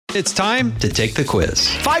It's time to take the quiz.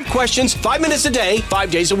 5 questions, 5 minutes a day,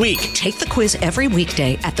 5 days a week. Take the quiz every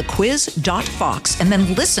weekday at thequiz.fox and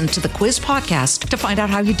then listen to the quiz podcast to find out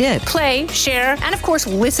how you did. Play, share, and of course,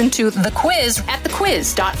 listen to The Quiz at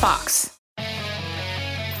thequiz.fox.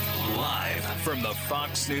 Live from the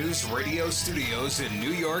Fox News radio studios in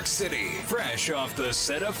New York City, fresh off the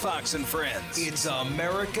set of Fox and Friends, it's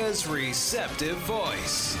America's receptive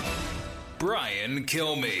voice, Brian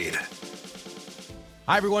Kilmeade.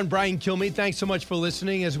 Hi, everyone. Brian Kilmeade. Thanks so much for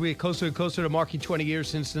listening as we get closer and closer to marking 20 years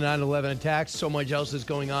since the 9/11 attacks. So much else is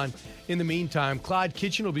going on in the meantime. Claude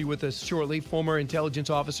Kitchen will be with us shortly, former intelligence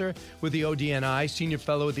officer with the ODNI, senior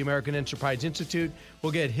fellow at the American Enterprise Institute.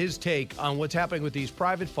 We'll get his take on what's happening with these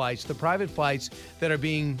private flights, the private flights that are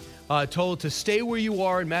being told to stay where you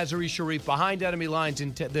are in Mazar-e-Sharif behind enemy lines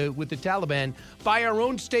with the Taliban by our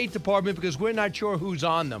own State Department because we're not sure who's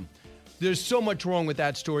on them. There's so much wrong with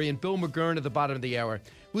that story, and Bill McGurn at the bottom of the hour.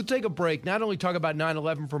 We'll take a break, not only talk about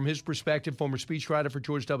 9/11 from his perspective, former speechwriter for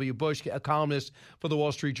George W. Bush, a columnist for the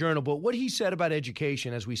Wall Street Journal, but what he said about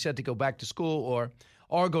education as we said to go back to school or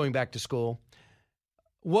are going back to school,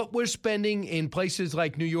 what we're spending in places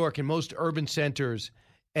like New York and most urban centers,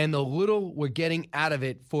 and the little we're getting out of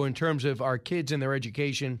it for in terms of our kids and their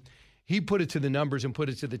education. He put it to the numbers and put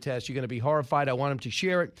it to the test. You're going to be horrified. I want him to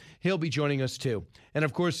share it. He'll be joining us, too. And,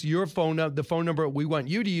 of course, the phone number we want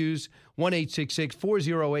you to use,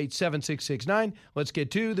 1-866-408-7669. Let's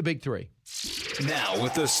get to the big three. Now,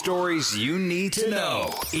 with the stories you need to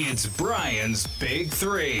know, it's Brian's Big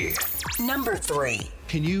Three. Number 3.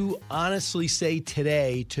 Can you honestly say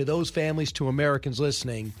today to those families, to Americans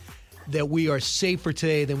listening, that we are safer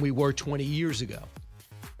today than we were 20 years ago?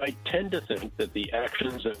 I tend to think that the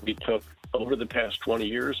actions that we took over the past 20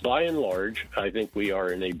 years, by and large, I think we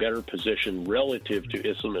are in a better position relative to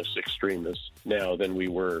Islamist extremists now than we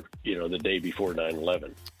were, the day before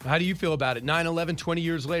 9/11. How do you feel about it? 9/11, 20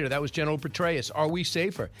 years later, that was General Petraeus. Are we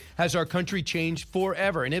safer? Has our country changed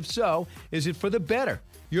forever? And if so, is it for the better?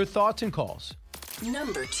 Your thoughts and calls.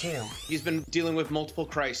 Number 2. He's been dealing with multiple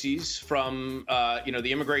crises from,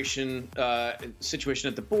 the immigration situation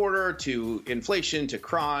at the border to inflation to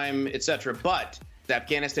crime, et cetera. But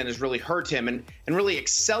Afghanistan has really hurt him and really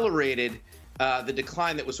accelerated the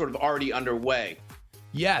decline that was sort of already underway.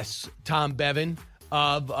 Yes, Tom Bevan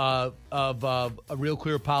of Real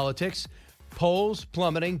Clear Politics. Polls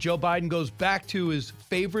plummeting. Joe Biden goes back to his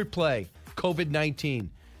favorite play,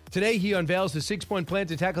 COVID-19. Today, he unveils the 6-point plan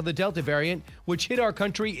to tackle the Delta variant, which hit our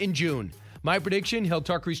country in June. My prediction, he'll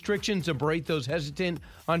tuck restrictions and berate those hesitant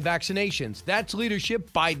on vaccinations. That's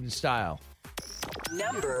leadership Biden style.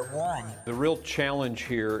 Number 1. The real challenge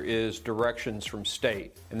here is directions from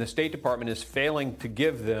state, and the State Department is failing to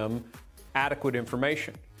give them adequate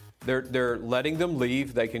information. They're letting them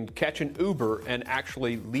leave. They can catch an Uber and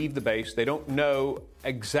actually leave the base. They don't know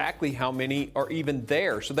exactly how many are even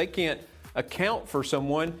there, so they can't account for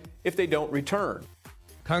someone if they don't return.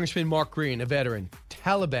 Congressman Mark Green, a veteran.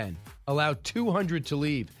 Taliban allowed 200 to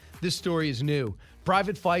leave. This story is new.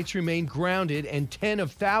 Private flights remain grounded, and 10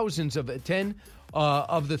 of the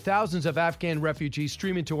thousands of Afghan refugees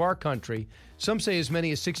stream into our country. Some say as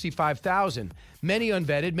many as 65,000. Many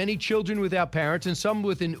unvetted, many children without parents, and some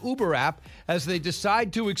with an Uber app as they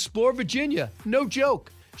decide to explore Virginia. No joke.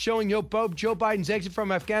 Showing Joe Biden's exit from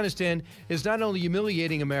Afghanistan is not only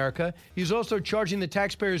humiliating America, he's also charging the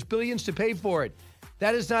taxpayers billions to pay for it.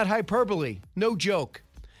 That is not hyperbole. No joke.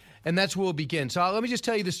 And that's where we'll begin. So let me just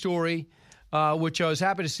tell you the story, which I was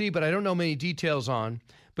happy to see, but I don't know many details on.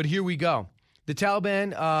 But here we go. The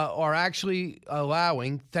Taliban are actually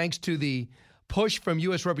allowing, thanks to the push from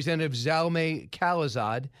U.S. Representative Zalmay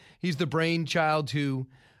Khalilzad, he's the brainchild who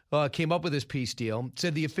came up with this peace deal,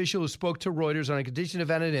 said the official who spoke to Reuters on a condition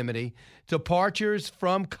of anonymity, departures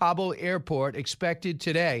from Kabul airport expected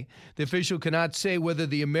today. The official cannot say whether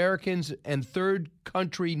the Americans and third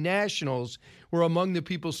country nationals were among the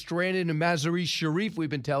people stranded in Mazar-e-Sharif we've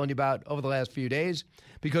been telling you about over the last few days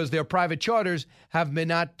because their private charters have been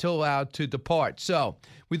not allowed to depart. So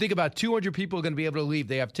we think about 200 people are going to be able to leave.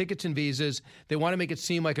 They have tickets and visas. They want to make it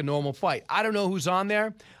seem like a normal flight. I don't know who's on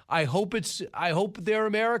there. I hope they're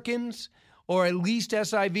Americans or at least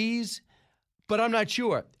SIVs, but I'm not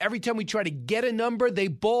sure. Every time we try to get a number, they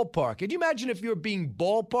ballpark. Can you imagine if you're being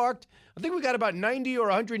ballparked? I think we got about 90 or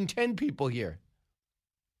 110 people here.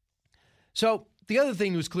 So the other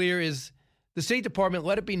thing that was clear is the State Department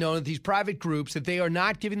let it be known that these private groups, that they are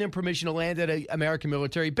not giving them permission to land at an American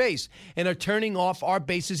military base and are turning off our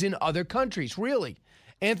bases in other countries. Really?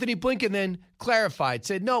 Anthony Blinken then clarified,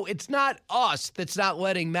 said, no, it's not us that's not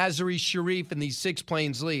letting Mazar-e-Sharif and these 6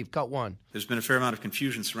 planes leave. Cut one. There's been a fair amount of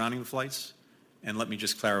confusion surrounding the flights. And let me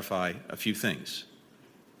just clarify a few things.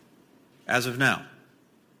 As of now,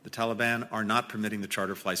 the Taliban are not permitting the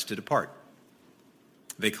charter flights to depart.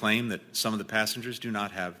 They claim that some of the passengers do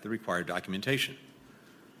not have the required documentation.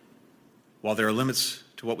 While there are limits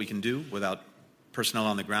to what we can do without personnel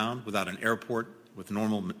on the ground, without an airport with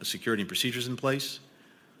normal security and procedures in place,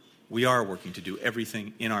 we are working to do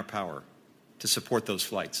everything in our power to support those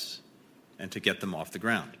flights and to get them off the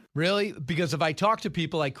ground. Really? Because if I talk to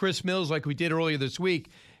people like Chris Mills, like we did earlier this week,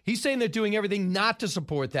 he's saying they're doing everything not to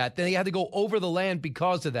support that. Then they had to go over the land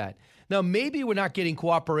because of that. Now, maybe we're not getting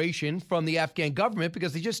cooperation from the Afghan government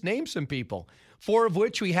because they just named some people, 4 of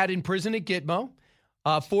which we had in prison at Gitmo.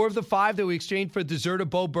 4 of the 5 that we exchanged for deserter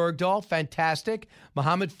Bo Bergdahl, fantastic.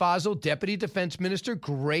 Mohammed Fazl, Deputy Defense Minister,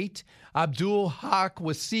 great. Abdul Haq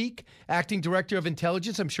Wasik, Acting Director of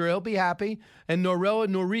Intelligence, I'm sure he'll be happy. And Norella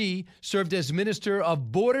Nouri served as Minister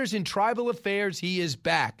of Borders and Tribal Affairs. He is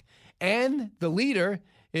back. And the leader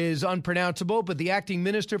is unpronounceable, but the Acting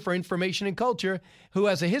Minister for Information and Culture, who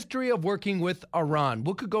has a history of working with Iran.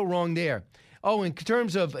 What could go wrong there? Oh, in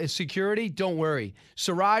terms of security, don't worry.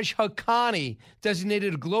 Siraj Haqqani,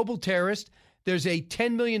 designated a global terrorist. There's a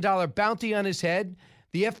 $10 million bounty on his head.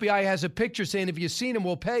 The FBI has a picture saying, if you've seen him,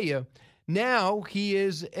 we'll pay you. Now he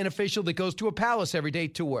is an official that goes to a palace every day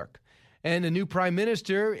to work. And the new prime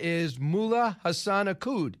minister is Mullah Hassan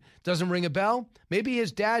Akoud. Doesn't ring a bell? Maybe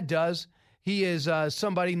his dad does. He is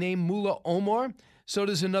somebody named Mullah Omar. So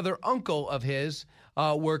does another uncle of his.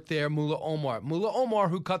 Worked there, Mullah Omar. Mullah Omar,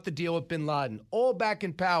 who cut the deal with bin Laden, all back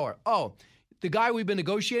in power. Oh, the guy we've been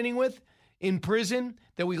negotiating with in prison,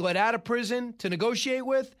 that we let out of prison to negotiate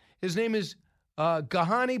with, his name is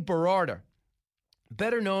Ghani Baradar,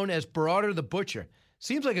 better known as Baradar the Butcher.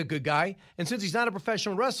 Seems like a good guy. And since he's not a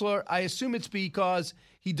professional wrestler, I assume it's because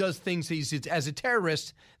he does things as a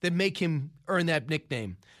terrorist that make him earn that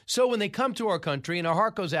nickname. So when they come to our country, and our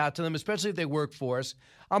heart goes out to them, especially if they work for us,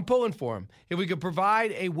 I'm pulling for them. If we could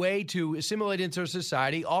provide a way to assimilate into our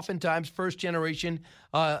society, oftentimes first-generation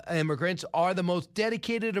immigrants are the most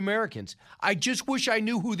dedicated Americans. I just wish I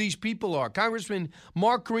knew who these people are. Congressman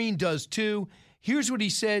Mark Green does too. Here's what he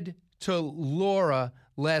said to Laura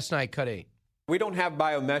last night, Cut 8. We don't have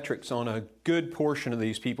biometrics on a good portion of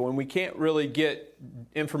these people, and we can't really get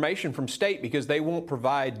information from state because they won't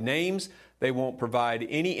provide names. They won't provide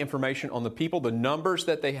any information on the people, the numbers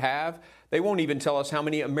that they have. They won't even tell us how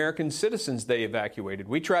many American citizens they evacuated.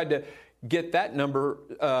 We tried to get that number,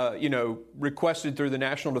 requested through the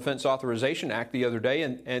National Defense Authorization Act the other day,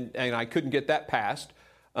 and I couldn't get that passed.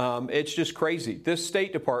 It's just crazy. This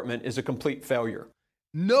State Department is a complete failure.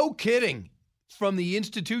 No kidding. From the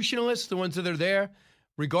institutionalists, the ones that are there,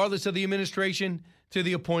 regardless of the administration, to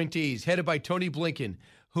the appointees, headed by Tony Blinken,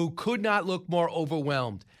 who could not look more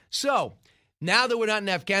overwhelmed. So, now that we're not in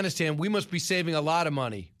Afghanistan, we must be saving a lot of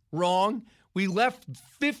money. Wrong. We left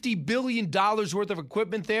 $50 billion worth of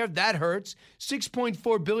equipment there. That hurts.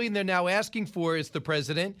 $6.4 billion they're now asking for, is the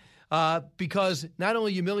president, because not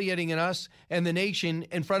only humiliating us and the nation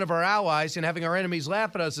in front of our allies and having our enemies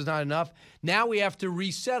laugh at us is not enough. Now we have to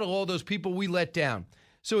resettle all those people we let down.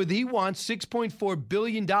 So he wants $6.4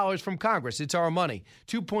 billion from Congress. It's our money.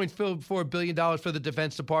 $2.4 billion for the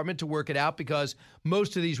Defense Department to work it out because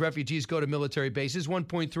most of these refugees go to military bases.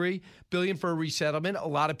 $1.3 billion for a resettlement. A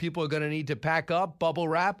lot of people are going to need to pack up, bubble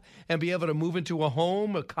wrap, and be able to move into a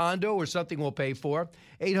home, a condo, or something we'll pay for.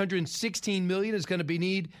 $816 million is going to be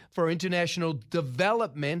need for international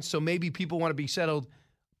development, so maybe people want to be settled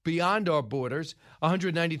beyond our borders.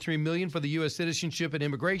 $193 million for the U.S. citizenship and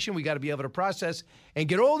immigration. We got to be able to process and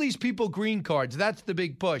get all these people green cards. That's the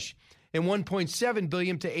big push. And $1.7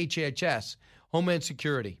 billion to HHS, Homeland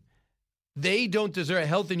Security. They don't deserve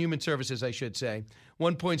Health and Human Services, I should say.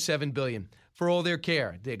 $1.7 billion for all their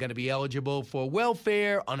care. They're going to be eligible for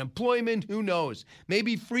welfare, unemployment, who knows?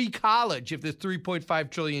 Maybe free college if this $3.5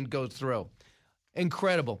 trillion goes through.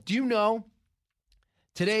 Incredible. Do you know?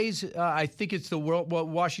 Today's, I think it's the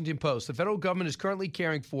Washington Post. The federal government is currently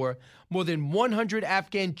caring for more than 100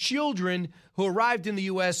 Afghan children who arrived in the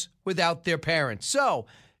U.S. without their parents. So,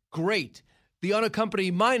 great. The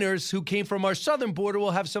unaccompanied minors who came from our southern border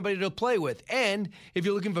will have somebody to play with. And if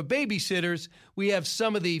you're looking for babysitters, we have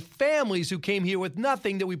some of the families who came here with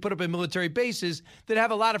nothing that we put up in military bases that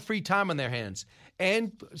have a lot of free time on their hands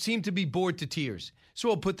and seem to be bored to tears. So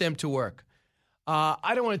we'll put them to work.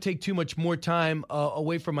 I don't want to take too much more time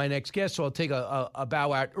away from my next guest, so I'll take a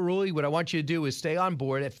bow out early. What I want you to do is stay on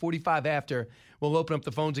board. At 45 after, we'll open up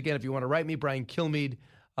the phones again. If you want to write me,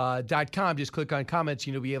 BrianKilmeade.com. Just click on comments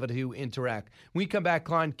and you'll be able to interact. When we come back,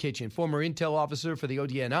 Klon Kitchen, former intel officer for the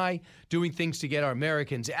ODNI, doing things to get our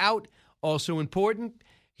Americans out. Also important,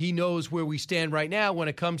 he knows where we stand right now when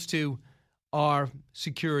it comes to our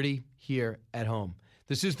security here at home.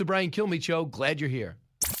 This is the Brian Kilmeade Show. Glad you're here.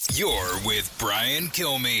 You're with Brian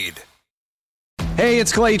Kilmeade. Hey,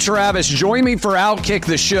 it's Clay Travis. Join me for Outkick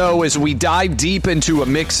the Show as we dive deep into a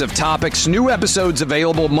mix of topics. New episodes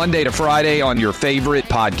available Monday to Friday on your favorite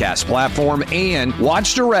podcast platform, and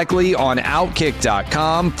watch directly on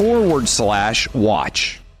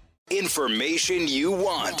Outkick.com/watch. Information you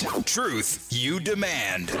want, truth you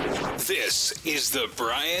demand. This is the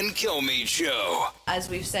Brian Kilmeade Show. As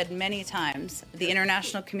we've said many times, the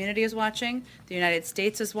international community is watching. The United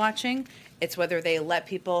States is watching. It's whether they let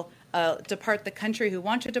people depart the country who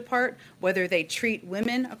want to depart, whether they treat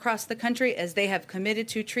women across the country as they have committed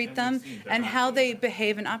to treat them, and how they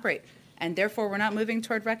behave and operate. And therefore, we're not moving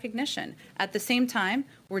toward recognition. At the same time,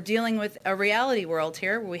 we're dealing with a reality world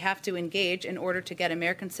here where we have to engage in order to get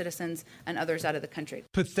American citizens and others out of the country.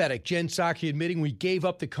 Pathetic. Jen Psaki admitting we gave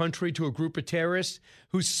up the country to a group of terrorists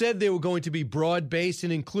who said they were going to be broad-based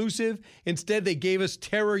and inclusive. Instead, they gave us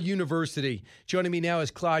Terror University. Joining me now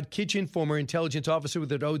is Claude Kitchen, former intelligence officer with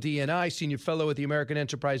the ODNI, senior fellow at the American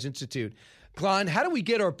Enterprise Institute. Claude, how do we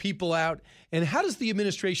get our people out, and how does the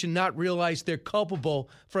administration not realize they're culpable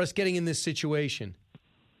for us getting in this situation?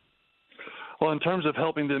 Well, in terms of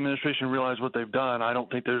helping the administration realize what they've done, I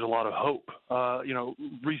don't think there's a lot of hope.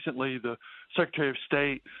 Recently the Secretary of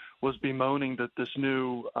State was bemoaning that this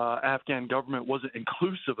new Afghan government wasn't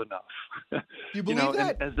inclusive enough. You believe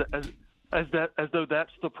that? As though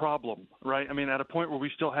that's the problem, right? I mean, at a point where we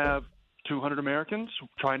still have 200 Americans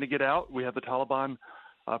trying to get out, we have the Taliban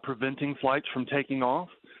preventing flights from taking off,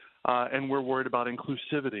 and we're worried about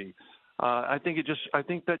inclusivity. I think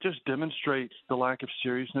that just demonstrates the lack of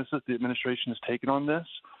seriousness that the administration has taken on this.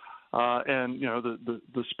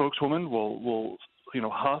 The spokeswoman will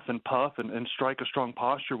huff and puff and strike a strong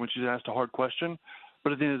posture when she's asked a hard question.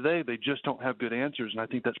 But at the end of the day, they just don't have good answers, and I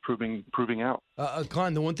think that's proving out.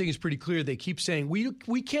 Con, the one thing is pretty clear. They keep saying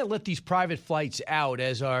we can't let these private flights out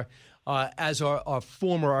as our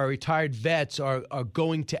retired vets are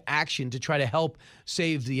going to action to try to help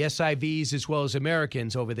save the SIVs as well as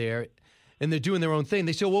Americans over there. And they're doing their own thing.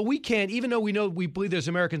 They say, well, we can't, even though we believe there's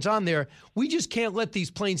Americans on there, we just can't let these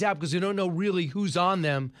planes out because we don't know really who's on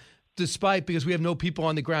them, because we have no people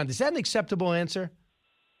on the ground. Is that an acceptable answer?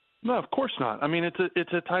 No, of course not. I mean,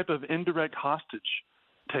 it's a type of indirect hostage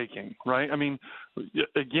taking, right? I mean,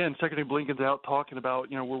 again, Secretary Blinken's out talking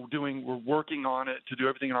about, we're working on it to do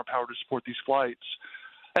everything in our power to support these flights.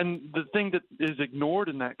 And the thing that is ignored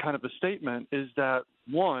in that kind of a statement is that,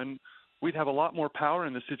 one, we'd have a lot more power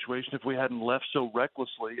in this situation if we hadn't left so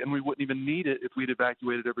recklessly, and we wouldn't even need it if we'd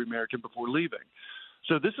evacuated every American before leaving.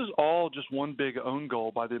 So this is all just one big own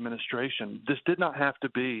goal by the administration. This did not have to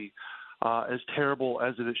be as terrible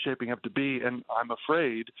as it is shaping up to be, and I'm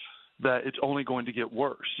afraid that it's only going to get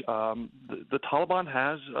worse. The Taliban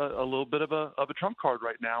has a little bit of a trump card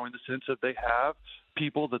right now in the sense that they have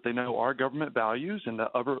people that they know our government values and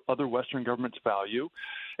that other Western governments value,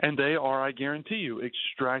 and they are, I guarantee you,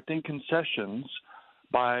 extracting concessions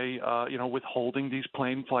by withholding these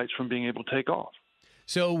plane flights from being able to take off.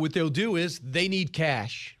 So what they'll do is they need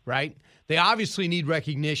cash, right? They obviously need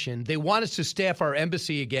recognition. They want us to staff our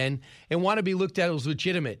embassy again and want to be looked at as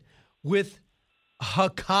legitimate. With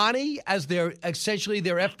Haqqani as essentially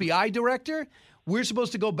their FBI director, we're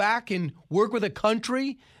supposed to go back and work with a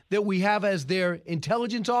country that we have as their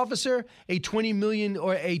intelligence officer, a $20 million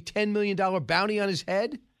or a $10 million bounty on his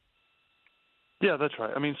head? Yeah, that's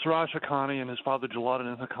right. I mean, Siraj Haqqani and his father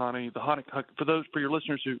Jalaluddin Haqqani, for your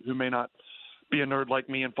listeners who may not be a nerd like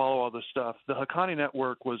me and follow all this stuff, the Haqqani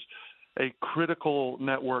network was a critical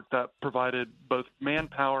network that provided both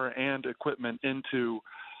manpower and equipment into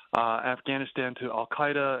Afghanistan to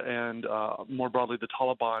al-Qaeda and more broadly the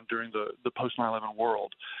Taliban during the post 9/11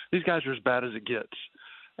 world. These guys are as bad as it gets.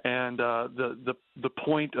 And the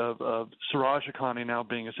point of Siraj Haqqani now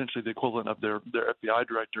being essentially the equivalent of their FBI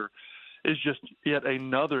director is just yet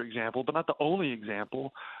another example, but not the only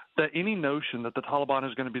example, that any notion that the Taliban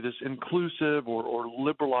is going to be this inclusive or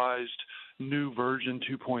liberalized new version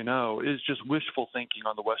 2.0 is just wishful thinking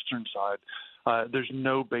on the Western side. There's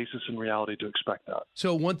no basis in reality to expect that.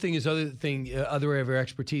 So one thing is other area of our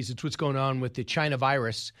expertise. It's what's going on with the China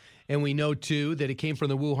virus. And we know, too, that it came from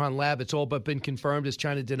the Wuhan lab. It's all but been confirmed as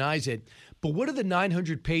China denies it. But what are the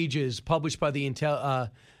 900 pages published by the DNI?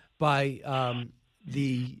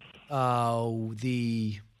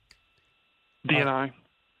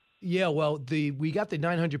 Yeah, well, we got the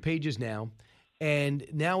 900 pages now. And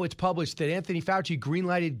now it's published that Anthony Fauci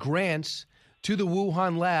greenlighted grants to the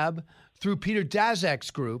Wuhan lab through Peter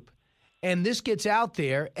Daszak's group. And this gets out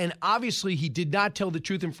there, and obviously he did not tell the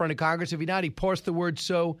truth in front of Congress. If he not, he parsed the words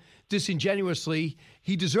so disingenuously.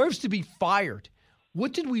 He deserves to be fired.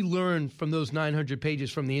 What did we learn from those 900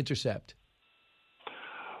 pages from The Intercept?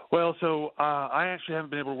 Well, so I actually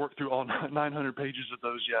haven't been able to work through all 900 pages of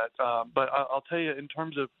those yet. But I'll tell you, in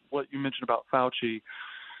terms of what you mentioned about Fauci,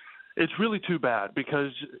 it's really too bad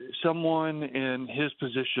because someone in his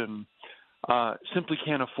position simply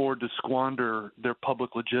can't afford to squander their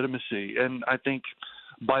public legitimacy. And I think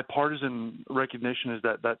bipartisan recognition is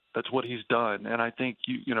that's what he's done. And I think,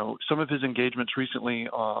 you know, some of his engagements recently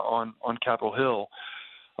on Capitol Hill,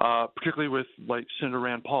 particularly with like Senator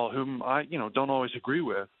Rand Paul, whom I, don't always agree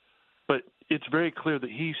with, but it's very clear that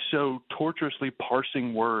he's so tortuously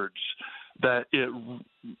parsing words that it,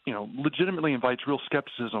 legitimately invites real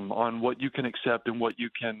skepticism on what you can accept and what you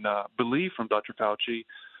can believe from Dr. Fauci.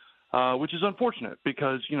 Which is unfortunate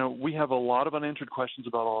because, we have a lot of unanswered questions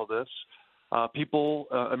about all of this.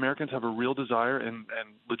 Americans have a real desire and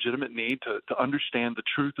legitimate need to understand the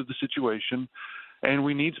truth of the situation. And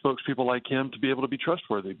we need spokespeople like him to be able to be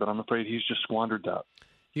trustworthy. But I'm afraid he's just squandered that.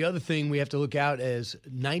 The other thing we have to look out is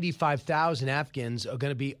 95,000 Afghans are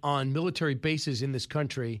going to be on military bases in this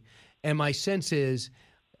country. And my sense is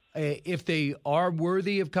if they are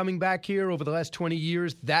worthy of coming back here over the last 20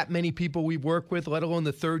 years, that many people we work with, let alone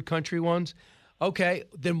the third country ones, okay,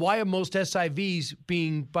 then why are most SIVs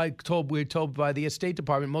being we're told by the State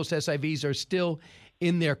Department, most SIVs are still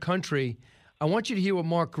in their country? I want you to hear what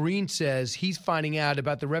Mark Green says. He's finding out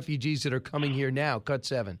about the refugees that are coming here now. Cut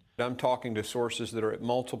 7. I'm talking to sources that are at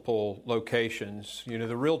multiple locations.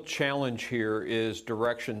 The real challenge here is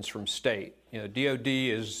directions from state. DOD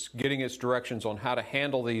is getting its directions on how to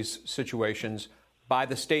handle these situations by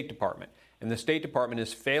the State Department. And the State Department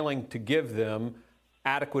is failing to give them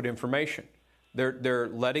adequate information. They're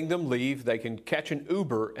letting them leave. They can catch an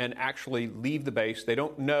Uber and actually leave the base. They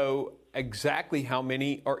don't know exactly how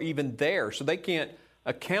many are even there. So they can't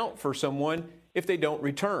account for someone if they don't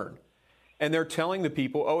return. And they're telling the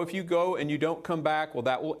people, if you go and you don't come back, well,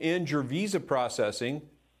 that will end your visa processing.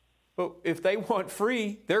 But if they want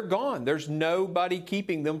free, they're gone. There's nobody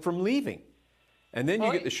keeping them from leaving. And then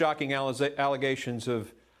you get the shocking allegations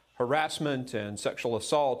of harassment and sexual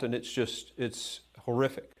assault, and it's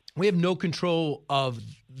horrific. We have no control of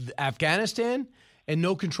Afghanistan and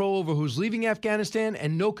no control over who's leaving Afghanistan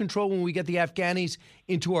and no control when we get the Afghanis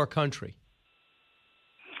into our country.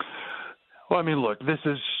 Well, look, this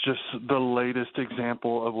is just the latest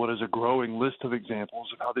example of what is a growing list of examples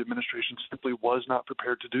of how the administration simply was not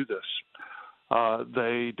prepared to do this.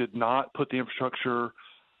 They did not put the infrastructure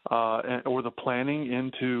or the planning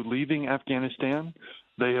into leaving Afghanistan.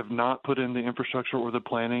 They have not put in the infrastructure or the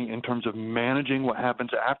planning in terms of managing what happens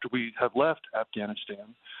after we have left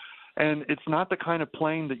Afghanistan. And it's not the kind of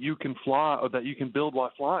plane that you can fly or that you can build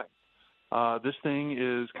while flying. This thing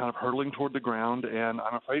is kind of hurtling toward the ground, and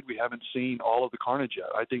I'm afraid we haven't seen all of the carnage yet.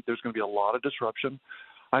 I think there's going to be a lot of disruption.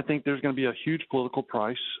 I think there's going to be a huge political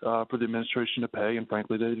price for the administration to pay, and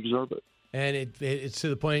frankly, they deserve it. And it's to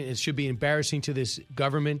the point it should be embarrassing to this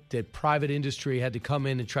government that private industry had to come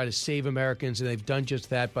in and try to save Americans, and they've done just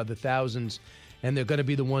that by the thousands, and they're going to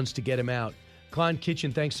be the ones to get them out. Klein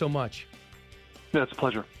Kitchen, thanks so much. Yeah, it's a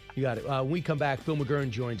pleasure. You got it. When we come back, Bill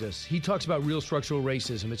McGurn joins us. He talks about real structural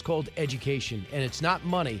racism. It's called education, and it's not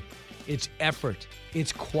money. It's effort.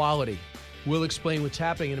 It's quality. We'll explain what's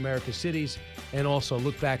happening in America's cities and also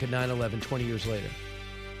look back at 9/11 20 years later.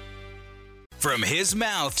 From his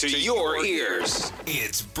mouth to your ears,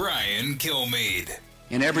 it's Brian Kilmeade.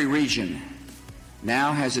 In every region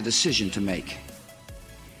now has a decision to make.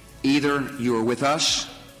 Either you are with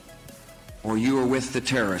us or you are with the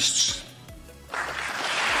terrorists.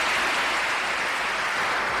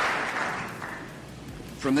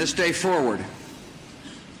 From this day forward,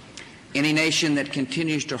 any nation that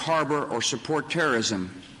continues to harbor or support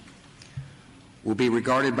terrorism will be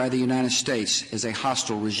regarded by the United States as a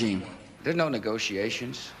hostile regime. There's no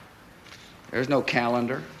negotiations. There's no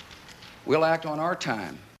calendar. We'll act on our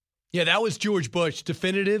time. Yeah, that was George Bush,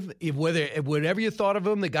 definitive. Whatever you thought of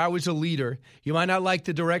him, the guy was a leader. You might not like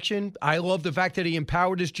the direction. I love the fact that he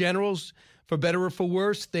empowered his generals, for better or for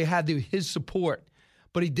worse. They had his support.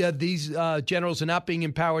 But he did. These generals are not being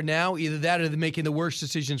empowered now. Either that or they're making the worst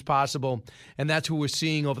decisions possible. And that's what we're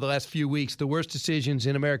seeing over the last few weeks, the worst decisions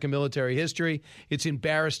in American military history. It's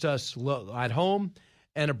embarrassed us at home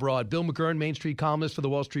and abroad. Bill McGurn, Main Street columnist for the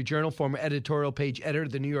Wall Street Journal, former editorial page editor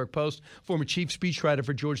of the New York Post, former chief speechwriter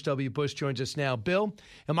for George W. Bush, joins us now. Bill,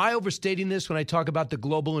 am I overstating this when I talk about the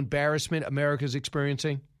global embarrassment America's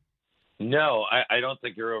experiencing? No, I don't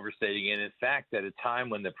think you're overstating it. In fact, at a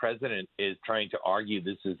time when the president is trying to argue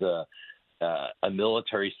this is a a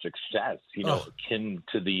military success, akin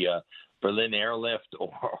to the Berlin airlift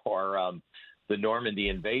or the Normandy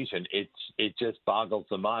invasion. It just boggles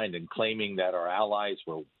the mind. And claiming that our allies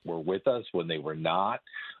were with us when they were not.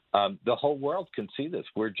 The whole world can see this.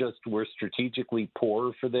 We're strategically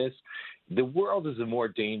poor for this. The world is a more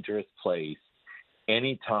dangerous place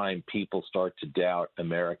anytime people start to doubt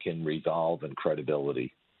American resolve and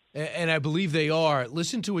credibility. And I believe they are.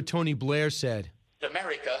 Listen to what Tony Blair said.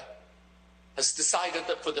 America has decided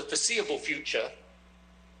that for the foreseeable future,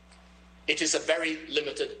 it is a very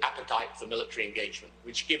limited appetite for military engagement,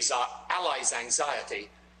 which gives our allies anxiety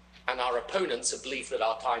and our opponents a belief that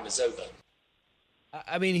our time is over.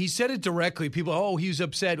 I mean, he said it directly. People, he was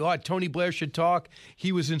upset. Tony Blair should talk.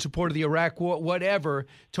 He was in support of the Iraq war, whatever.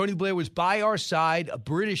 Tony Blair was by our side. A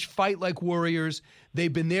British fight like warriors.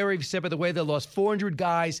 They've been there every step of the way. They lost 400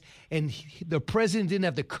 guys, and the president didn't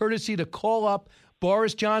have the courtesy to call up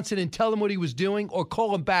Boris Johnson and tell him what he was doing or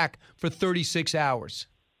call him back for 36 hours.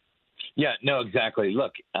 Yeah, no, exactly.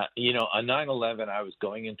 Look, on 9/11, I was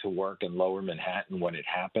going into work in Lower Manhattan when it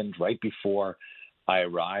happened. Right before I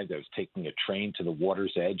arrived, I was taking a train to the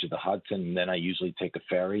water's edge of the Hudson, and then I usually take a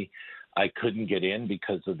ferry. I couldn't get in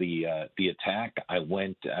because of the attack. I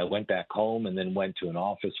went back home and then went to an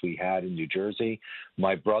office we had in New Jersey.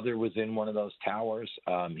 My brother was in one of those towers.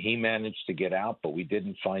 He managed to get out, but we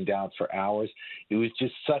didn't find out for hours. It was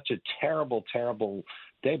just such a terrible, terrible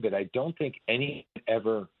day. But I don't think anyone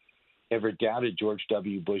ever doubted George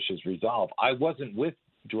W. Bush's resolve. I wasn't with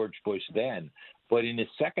George Bush then. But in his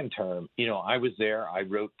second term, I was there. I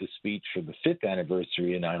wrote the speech for the 5th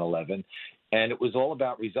anniversary of 9/11, and it was all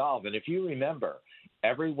about resolve. And if you remember,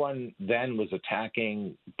 everyone then was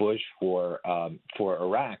attacking Bush for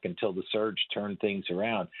Iraq until the surge turned things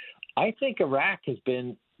around. I think Iraq has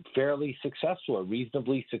been fairly successful or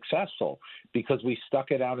reasonably successful because we stuck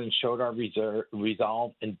it out and showed our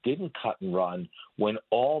resolve and didn't cut and run when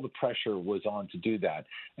all the pressure was on to do that.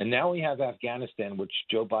 And now we have Afghanistan, which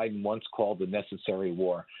Joe Biden once called the necessary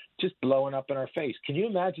war, just blowing up in our face. Can you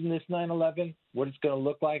imagine this 9/11, what it's going to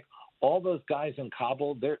look like? All those guys in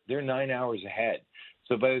Kabul, they're 9 hours ahead.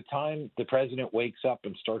 So by the time the president wakes up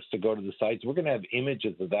and starts to go to the sites, we're going to have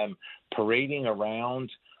images of them parading around,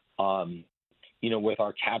 with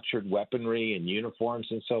our captured weaponry and uniforms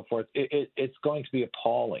and so forth. It's going to be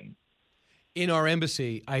appalling. In our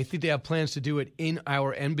embassy, I think they have plans to do it in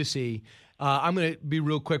our embassy. I'm going to be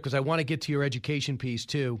real quick because I want to get to your education piece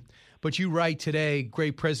too. But you write today,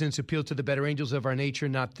 great presidents appeal to the better angels of our nature,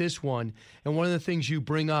 not this one. And one of the things you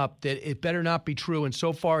bring up that it better not be true, and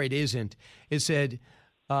so far it isn't, it said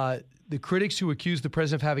the critics who accuse the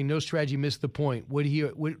president of having no strategy miss the point. What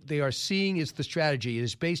they are seeing is the strategy. It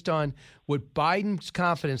is based on what Biden's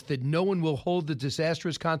confidence that no one will hold the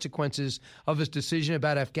disastrous consequences of his decision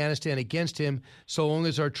about Afghanistan against him so long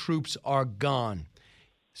as our troops are gone.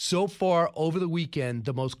 So far over the weekend,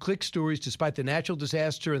 the most clicked stories, despite the natural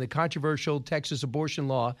disaster and the controversial Texas abortion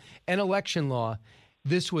law and election law,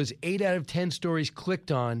 this was 8 out of 10 stories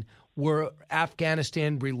clicked on were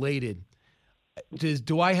Afghanistan related.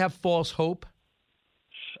 Do I have false hope?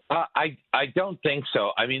 I don't think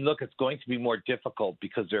so. I mean, look, it's going to be more difficult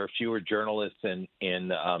because there are fewer journalists in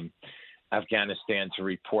Afghanistan to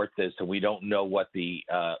report this, and we don't know what the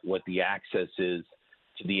access is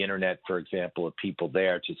to the internet, for example, of people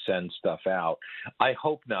there to send stuff out. I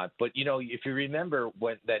hope not. But, if you remember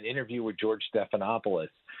when that interview with George Stephanopoulos,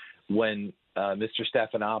 when Mr.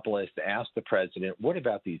 Stephanopoulos asked the president, what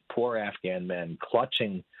about these poor Afghan men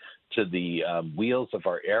clutching to the wheels of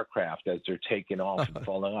our aircraft as they're taking off and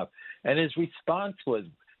falling off? And his response was,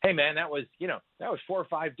 hey, man, that was 4 or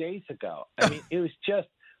 5 days ago. I mean, it was just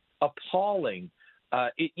appalling.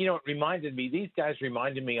 It reminded me, these guys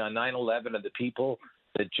reminded me on 9/11 of the people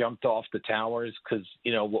that jumped off the towers because,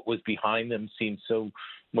 what was behind them seemed so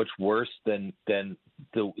much worse than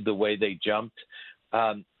the way they jumped.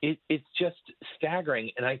 It's just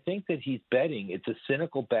staggering. And I think that he's betting, it's a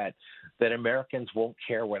cynical bet, that Americans won't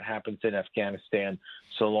care what happens in Afghanistan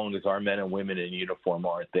so long as our men and women in uniform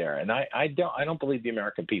aren't there. And I don't believe the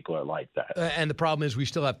American people are like that. And the problem is we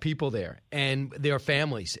still have people there and their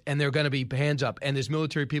families, and they're going to be hands up. And there's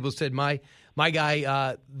military people said, my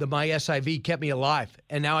guy, my SIV kept me alive,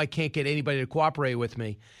 and now I can't get anybody to cooperate with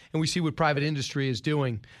me. And we see what private industry is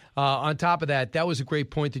doing. On top of that, that was a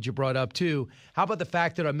great point that you brought up, too. How about the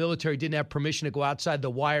fact that our military didn't have permission to go outside the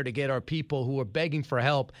wire to get our people who were begging for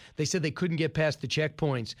help? They said they couldn't get past the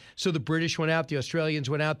checkpoints. So the British went out, the Australians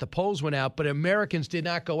went out, the Poles went out, but Americans did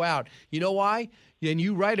not go out. You know why? And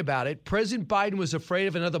you write about it. President Biden was afraid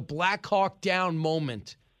of another Black Hawk Down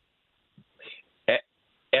moment.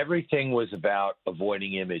 Everything was about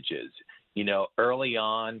avoiding images. Early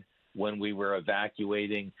on when we were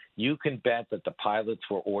evacuating, you can bet that the pilots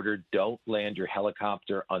were ordered, don't land your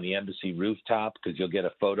helicopter on the embassy rooftop because you'll get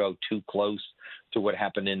a photo too close to what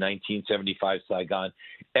happened in 1975 Saigon.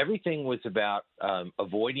 Everything was about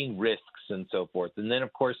avoiding risks and so forth. And then,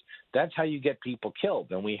 of course, that's how you get people killed.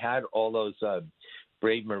 And we had all those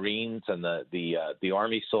brave Marines and the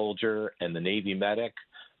Army soldier and the Navy medic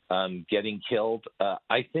getting killed.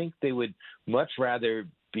 I think they would much rather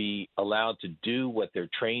be allowed to do what they're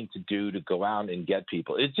trained to do, to go out and get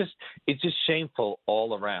people. It's just shameful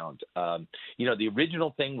all around. The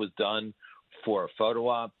original thing was done for a photo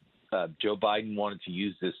op. Joe Biden wanted to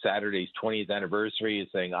use this Saturday's 20th anniversary as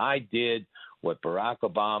saying, I did what Barack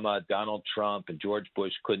Obama, Donald Trump, and George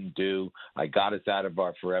Bush couldn't do. I got us out of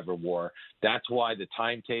our forever war. That's why the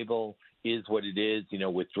timetable is what it is,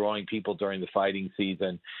 withdrawing people during the fighting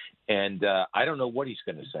season. And I don't know what he's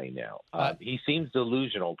going to say now. He seems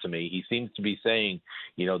delusional to me. He seems to be saying,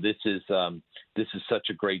 this is such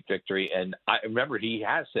a great victory. And I remember he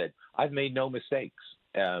has said, I've made no mistakes.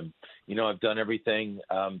 I've done everything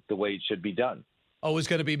the way it should be done. Oh, it's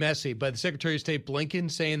going to be messy. But the Secretary of State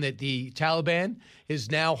Blinken saying that the Taliban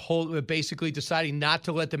is now basically deciding not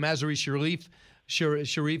to let the Mazar-e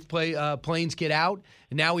Sharif planes get out.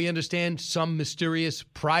 And now we understand some mysterious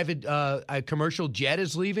private commercial jet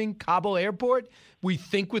is leaving Kabul airport. We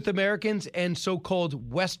think with Americans and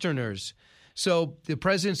so-called Westerners. So the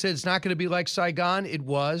president said it's not going to be like Saigon. It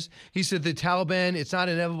was. He said the Taliban, it's not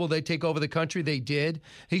inevitable they take over the country. They did.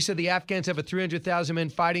 He said the Afghans have a 300,000-man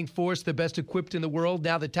fighting force, the best equipped in the world.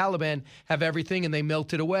 Now the Taliban have everything, and they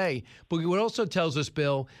melted away. But what also tells us,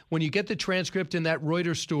 Bill, when you get the transcript in that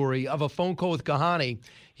Reuters story of a phone call with Ghani,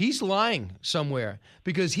 he's lying somewhere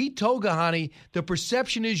because he told Ghani, the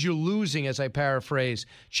perception is you're losing, as I paraphrase.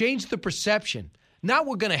 Change the perception. Not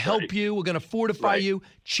we're going to help you, we're going to fortify you.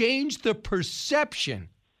 Change the perception.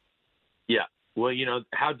 Yeah. Well,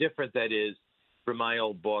 how different that is from my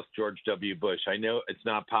old boss, George W. Bush. I know it's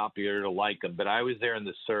not popular to like him, but I was there in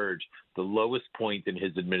the surge, the lowest point in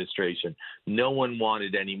his administration. No one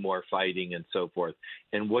wanted any more fighting and so forth.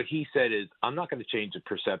 And what he said is, I'm not going to change the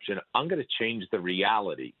perception. I'm going to change the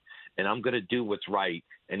reality, and I'm going to do what's right.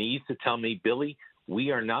 And he used to tell me, Billy,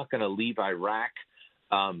 we are not going to leave Iraq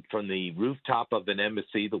from the rooftop of an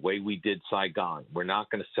embassy the way we did Saigon. We're not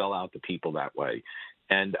going to sell out the people that way.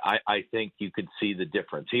 And I think you could see the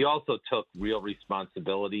difference. He also took real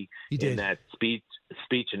responsibility in that speech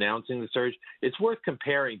announcing the surge. It's worth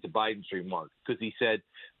comparing to Biden's remarks because he said,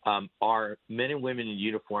 our men and women in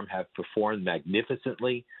uniform have performed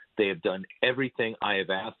magnificently. They have done everything I have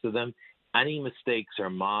asked of them. Any mistakes are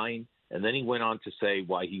mine. And then he went on to say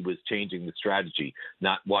why he was changing the strategy,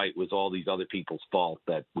 not why it was all these other people's fault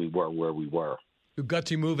that we were where we were. A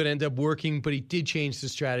gutsy move, it ended up working, but he did change the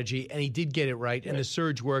strategy, and he did get it right, and the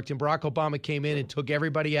surge worked. And Barack Obama came in and took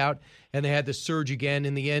everybody out, and they had the surge again.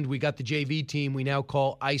 In the end, we got the JV team we now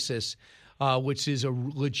call ISIS, which is a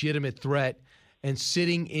legitimate threat. And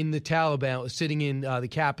sitting in the Taliban, sitting in the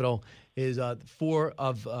Capitol, is four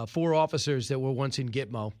officers that were once in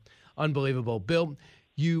Gitmo. Unbelievable. Bill,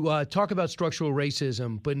 you talk about structural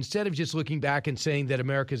racism, but instead of just looking back and saying that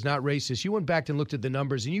America is not racist, you went back and looked at the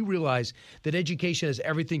numbers, and you realized that education has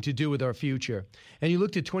everything to do with our future. And you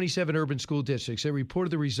looked at 27 urban school districts that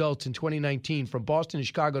reported the results in 2019 from Boston to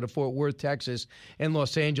Chicago to Fort Worth, Texas, and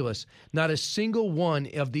Los Angeles. Not a single one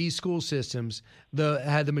of these school systems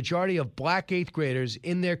had the majority of black eighth graders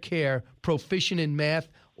in their care proficient in math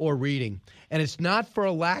or reading. And it's not for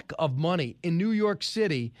a lack of money. In New York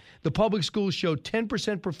City, the public schools showed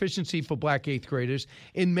 10% proficiency for black eighth graders.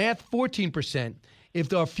 In math, 14%.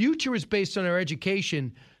 If our future is based on our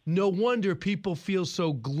education, no wonder people feel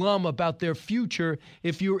so glum about their future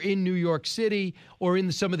if you're in New York City or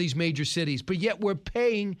in some of these major cities. But yet we're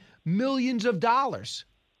paying millions of dollars.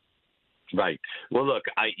 Right. Well, look,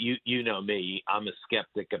 you know me. I'm a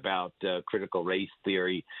skeptic about critical race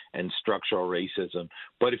theory and structural racism.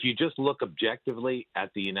 But if you just look objectively at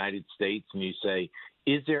the United States and you say,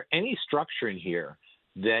 is there any structure in here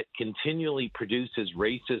that continually produces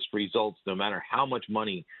racist results no matter how much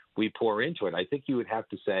money we pour into it? I think you would have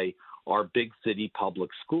to say our big city public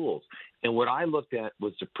schools. And what I looked at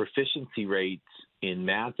was the proficiency rates in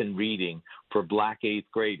math and reading for black eighth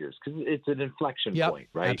graders, because it's an inflection point,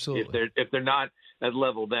 right? Absolutely. If they're not at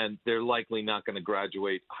level, then they're likely not going to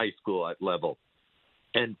graduate high school at level.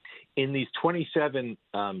 And in these 27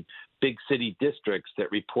 big city districts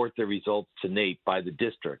that report their results to NAEP by the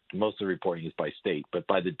district, most of the reporting is by state, but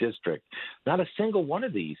by the district, not a single one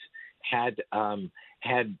of these had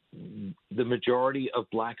the majority of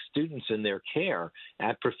black students in their care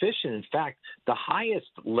at Proficient. In fact, the highest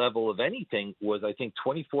level of anything was, I think,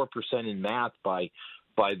 24% in math by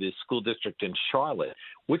the school district in Charlotte,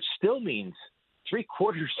 which still means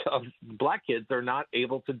 3/4 of black kids are not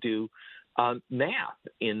able to do math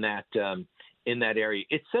in that area.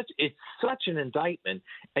 It's such an indictment,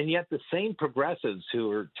 and yet the same progressives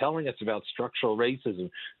who are telling us about structural racism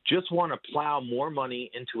just want to plow more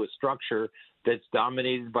money into a structure that's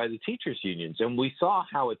dominated by the teachers' unions. And we saw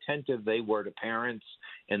how attentive they were to parents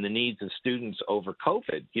and the needs of students over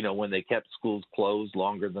COVID, when they kept schools closed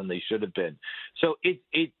longer than they should have been. So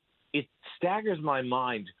it staggers my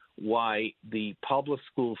mind why the public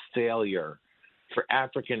school failure for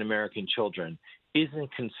African American children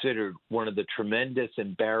isn't considered one of the tremendous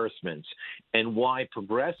embarrassments, and why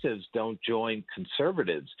progressives don't join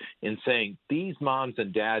conservatives in saying these moms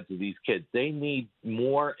and dads of these kids, they need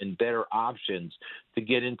more and better options to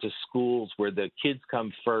get into schools where the kids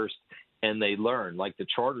come first and they learn, like the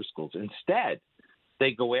charter schools. Instead,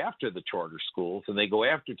 they go after the charter schools and they go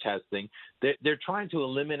after testing. They're trying to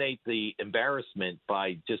eliminate the embarrassment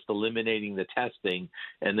by just eliminating the testing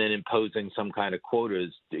and then imposing some kind of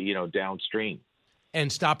quotas, downstream. And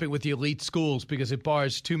stop it with the elite schools because it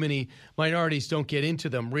bars too many minorities don't get into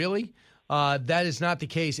them. Really? That is not the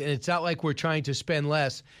case, and it's not like we're trying to spend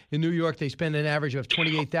less. In New York, they spend an average of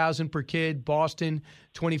 $28,000 per kid. Boston,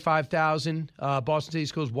 $25,000. Boston City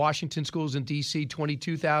Schools, Washington Schools in D.C.,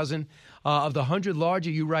 $22,000. Of the 100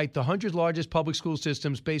 largest, you're right, the 100 largest public school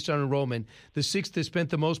systems based on enrollment, the 6 that spent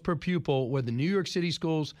the most per pupil were the New York City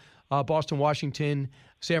schools, Boston, Washington,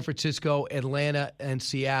 San Francisco, Atlanta, and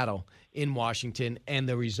Seattle in Washington, and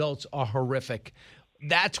the results are horrific.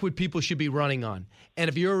 That's what people should be running on. And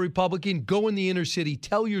if you're a Republican, go in the inner city,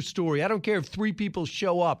 tell your story. I don't care if 3 people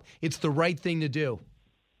show up. It's the right thing to do.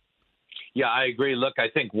 Yeah, I agree. Look, I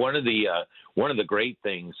think one of the great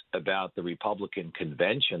things about the Republican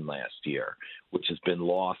convention last year, which has been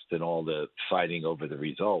lost in all the fighting over the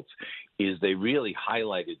results, is they really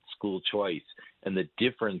highlighted school choice and the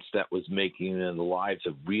difference that was making in the lives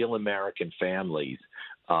of real American families.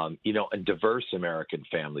 And diverse American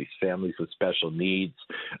families with special needs,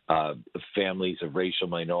 families of racial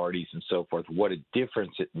minorities and so forth, what a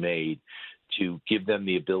difference it made to give them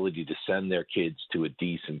the ability to send their kids to a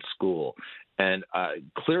decent school. And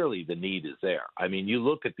clearly the need is there. I mean, you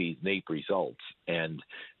look at these NAEP results and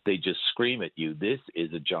they just scream at you, this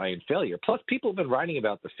is a giant failure. Plus, people have been writing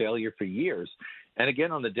about the failure for years. And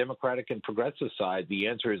again, on the Democratic and progressive side, the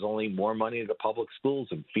answer is only more money into public schools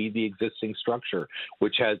and feed the existing structure,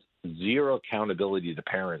 which has zero accountability to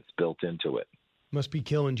parents built into it. Must be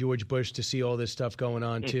killing George Bush to see all this stuff going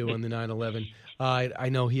on, too, on the 9/11. I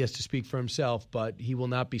know he has to speak for himself, but he will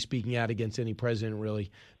not be speaking out against any president,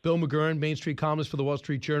 really. Bill McGurn, Main Street columnist for the Wall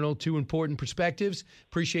Street Journal. 2 important perspectives.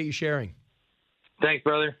 Appreciate you sharing. Thanks,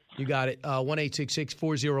 brother. You got it.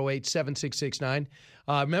 1-866-408-7669.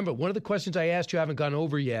 Remember, one of the questions I asked you I haven't gone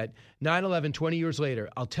over yet, 9/11, 20 years later.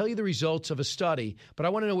 I'll tell you the results of a study, but I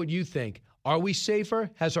want to know what you think. Are we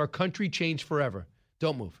safer? Has our country changed forever?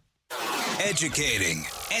 Don't move. Educating,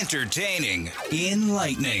 entertaining,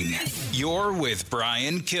 enlightening. You're with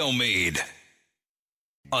Brian Kilmeade.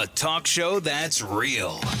 A talk show that's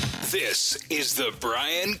real. This is the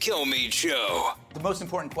Brian Kilmeade Show. The most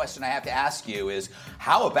important question I have to ask you is,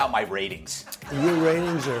 how about my ratings? Your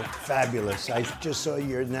ratings are fabulous. I just saw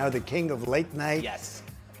you're now the king of late night. Yes.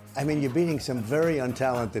 I mean, you're beating some very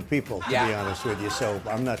untalented people, to be honest with you, so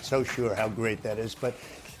I'm not so sure how great that is, but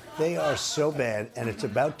they are so bad, and it's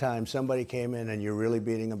about time somebody came in and you're really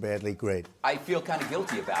beating them badly. Great. I feel kind of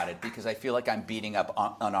guilty about it because I feel like I'm beating up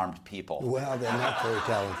unarmed people. Well, they're not very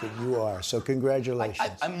talented. You are, so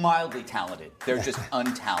congratulations. I'm mildly talented. They're just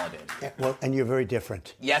untalented. Yeah, well, and you're very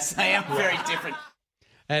different. Yes, I am very different.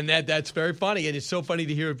 And that's very funny. And it's so funny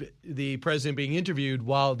to hear the president being interviewed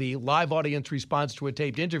while the live audience responds to a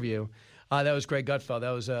taped interview. That was Greg Gutfeld.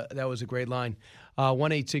 That was a great line.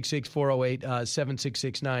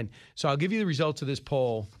 1-866-408-7669. So I'll give you the results of this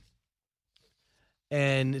poll,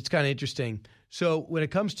 and it's kind of interesting. So when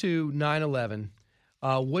it comes to 9/11,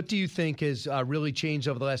 what do you think has really changed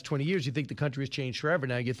over the last 20 years? You think the country has changed forever.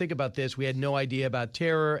 Now, you think about this. We had no idea about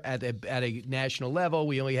terror at a national level.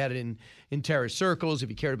 We only had it in terrorist circles. If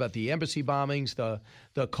you cared about the embassy bombings, the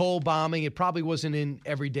Cole bombing, it probably wasn't in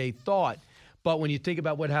everyday thought. But when you think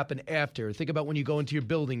about what happened after, think about when you go into your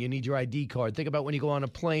building, you need your ID card. Think about when you go on a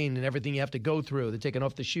plane and everything you have to go through. They're taking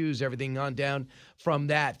off the shoes, everything on down from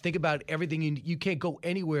that. Think about everything. You can't go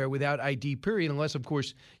anywhere without ID, period, unless, of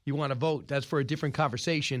course, you want to vote. That's for a different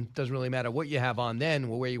conversation. Doesn't really matter what you have on then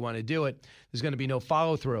or where you want to do it. There's going to be no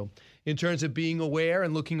follow-through. In terms of being aware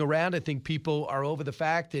and looking around, I think people are over the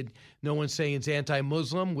fact that no one's saying it's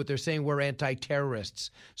anti-Muslim. What they're saying, we're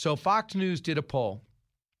anti-terrorists. So Fox News did a poll.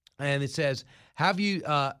 And it says,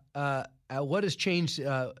 what has changed?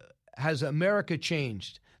 Has America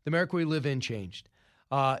changed? The America we live in changed.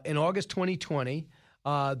 In August 2020,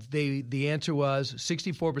 the answer was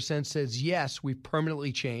 64% says, yes, we've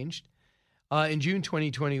permanently changed. In June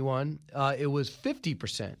 2021, it was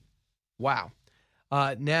 50%. Wow.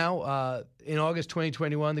 Now, in August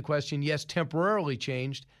 2021, the question, yes, temporarily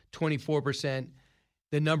changed, 24%.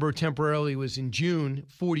 The number temporarily was in June,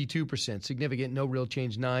 42%. Significant, no real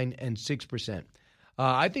change, 9% and 6%.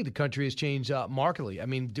 I think the country has changed markedly. I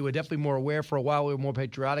mean, we're definitely more aware. For a while, we were more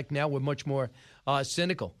patriotic. Now we're much more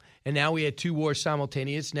cynical. And now we had 2 wars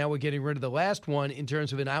simultaneous. Now we're getting rid of the last one in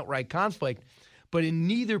terms of an outright conflict. But in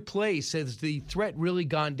neither place has the threat really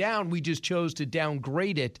gone down. We just chose to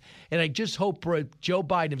downgrade it. And I just hope for Joe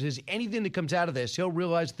Biden, if there's anything that comes out of this, he'll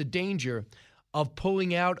realize the danger of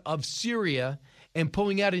pulling out of Syria and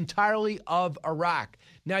pulling out entirely of Iraq.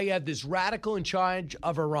 Now you have this radical in charge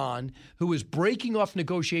of Iran who is breaking off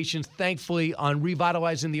negotiations, thankfully, on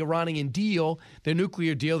revitalizing the Iranian deal, their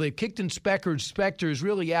nuclear deal. They've kicked inspectors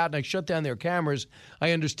really out, and I shut down their cameras,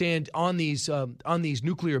 I understand, on these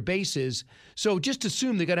nuclear bases. So just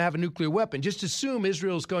assume they're going to have a nuclear weapon. Just assume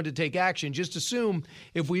Israel's going to take action. Just assume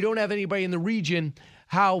if we don't have anybody in the region,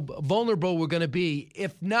 how vulnerable we're going to be.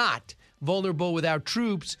 If not, vulnerable without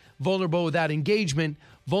troops, vulnerable without engagement,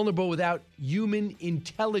 vulnerable without human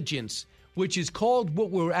intelligence, which is called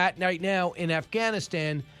what we're at right now in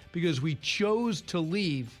Afghanistan because we chose to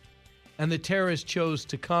leave and the terrorists chose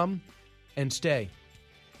to come and stay.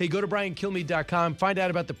 Hey, go to BrianKilmeade.com, find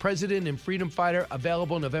out about the President and Freedom Fighter,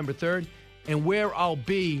 available November 3rd, and where I'll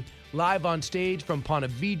be live on stage from Ponte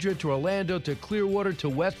Vedra to Orlando to Clearwater to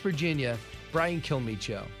West Virginia. Brian Kilmeade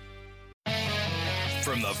Show.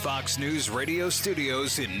 From the Fox News radio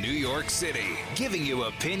studios in New York City, giving you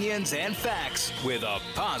opinions and facts with a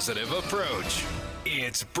positive approach.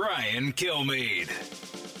 It's Brian Kilmeade.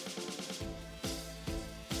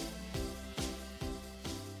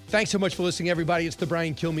 Thanks so much for listening, everybody. It's the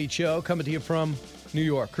Brian Kilmeade Show, coming to you from New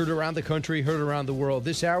York. Heard around the country, heard around the world.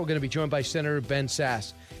 This hour, we're going to be joined by Senator Ben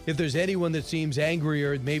Sasse. If there's anyone that seems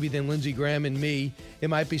angrier maybe than Lindsey Graham and me, it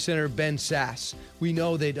might be Senator Ben Sasse. We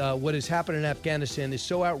know that what has happened in Afghanistan is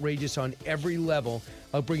so outrageous on every level.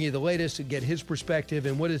 I'll bring you the latest and get his perspective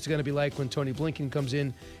and what it's going to be like when Tony Blinken comes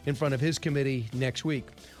in front of his committee next week.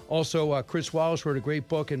 Also, Chris Wallace wrote a great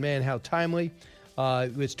book, and man, how timely.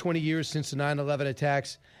 It's 20 years since the 9/11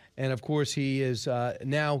 attacks. And, of course, he has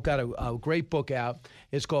now got a great book out.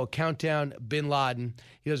 It's called Countdown Bin Laden.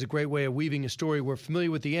 He has a great way of weaving a story. We're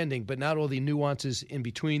familiar with the ending, but not all the nuances in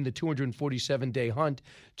between the 247-day hunt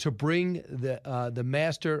to bring the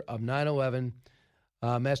master of 9/11,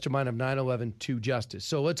 mastermind of 9/11 to justice.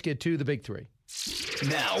 So let's get to the big three.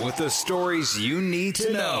 Now, with the stories you need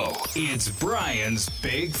to know, it's Brian's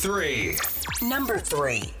Big Three. Number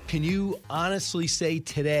 3. Can you honestly say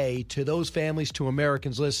today to those families, to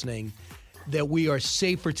Americans listening, that we are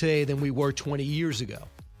safer today than we were 20 years ago?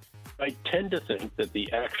 I tend to think that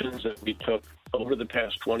the actions that we took over the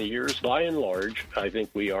past 20 years, by and large, I think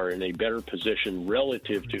we are in a better position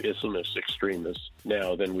relative to Islamist extremists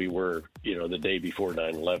now than we were, the day before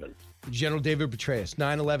 9/11. General David Petraeus,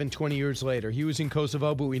 9/11, 20 years later. He was in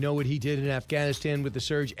Kosovo, but we know what he did in Afghanistan with the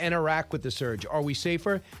surge and Iraq with the surge. Are we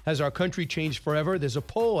safer? Has our country changed forever? There's a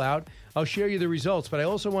poll out. I'll share you the results, but I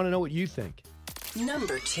also want to know what you think.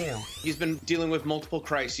 Number 2. He's been dealing with multiple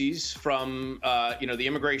crises from, the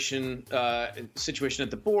immigration situation at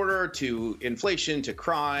the border to inflation to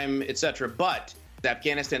crime, etc. But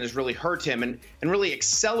Afghanistan has really hurt him and really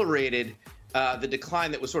accelerated the decline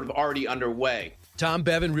that was sort of already underway. Tom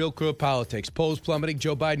Bevan, Real Clear Politics. Polls plummeting.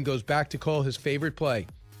 Joe Biden goes back to call his favorite play.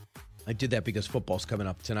 I did that because football's coming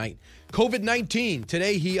up tonight. COVID-19.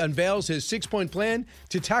 Today he unveils his 6-point plan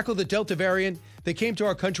to tackle the Delta variant that came to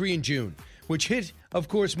our country in June, which hit, of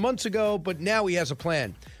course, months ago, but now he has a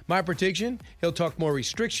plan. My prediction, he'll talk more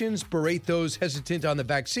restrictions, berate those hesitant on the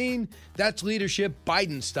vaccine. That's leadership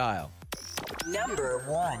Biden style. Number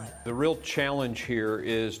 1. The real challenge here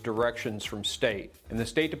is directions from state, and the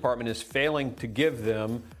State Department is failing to give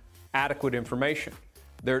them adequate information.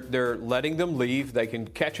 They're letting them leave. They can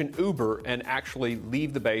catch an Uber and actually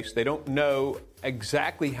leave the base. They don't know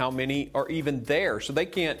exactly how many are even there, so they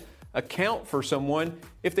can't account for someone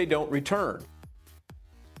if they don't return.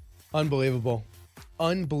 Unbelievable.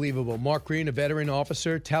 Unbelievable. Mark Green, a veteran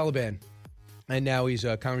officer, Taliban, and now he's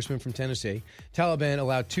a congressman from Tennessee. Taliban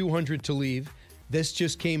allowed 200 to leave. This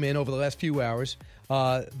just came in over the last few hours.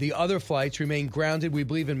 The other flights remain grounded, we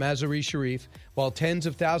believe, in Mazar-e-Sharif, while tens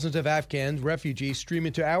of thousands of Afghan refugees stream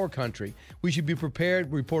into our country. We should be prepared,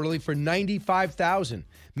 reportedly, for 95,000.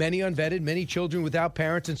 Many unvetted, many children without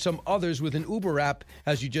parents, and some others with an Uber app,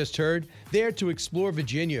 as you just heard, there to explore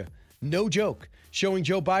Virginia. No joke. Showing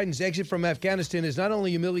Joe Biden's exit from Afghanistan is not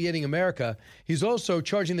only humiliating America, he's also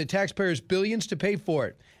charging the taxpayers billions to pay for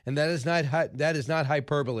it. And that is not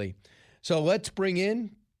hyperbole. So let's bring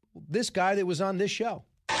in this guy that was on this show.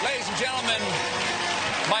 Ladies and gentlemen,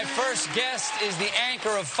 my first guest is the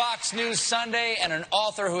anchor of Fox News Sunday and an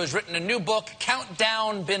author who has written a new book,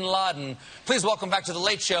 Countdown Bin Laden. Please welcome back to The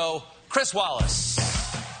Late Show, Chris Wallace.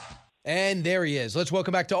 And there he is. Let's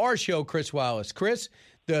welcome back to our show, Chris Wallace. Chris,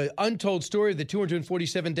 the untold story of the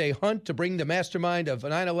 247-day hunt to bring the mastermind of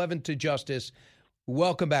 9/11 to justice.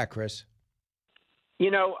 Welcome back, Chris.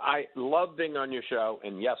 You know, I love being on your show,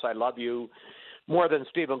 and yes, I love you more than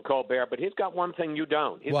Stephen Colbert, but he's got one thing you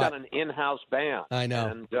don't. He's got an in-house band. I know.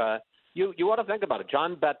 And you ought to think about it.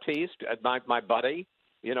 John Baptiste, my buddy,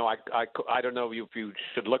 you know, I don't know if you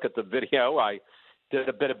should look at the video. I did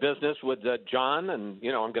a bit of business with John, and,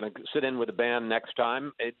 you know, I'm going to sit in with the band next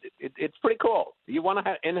time. It's pretty cool. You want to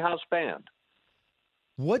have an in-house band.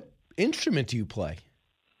 What instrument do you play?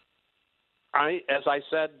 As I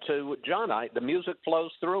said to John, the music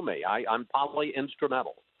flows through me. I'm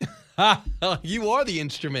poly-instrumental. You are the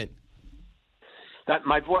instrument. That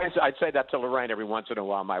my voice, I'd say that to Lorraine every once in a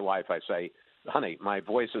while. My wife, I say, honey, my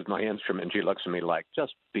voice is my instrument. She looks at me like,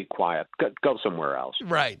 just be quiet. Go somewhere else.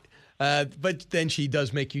 Right. But then she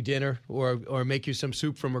does make you dinner or make you some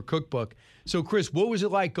soup from her cookbook. So, Chris, what was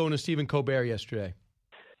it like going to Stephen Colbert yesterday?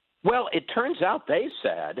 Well, it turns out they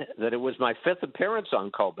said that it was my fifth appearance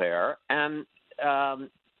on Colbert. And,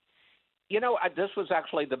 you know, this was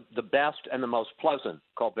actually the best and the most pleasant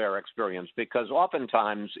Colbert experience because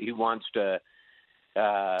oftentimes he wants to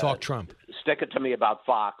talk Trump, stick it to me about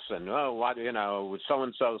Fox and, oh, what, you know,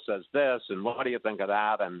 so-and-so says this and what do you think of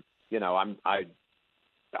that? And, you know, I'd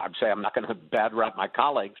say I'm not going to bad rap my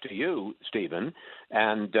colleagues to you, Stephen.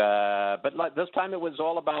 And but like this time it was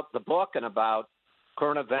all about the book and about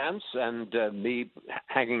current events and me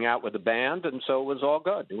hanging out with the band. And so it was all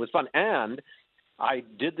good. It was fun. And I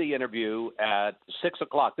did the interview at 6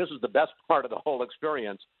 o'clock. This is the best part of the whole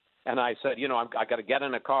experience. And I said, you know, I got to get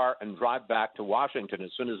in a car and drive back to Washington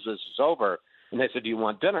as soon as this is over. And they said, do you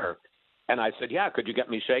want dinner? And I said, yeah, could you get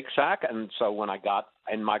me Shake Shack? And so when I got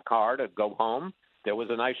in my car to go home, there was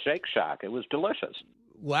a nice Shake Shack. It was delicious.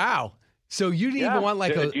 Wow. So you didn't even want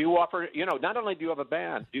like do you offer, you know, not only do you have a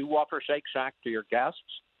band, do you offer Shake Shack to your guests?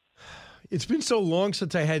 It's been so long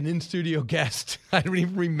since I had an in-studio guest. I don't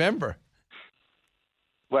even remember.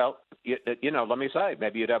 Well, you know, let me say,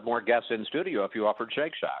 maybe you'd have more guests in studio if you offered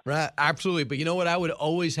Shake Shack. Right, absolutely. But you know what I would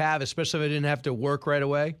always have, especially if I didn't have to work right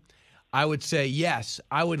away? I would say, yes,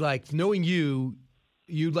 I would like, knowing you'd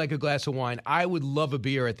like a glass of wine. I would love a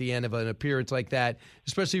beer at the end of an appearance like that,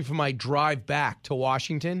 especially for my drive back to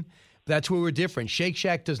Washington. That's where we're different. Shake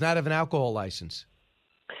Shack does not have an alcohol license.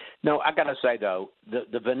 No, I got to say, though,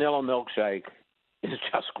 the vanilla milkshake is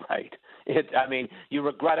just great. I mean, you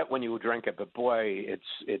regret it when you drink it, but boy,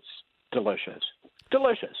 it's delicious.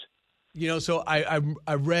 Delicious. You know, so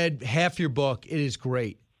I read half your book. It is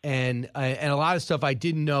great. And a lot of stuff I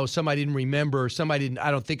didn't know, some I didn't remember, some I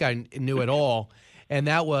don't think I knew at all. And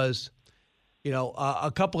that was, you know,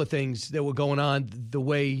 a couple of things that were going on. The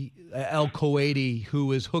way al-Kuwaiti, who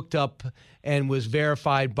was hooked up and was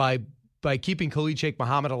verified by keeping Khalid Sheikh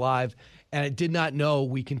Mohammed alive, and I did not know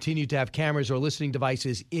we continued to have cameras or listening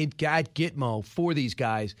devices at Gitmo for these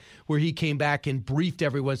guys, where he came back and briefed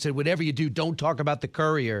everyone, said, whatever you do, don't talk about the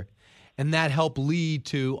courier. And that helped lead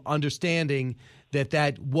to understanding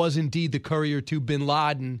that was indeed the courier to bin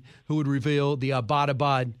Laden, who would reveal the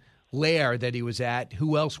Abbottabad lair that he was at.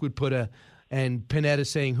 Who else would and Panetta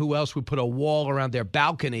saying who else would put a wall around their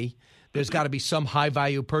balcony? There's got to be some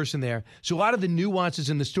high-value person there. So a lot of the nuances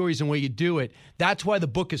in the stories and way you do it, that's why the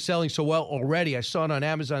book is selling so well already. I saw it on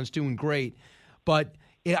Amazon. It's doing great. But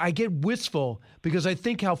I get wistful because I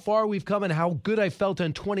think how far we've come and how good I felt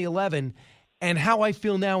in 2011 and how I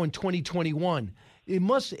feel now in 2021. It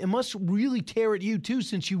must really tear at you, too,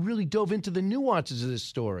 since you really dove into the nuances of this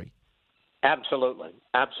story. Absolutely.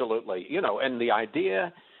 Absolutely. You know, and the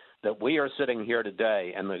idea that we are sitting here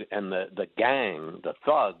today and the gang, the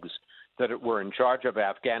thugs that were in charge of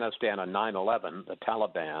Afghanistan on 9/11, the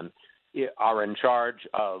Taliban, are in charge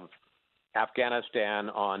of Afghanistan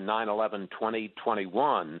on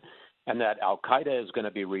 9/11/2021, and that Al-Qaeda is going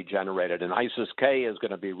to be regenerated and ISIS-K is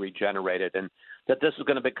going to be regenerated, and that this is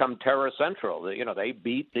going to become terror central. You know, they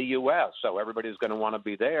beat the U.S., so everybody's going to want to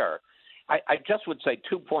be there. I just would say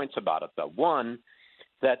 2 points about it, though. One,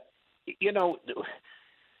 that, you know,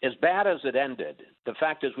 as bad as it ended, the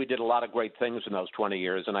fact is we did a lot of great things in those 20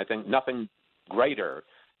 years, and I think nothing greater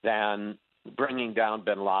than bringing down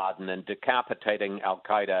bin Laden and decapitating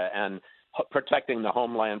Al-Qaeda and protecting the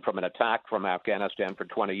homeland from an attack from Afghanistan for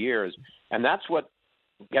 20 years. And that's what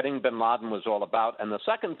getting bin Laden was all about. And the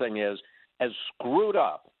second thing is, as screwed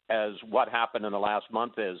up as what happened in the last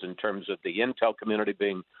month is in terms of the intel community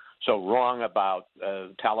being so wrong about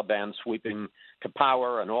Taliban sweeping to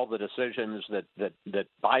power and all the decisions that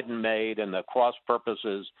Biden made and the cross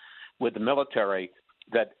purposes with the military,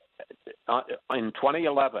 that in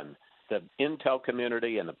 2011, the intel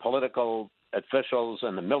community and the political officials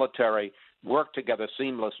and the military worked together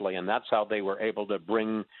seamlessly, and that's how they were able to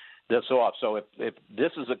bring this off. So if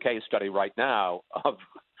this is a case study right now of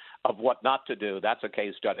what not to do, that's a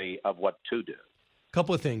case study of what to do.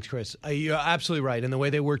 Couple of things, Chris. You're absolutely right. And the way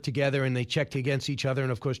they worked together and they checked against each other, and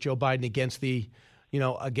of course Joe Biden against the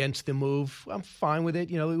move. I'm fine with it.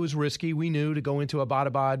 You know, it was risky. We knew to go into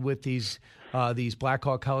Abbottabad with these Black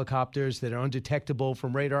Hawk helicopters that are undetectable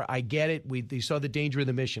from radar. I get it. They saw the danger of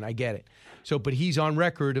the mission. I get it. So, but he's on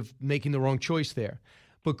record of making the wrong choice there.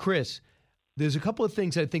 But Chris, there's a couple of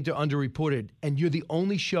things I think are underreported, and you're the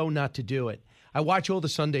only show not to do it. I watch all the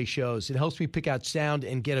Sunday shows. It helps me pick out sound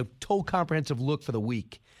and get a total comprehensive look for the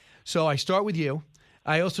week. So I start with you.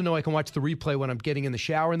 I also know I can watch the replay when I'm getting in the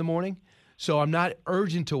shower in the morning. So I'm not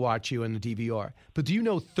urgent to watch you in the DVR. But do you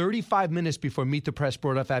know 35 minutes before Meet the Press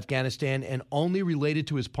brought up Afghanistan and only related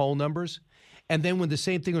to his poll numbers? And then when the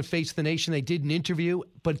same thing with Face the Nation, they did an interview,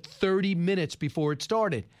 but 30 minutes before it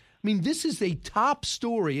started. I mean, this is a top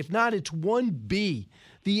story. If not, it's 1B.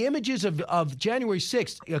 The images of January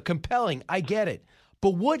 6th are compelling. I get it.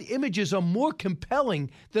 But what images are more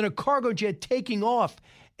compelling than a cargo jet taking off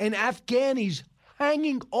and Afghanis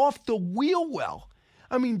hanging off the wheel well?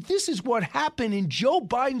 I mean, this is what happened in Joe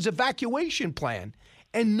Biden's evacuation plan.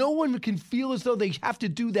 And no one can feel as though they have to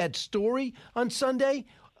do that story on Sunday.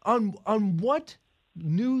 On what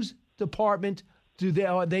news department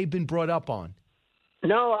they've been brought up on?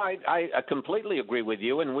 No, I completely agree with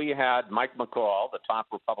you. And we had Mike McCall, the top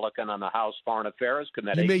Republican on the House Foreign Affairs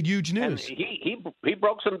Committee. He made huge news. And he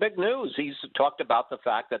broke some big news. He's talked about the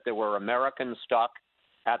fact that there were Americans stuck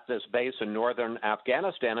at this base in northern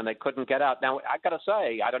Afghanistan and they couldn't get out. Now, I got to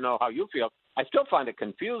say, I don't know how you feel. I still find it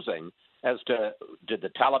confusing as to, did the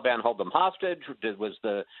Taliban hold them hostage? Was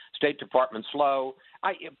the State Department slow?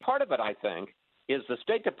 Part of it, I think, is the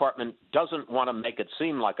State Department doesn't want to make it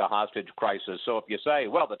seem like a hostage crisis. So if you say,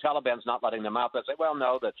 well, the Taliban's not letting them out, they say, well,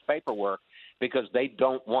 no, that's paperwork, because they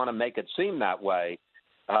don't want to make it seem that way,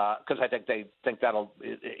 because I think they think that'll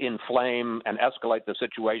inflame and escalate the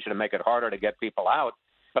situation and make it harder to get people out.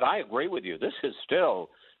 But I agree with you. This is still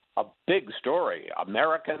a big story.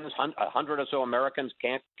 Americans, 100 or so Americans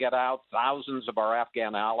can't get out. Thousands of our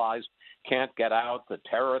Afghan allies can't get out. The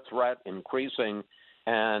terror threat increasing.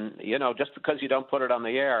 And, you know, just because you don't put it on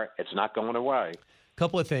the air, it's not going away.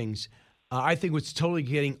 Couple of things. I think what's totally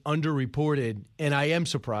getting underreported, and I am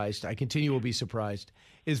surprised, I continue to be surprised,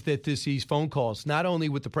 is that these phone calls, not only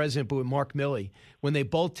with the president, but with Mark Milley, when they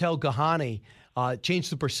both tell Ghani, change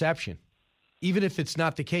the perception. Even if it's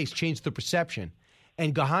not the case, change the perception.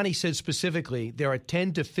 And Ghani said specifically, there are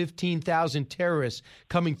 10 to 15,000 terrorists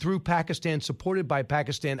coming through Pakistan, supported by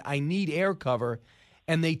Pakistan. I need air cover.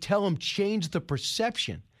 And they tell him, change the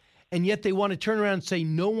perception. And yet they want to turn around and say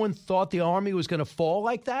no one thought the army was going to fall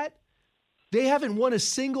like that? They haven't won a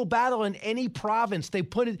single battle in any province. They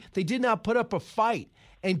did not put up a fight.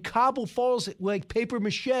 And Kabul falls like paper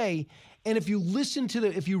mache. And if you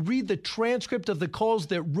read the transcript of the calls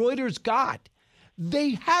that Reuters got,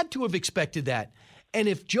 they had to have expected that. And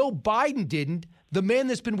if Joe Biden didn't, the man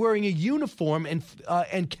that's been wearing a uniform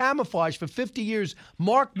and camouflage for 50 years,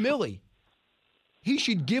 Mark Milley, he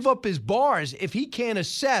should give up his bars if he can't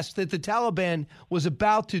assess that the Taliban was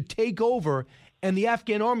about to take over and the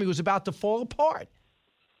Afghan army was about to fall apart.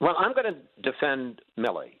 Well, I'm going to defend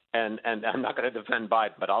Milley, and I'm not going to defend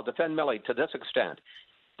Biden, but I'll defend Milley to this extent.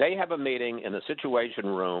 They have a meeting in the Situation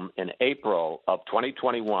Room in April of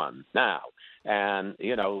 2021. Now, And,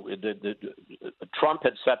 Trump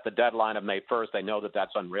had set the deadline of May 1st. They know that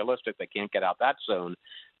that's unrealistic. They can't get out that soon.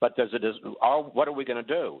 But what are we going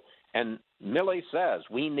to do? And Milley says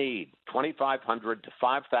we need 2,500 to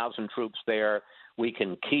 5,000 troops there. We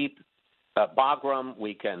can keep Bagram.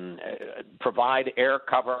 We can provide air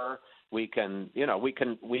cover. We can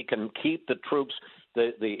keep the troops,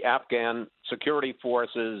 the Afghan security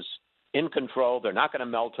forces in control. They're not going to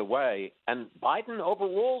melt away. And Biden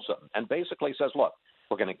overrules them and basically says, look,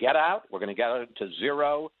 we're going to get out. We're going to get out to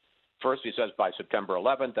zero. First, he says by September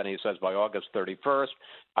 11th, then he says by August 31st.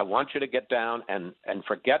 I want you to get down and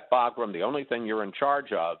forget Bagram. The only thing you're in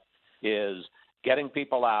charge of is getting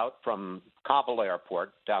people out from Kabul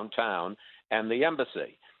airport downtown and the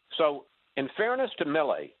embassy. So in fairness to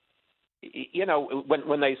Milley,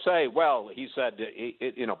 when they say, well, he said,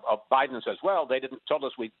 Biden says, well, they told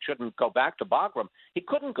us we shouldn't go back to Bagram. He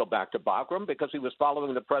couldn't go back to Bagram because he was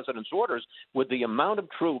following the president's orders. With the amount of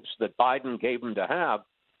troops that Biden gave him to have,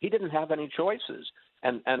 he didn't have any choices.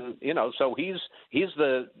 And so he's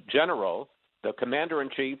the general. The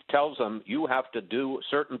commander-in-chief tells him you have to do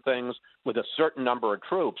certain things with a certain number of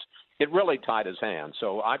troops. It really tied his hands.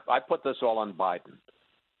 So I put this all on Biden.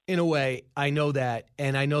 In a way, I know that.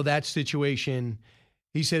 And I know that situation.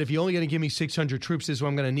 He said, if you're only going to give me 600 troops, this is what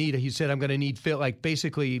I'm going to need. He said, I'm going to need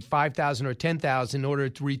basically 5,000 or 10,000 in order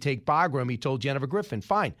to retake Bagram. He told Jennifer Griffin,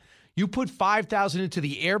 fine. You put 5,000 into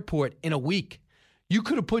the airport in a week. You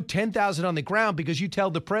could have put 10,000 on the ground because you tell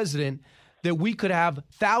the president that we could have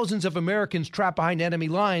thousands of Americans trapped behind enemy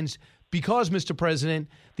lines because, Mr. President,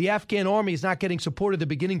 the Afghan army is not getting support at the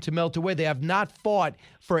beginning to melt away. They have not fought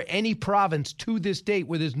for any province to this date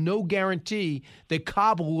where there's no guarantee that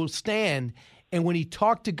Kabul will stand. And when he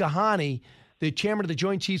talked to Ghani, the chairman of the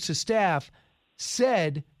Joint Chiefs of Staff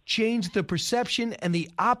said, change the perception and the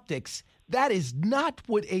optics. That is not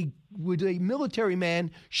what a military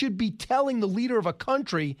man should be telling the leader of a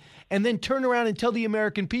country and then turn around and tell the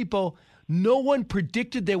American people, no one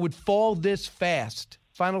predicted they would fall this fast.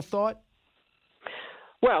 Final thought?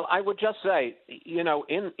 Well, I would just say,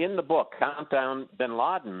 in the book, Countdown Bin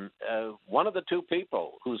Laden, one of the two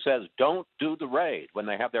people who says don't do the raid when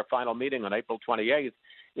they have their final meeting on April 28th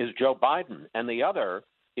is Joe Biden, and the other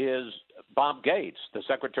is Bob Gates, the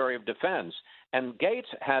Secretary of Defense. And Gates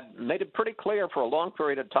had made it pretty clear for a long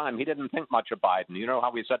period of time he didn't think much of Biden. You know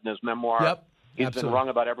how he said in his memoir? Yep. He's Absolutely. been wrong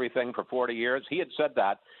about everything for 40 years. He had said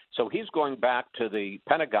that. So he's going back to the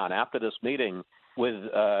Pentagon after this meeting with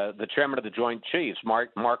the chairman of the Joint Chiefs,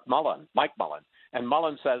 Mike Mullen. And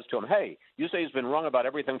Mullen says to him, hey, you say he's been wrong about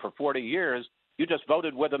everything for 40 years. You just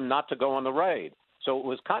voted with him not to go on the raid. So it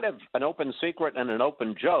was kind of an open secret and an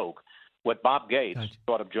open joke what Bob Gates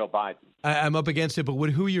thought of Joe Biden. I'm up against it, but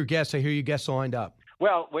who are your guests? I hear your guests lined up.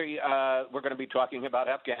 Well, we're going to be talking about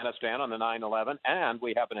Afghanistan on the 9/11, and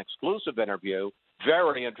we have an exclusive interview,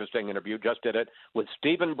 very interesting interview. Just did it with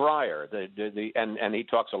Stephen Breyer, and he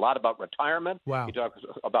talks a lot about retirement. Wow. He talks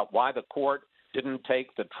about why the court didn't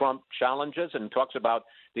take the Trump challenges, and talks about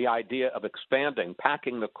the idea of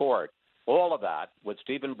packing the court. All of that with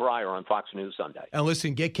Stephen Breyer on Fox News Sunday. And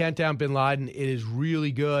listen, get Countdown Bin Laden. It is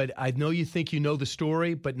really good. I know you think you know the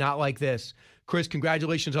story, but not like this. Chris,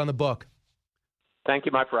 congratulations on the book. Thank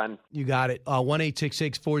you, my friend. You got it.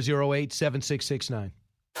 1-866-408-7669.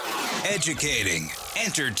 Educating,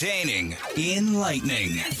 entertaining,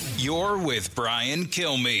 enlightening. You're with Brian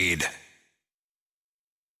Kilmeade.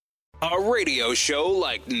 A radio show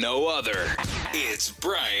like no other. It's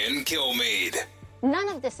Brian Kilmeade. None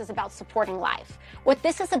of this is about supporting life. What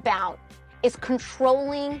this is about is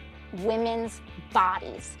controlling women's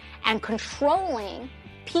bodies and controlling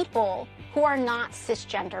people who are not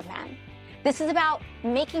cisgender men. This is about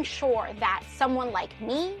making sure that someone like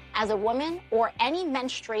me as a woman or any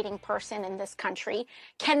menstruating person in this country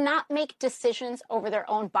cannot make decisions over their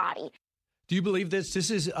own body. Do you believe this?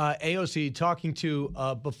 This is AOC talking to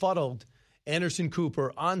befuddled Anderson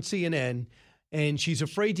Cooper on CNN, and she's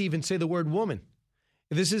afraid to even say the word woman.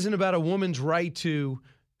 This isn't about a woman's right to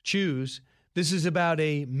choose. This is about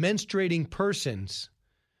a menstruating person's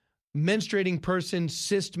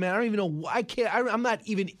cis man. I don't even know. I'm not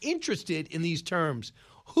even interested in these terms.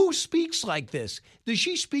 Who speaks like this? Is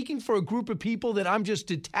she speaking for a group of people that I'm just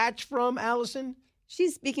detached from, Allison?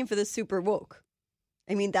 She's speaking for the super woke.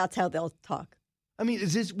 I mean, that's how they'll talk. I mean,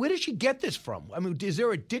 where does she get this from? I mean, is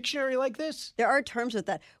there a dictionary like this? There are terms with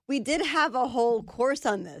that. We did have a whole course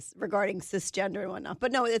on this regarding cisgender and whatnot.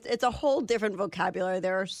 But no, it's a whole different vocabulary.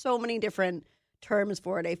 There are so many different terms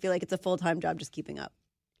for it. I feel like it's a full-time job just keeping up.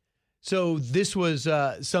 So this was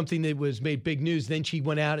something that was made big news. Then she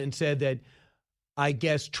went out and said that I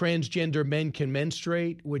guess transgender men can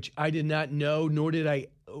menstruate, which I did not know, nor did I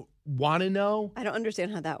want to know. I don't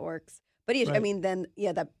understand how that works. But I Right. mean, then,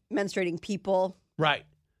 that menstruating people. Right.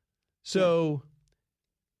 So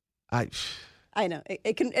I know.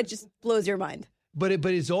 It just blows your mind. But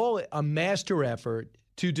it's all a master effort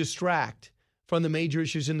to distract from the major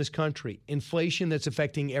issues in this country. Inflation that's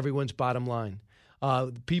affecting everyone's bottom line.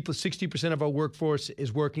 People, 60% of our workforce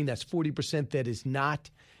is working. That's 40% that is not.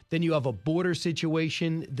 Then you have a border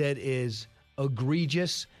situation that is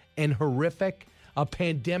egregious and horrific, a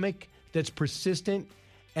pandemic that's persistent,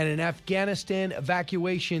 and an Afghanistan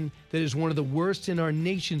evacuation that is one of the worst in our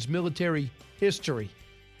nation's military history.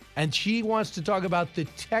 And she wants to talk about the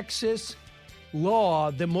Texas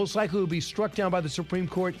law that most likely will be struck down by the Supreme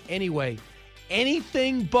Court anyway.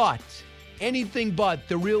 Anything but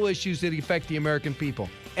the real issues that affect the American people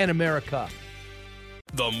and America.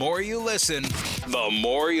 The more you listen, the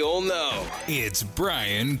more you'll know. It's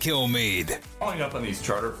Brian Kilmeade. Following up on these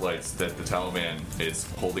charter flights that the Taliban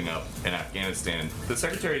is holding up in Afghanistan, the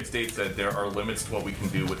Secretary of State said there are limits to what we can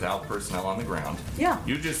do without personnel on the ground. Yeah.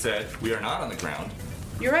 You just said we are not on the ground.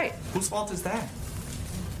 You're right. Whose fault is that?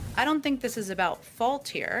 I don't think this is about fault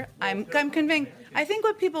here. I'm convinced. I think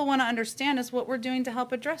what people want to understand is what we're doing to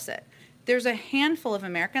help address it. There's a handful of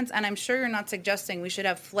Americans, and I'm sure you're not suggesting we should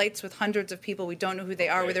have flights with hundreds of people we don't know who they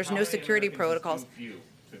are, where there's no security protocols. Too few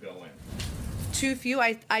to go in. Too few?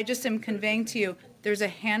 I just am conveying to you there's a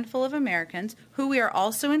handful of Americans who we are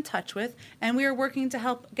also in touch with, and we are working to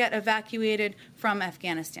help get evacuated from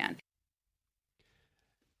Afghanistan.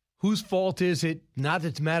 Whose fault is it? Not that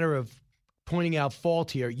it's a matter of pointing out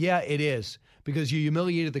fault here. Yeah, it is, because you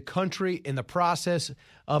humiliated the country in the process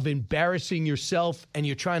of embarrassing yourself, and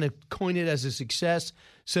you're trying to coin it as a success.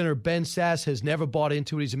 Senator Ben Sasse has never bought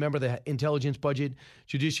into it. He's a member of the Intelligence, Budget,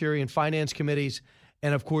 Judiciary, and Finance Committees.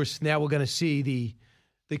 And, of course, now we're going to see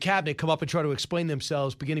the cabinet come up and try to explain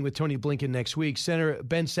themselves, beginning with Tony Blinken next week. Senator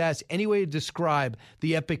Ben Sasse, any way to describe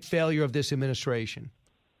the epic failure of this administration?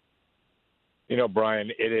 You know, Brian,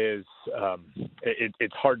 it is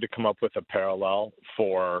it's hard to come up with a parallel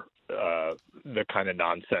for the kind of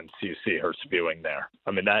nonsense you see her spewing there.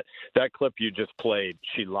 I mean, that clip you just played,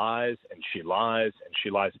 she lies and she lies and she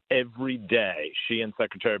lies every day. She and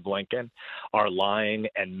Secretary Blinken are lying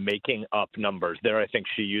and making up numbers. There, I think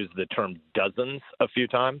she used the term dozens a few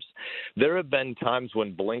times. There have been times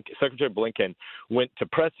when Secretary Blinken went to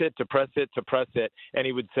press it, and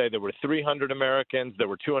he would say there were 300 Americans, there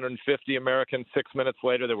were 250 Americans. 6 minutes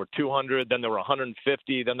later, there were 200, then there were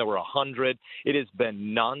 150, then there were 100. It has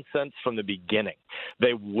been nonsense from the beginning.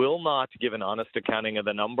 They will not give an honest accounting of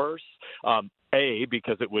the numbers, A,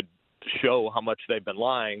 because it would show how much they've been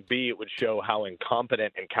lying. B, it would show how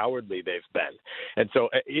incompetent and cowardly they've been. And so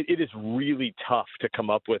it is really tough to come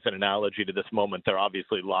up with an analogy to this moment. There are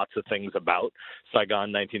obviously lots of things about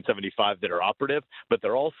Saigon 1975 that are operative, but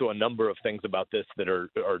there are also a number of things about this that are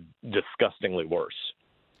disgustingly worse.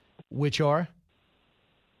 Which are?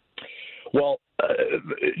 Well,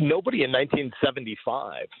 nobody in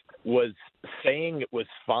 1975 was saying it was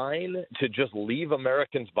fine to just leave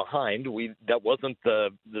Americans behind. That wasn't the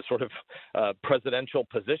sort of presidential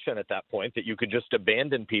position at that point, that you could just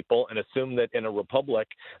abandon people and assume that in a republic,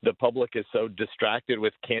 the public is so distracted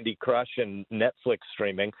with Candy Crush and Netflix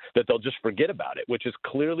streaming that they'll just forget about it, which is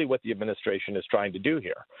clearly what the administration is trying to do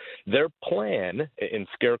here. Their plan, in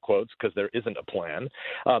scare quotes, because there isn't a plan,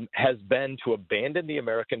 has been to abandon the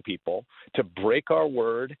American people, to break our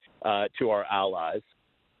word to our allies,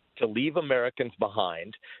 to leave Americans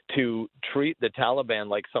behind, to treat the Taliban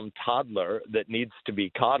like some toddler that needs to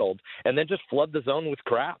be coddled, and then just flood the zone with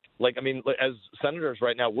crap. Like, I mean, as senators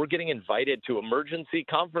right now, we're getting invited to emergency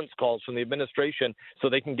conference calls from the administration so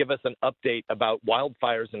they can give us an update about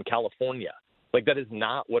wildfires in California. Like, that is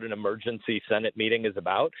not what an emergency Senate meeting is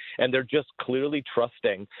about. And they're just clearly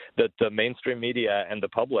trusting that the mainstream media and the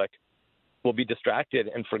public will be distracted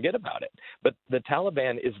and forget about it. But the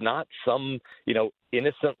Taliban is not some,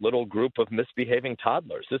 innocent little group of misbehaving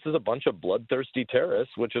toddlers. This is a bunch of bloodthirsty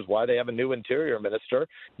terrorists, which is why they have a new interior minister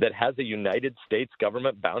that has a United States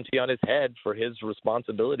government bounty on his head for his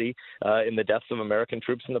responsibility in the deaths of American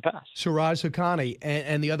troops in the past. Siraj Haqqani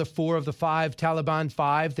and the other 4 of the 5 Taliban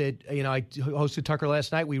 5 that, I hosted Tucker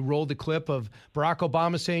last night. We rolled the clip of Barack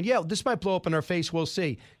Obama saying, yeah, this might blow up in our face. We'll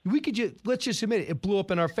see. Let's just admit it. It blew up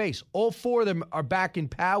in our face. All 4 of them are back in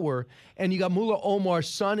power. And you got Mullah Omar's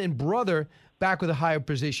son and brother back with a higher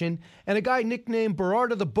position, and a guy nicknamed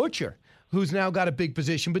Berarda the Butcher, who's now got a big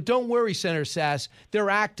position. But don't worry, Senator Sasse,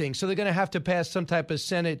 they're acting, so they're going to have to pass some type of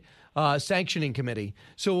Senate sanctioning committee.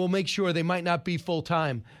 So we'll make sure they might not be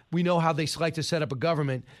full-time. We know how they like to set up a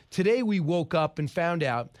government. Today we woke up and found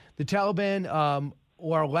out the Taliban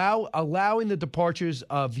are allowing the departures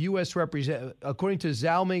of U.S. representatives, according to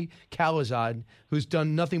Zalmay Khalilzad, who's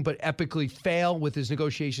done nothing but epically fail with his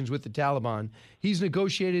negotiations with the Taliban. He's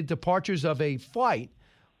negotiated departures of a flight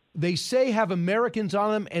they say have Americans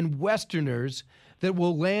on them and Westerners that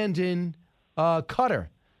will land in Qatar.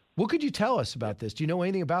 What could you tell us about this? Do you know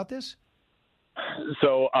anything about this?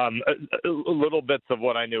 So little bits of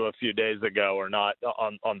what I knew a few days ago are not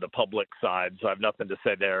on the public side, so I have nothing to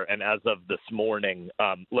say there. And as of this morning,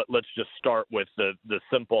 let's just start with the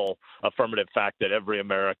simple affirmative fact that every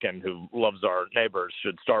American who loves our neighbors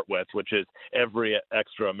should start with, which is every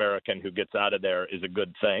extra American who gets out of there is a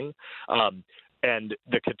good thing. And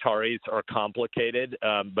the Qataris are complicated,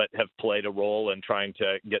 but have played a role in trying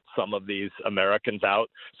to get some of these Americans out.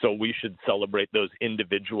 So we should celebrate those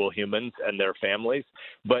individual humans and their families.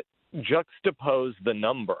 But juxtapose the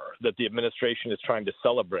number that the administration is trying to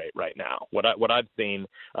celebrate right now. What I've seen,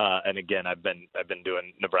 and again, I've been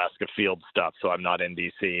doing Nebraska field stuff, so I'm not in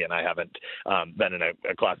D.C. and I haven't been in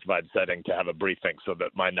a classified setting to have a briefing, so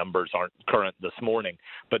that my numbers aren't current this morning.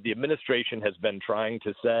 But the administration has been trying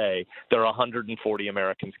to say there are 140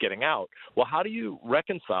 Americans getting out. Well, how do you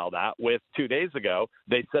reconcile that with 2 days ago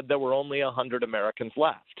they said there were only 100 Americans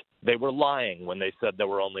left? They were lying when they said there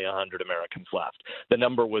were only 100 Americans left. The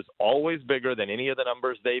number was always bigger than any of the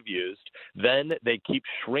numbers they've used. Then they keep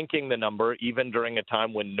shrinking the number even during a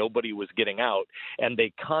time when nobody was getting out. And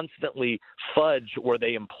they constantly fudge where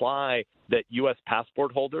they imply that U.S.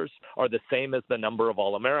 passport holders are the same as the number of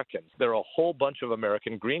all Americans. There are a whole bunch of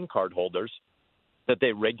American green card holders that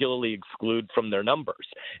they regularly exclude from their numbers.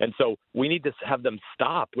 And so we need to have them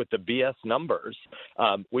stop with the BS numbers.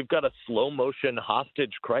 We've got a slow motion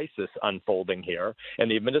hostage crisis unfolding here, and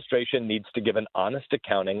the administration needs to give an honest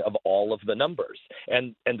accounting of all of the numbers.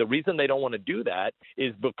 And the reason they don't want to do that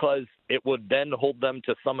is because it would then hold them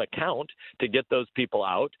to some account to get those people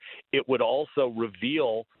out. It would also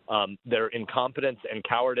reveal their incompetence and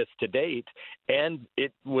cowardice to date, and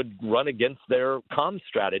it would run against their comm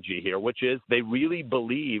strategy here, which is they really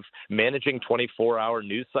believe managing 24-hour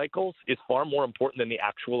news cycles is far more important than the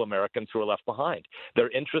actual Americans who are left behind.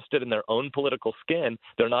 They're interested in their own political skin.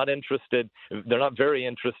 They're not very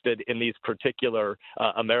interested in these particular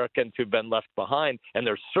Americans who've been left behind, and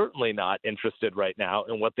they're certainly not interested right now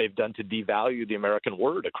in what they've done to devalue the American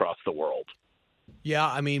word across the world. Yeah,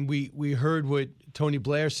 I mean, we heard what Tony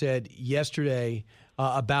Blair said yesterday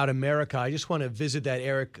about America. I just want to visit that,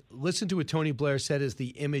 Eric. Listen to what Tony Blair said as the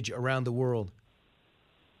image around the world.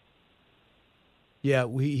 Yeah,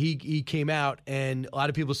 he came out, and a lot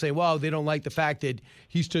of people say, well, they don't like the fact that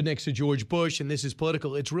he stood next to George Bush, and this is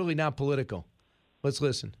political. It's really not political. Let's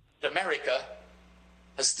listen. America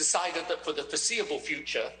has decided that for the foreseeable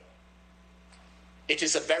future, it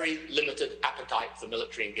is a very limited appetite for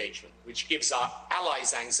military engagement, which gives our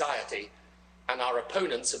allies anxiety and our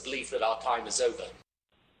opponents a belief that our time is over.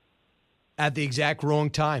 At the exact wrong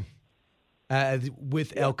time,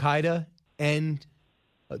 with Al-Qaeda and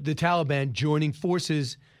the Taliban joining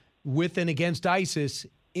forces with and against ISIS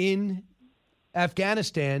in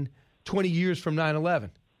Afghanistan 20 years from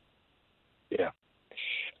 9/11. Yeah.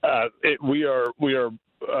 We are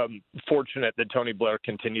fortunate that Tony Blair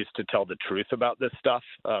continues to tell the truth about this stuff.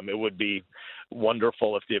 It would be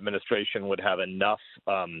wonderful if the administration would have enough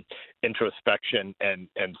introspection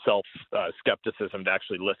and self-skepticism to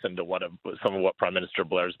actually listen to some of what Prime Minister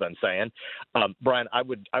Blair's been saying. Brian, I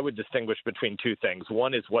would distinguish between two things.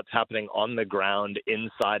 One is what's happening on the ground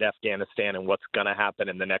inside Afghanistan and what's going to happen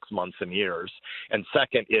in the next months and years. And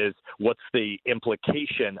second is what's the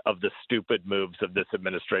implication of the stupid moves of this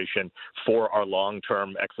administration for our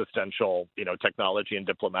long-term existential, technology and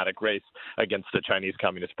diplomatic race against the Chinese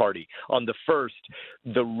Communist Party. On the first,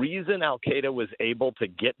 the reason Al-Qaeda was able to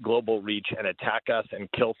get global reach and attack us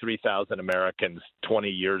and kill 3,000 Americans 20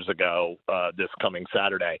 years ago, this coming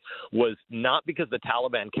Saturday, was not because the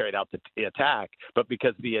Taliban carried out the attack, but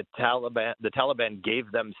because the Taliban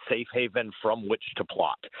gave them safe haven from which to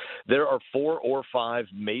plot. There are 4 or 5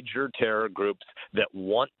 major terror groups that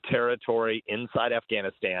want territory inside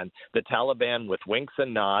Afghanistan. The Taliban, with winks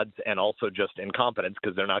and nods and also just incompetence,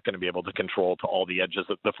 because they're not going to be able to control to all the edges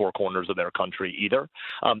of the four corners of their country either.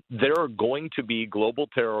 There are going to be global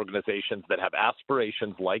terror organizations that have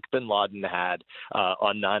aspirations like bin Laden had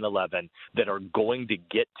on 9/11 that are going to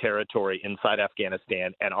get territory inside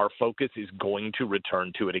Afghanistan, and our focus is going to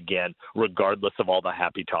return to it again, regardless of all the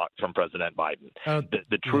happy talk from President Biden.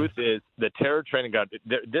 The truth is, the terror training ground,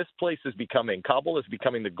 this place is becoming, Kabul is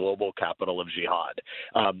becoming the global capital of jihad.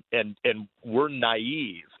 And we're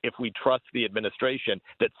naive if we trust the administration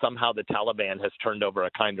that somehow the Taliban has turned over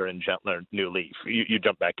a kinder and gentler new leaf. You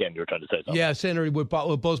jump back in. You were trying to say something. Yeah, Senator,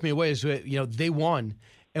 what blows me away is, they won,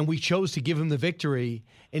 and we chose to give them the victory.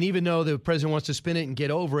 And even though the president wants to spin it and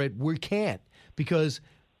get over it, we can't, because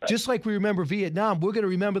just like we remember Vietnam, we're going to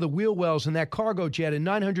remember the wheel wells and that cargo jet and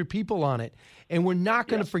 900 people on it. And we're not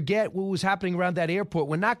going to forget what was happening around that airport.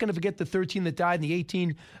 We're not going to forget the 13 that died and the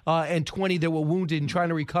 18 and 20 that were wounded and trying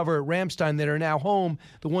to recover at Ramstein that are now home,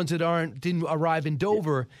 the ones that didn't arrive in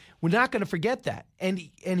Dover. We're not going to forget that. And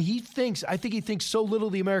he thinks so little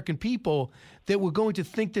of the American people that we're going to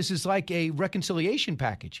think this is like a reconciliation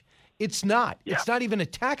package. It's not. Yeah. It's not even a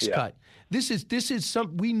tax cut. This is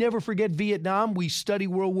we never forget Vietnam. We study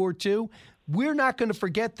World War II. We're not going to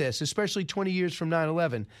forget this, especially 20 years from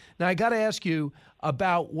 9/11. Now, I got to ask you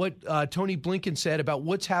about what Tony Blinken said about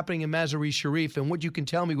what's happening in Mazar-e-Sharif, and what you can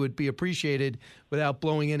tell me would be appreciated without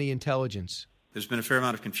blowing any intelligence. There's been a fair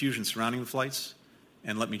amount of confusion surrounding the flights,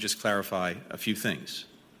 and let me just clarify a few things.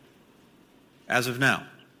 As of now,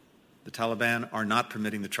 the Taliban are not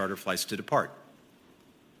permitting the charter flights to depart.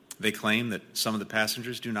 They claim that some of the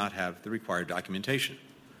passengers do not have the required documentation.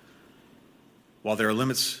 While there are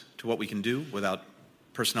limits to what we can do without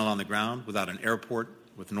personnel on the ground, without an airport,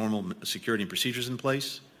 with normal security and procedures in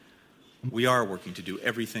place, we are working to do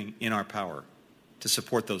everything in our power to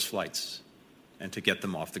support those flights and to get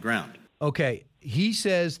them off the ground. Okay, he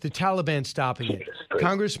says the Taliban's stopping it.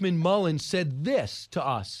 Congressman Mullins said this to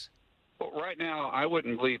us. Well, right now, I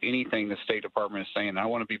wouldn't believe anything the State Department is saying. I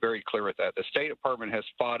want to be very clear with that. The State Department has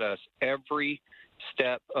fought us every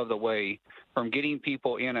step of the way, from getting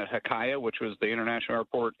people in at Hakaya, which was the international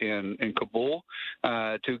airport in Kabul,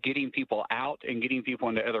 to getting people out and getting people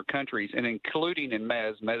into other countries, and including in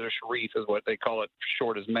Mazar-e-Sharif is what they call it,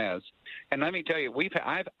 short as Mez. And let me tell you,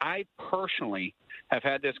 I personally have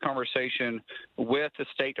had this conversation with the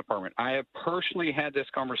State Department. I have personally had this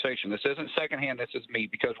conversation. This isn't secondhand. This is me,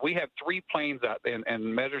 because we have 3 planes out in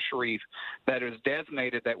Mazar-e-Sharif that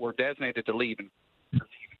were designated to leave.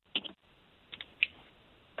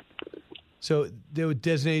 So they were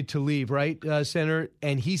designated to leave, right, Senator?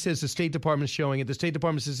 And he says the State Department is showing it. The State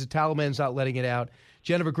Department says the Taliban's not letting it out.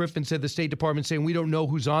 Jennifer Griffin said the State Department saying we don't know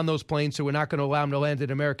who's on those planes, so we're not going to allow them to land at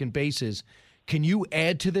American bases. Can you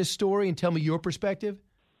add to this story and tell me your perspective?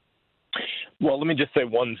 Well, let me just say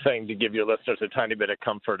one thing to give your listeners a tiny bit of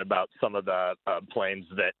comfort about some of the planes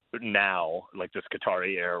that now, like this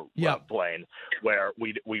Qatari Air plane, where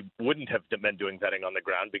we wouldn't have been doing vetting on the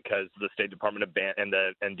ground because the State Department and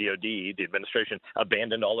DOD, the administration,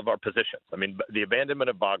 abandoned all of our positions. I mean, the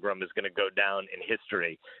abandonment of Bagram is going to go down in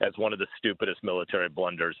history as one of the stupidest military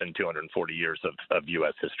blunders in 240 years of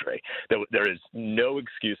U.S. history. There is no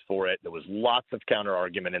excuse for it. There was lots of counter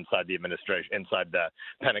argument inside the administration, inside the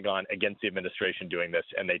Pentagon, against the administration doing this,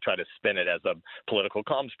 and they try to spin it as a political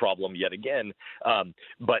comms problem yet again.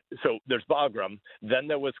 But so there's Bagram. Then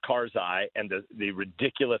there was Karzai and the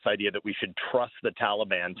ridiculous idea that we should trust the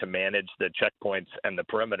Taliban to manage the checkpoints and the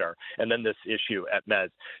perimeter. And then this issue at Mez.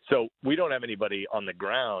 So we don't have anybody on the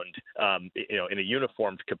ground, in a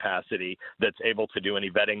uniformed capacity that's able to do any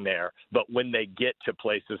vetting there. But when they get to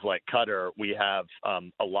places like Qatar, we have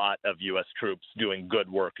a lot of U.S. troops doing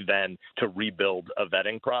good work then to rebuild a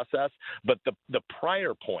vetting process. But the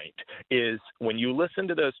prior point is, when you listen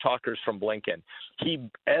to those talkers from Blinken, he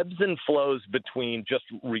ebbs and flows between just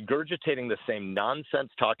regurgitating the same nonsense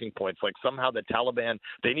talking points, like somehow the Taliban,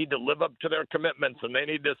 they need to live up to their commitments and they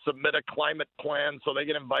need to submit a climate plan so they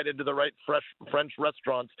get invited to the right French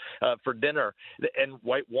restaurants for dinner and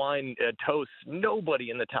white wine toast. Nobody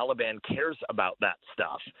in the Taliban cares about that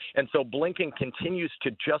stuff. And so Blinken continues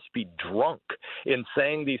to just be drunk in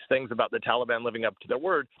saying these things about the Taliban living up to their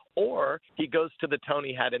word. Or he goes to the tone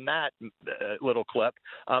he had in that little clip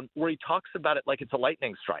where he talks about it like it's a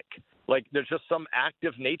lightning strike. Like there's just some act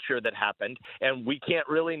of nature that happened, and we can't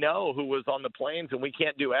really know who was on the planes, and we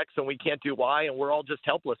can't do X and we can't do Y, and we're all just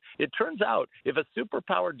helpless. It turns out if a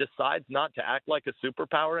superpower decides not to act like a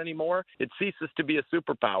superpower anymore, it ceases to be a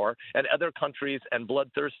superpower, and other countries and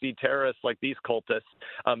bloodthirsty terrorists like these cultists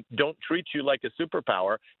don't treat you like a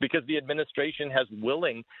superpower because the administration has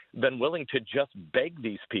been willing to just beg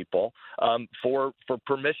these people for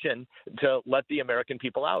permission to let the American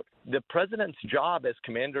people out. The president's job as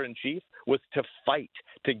commander-in-chief was to fight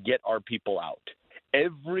to get our people out.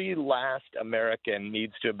 Every last American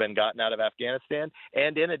needs to have been gotten out of Afghanistan.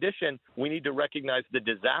 And in addition, we need to recognize the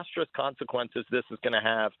disastrous consequences this is going to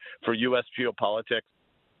have for U.S. geopolitics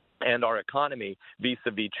and our economy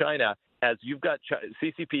vis-a-vis China, as you've got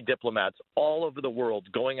CCP diplomats all over the world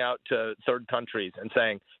going out to third countries and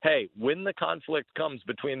saying, hey, when the conflict comes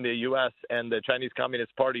between the U.S. and the Chinese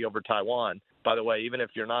Communist Party over Taiwan, by the way, even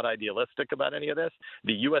if you're not idealistic about any of this,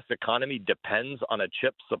 the U.S. economy depends on a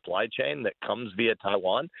chip supply chain that comes via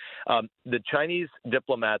Taiwan. The Chinese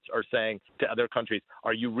diplomats are saying to other countries,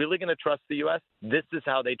 are you really going to trust the U.S.? This is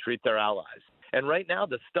how they treat their allies. And right now,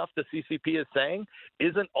 the stuff the CCP is saying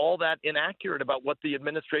isn't all that inaccurate about what the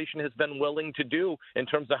administration has been willing to do in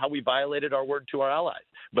terms of how we violated our word to our allies.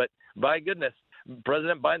 But by goodness,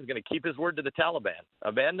 President Biden's going to keep his word to the Taliban.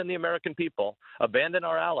 Abandon the American people, abandon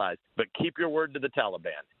our allies, but keep your word to the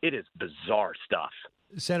Taliban. It is bizarre stuff.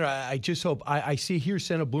 Senator, I just hope I see here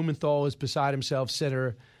Senator Blumenthal is beside himself.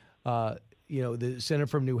 Senator, the senator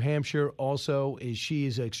from New Hampshire also she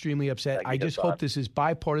is extremely upset. I just hope this is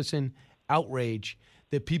bipartisan outrage,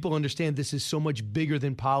 that people understand this is so much bigger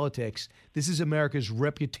than politics. This is America's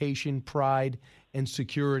reputation, pride, and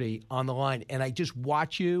security on the line. And I just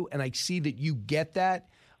watch you, and I see that you get that.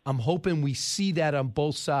 I'm hoping we see that on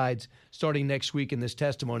both sides starting next week in this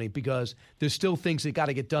testimony, because there's still things that got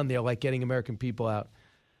to get done there, like getting American people out.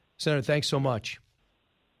 Senator, thanks so much.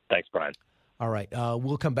 Thanks, Brian. All right.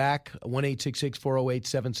 We'll come back.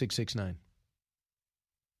 1-866-408-7669.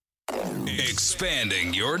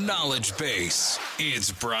 Expanding your knowledge base.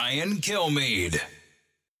 It's Brian Kilmeade.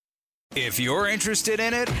 If you're interested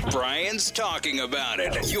in it, Brian's talking about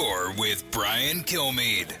it. You're with Brian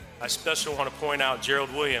Kilmeade. I especially want to point out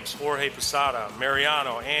Gerald Williams, Jorge Posada,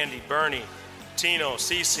 Mariano, Andy, Bernie, Tino,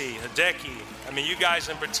 Cece, Hideki. I mean, you guys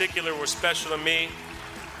in particular were special to me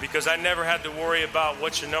because I never had to worry about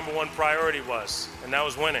what your number one priority was, and that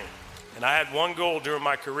was winning. And I had one goal during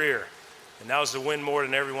my career, and that was to win more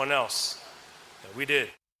than everyone else. And we did.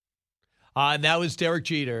 And that was Derek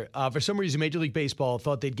Jeter. For some reason, Major League Baseball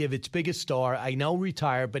thought they'd give its biggest star, I know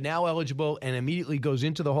retired, but now eligible and immediately goes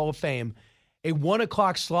into the Hall of Fame, a 1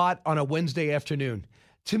 o'clock slot on a Wednesday afternoon.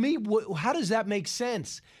 To me, how does that make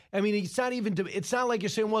sense? I mean, it's not like you're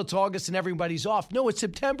saying, well, it's August and everybody's off. No, it's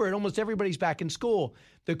September and almost everybody's back in school.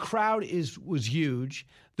 The crowd was huge.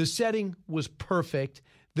 The setting was perfect.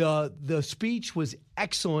 The speech was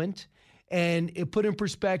excellent. And it put in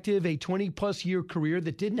perspective a 20-plus year career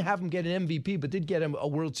that didn't have him get an MVP, but did get him a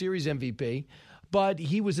World Series MVP. But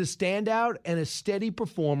he was a standout and a steady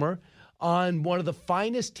performer on one of the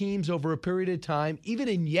finest teams over a period of time, even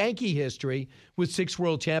in Yankee history, with 6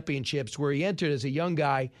 World Championships, where he entered as a young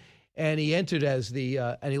guy and he entered as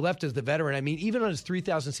and he left as the veteran. I mean, even on his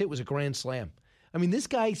 3,000th hit was a grand slam. I mean, this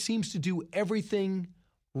guy seems to do everything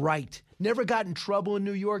right. Never got in trouble in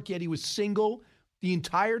New York, yet he was single the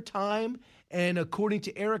entire time, and according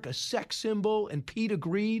to Eric, a sex symbol, and Pete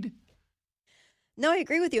agreed. No, I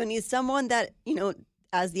agree with you. And he's someone that,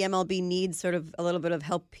 as the MLB needs sort of a little bit of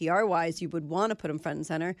help PR-wise, you would want to put him front and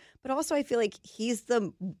center. But also I feel like he's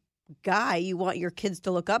the guy you want your kids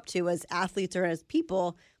to look up to as athletes or as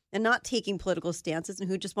people, and not taking political stances, and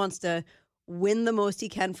who just wants to win the most he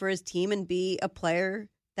can for his team and be a player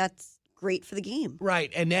that's great for the game.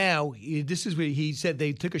 Right. And now this is what he said.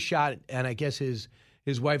 They took a shot, and I guess his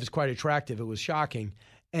wife is quite attractive. It was shocking.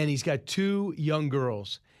 And he's got 2 young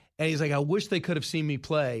girls. And he's like, I wish they could have seen me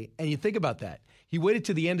play. And you think about that. He waited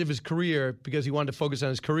to the end of his career because he wanted to focus on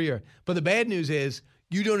his career. But the bad news is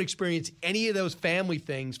you don't experience any of those family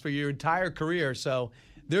things for your entire career. So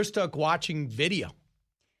they're stuck watching video.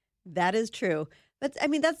 That is true. But I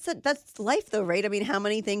mean, that's life, though, right? I mean, how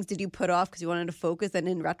many things did you put off because you wanted to focus? And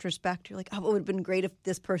in retrospect, you're like, oh, it would have been great if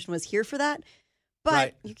this person was here for that.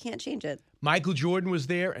 But you can't change it. Michael Jordan was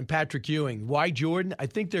there and Patrick Ewing. Why Jordan? I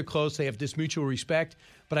think they're close. They have this mutual respect.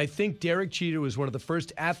 But I think Derek Jeter was one of the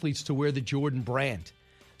first athletes to wear the Jordan brand.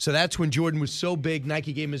 So that's when Jordan was so big,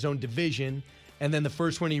 Nike gave him his own division. And then the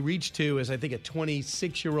first one he reached to is, I think, a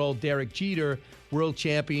 26-year-old Derek Jeter, world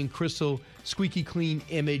champion, crystal, squeaky clean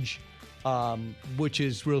image which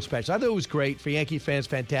is real special. I thought it was great. For Yankee fans,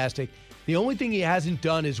 fantastic. The only thing he hasn't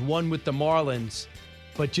done is won with the Marlins,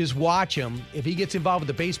 but just watch him. If he gets involved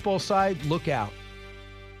with the baseball side, look out.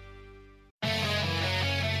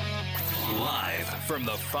 Live from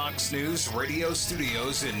the Fox News radio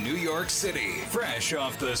studios in New York City, fresh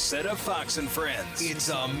off the set of Fox and Friends, it's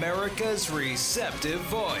America's receptive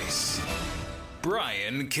voice,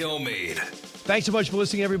 Brian Kilmeade. Thanks so much for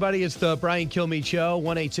listening, everybody. It's the Brian Kilmeade Show,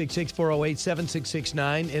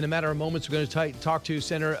 1-866-408-7669. In a matter of moments, we're going to talk to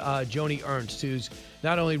Senator Joni Ernst, who's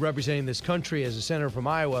not only representing this country as a senator from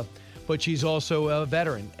Iowa, but she's also a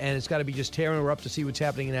veteran. And it's got to be just tearing her up to see what's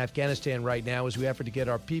happening in Afghanistan right now as we effort to get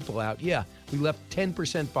our people out. Yeah, we left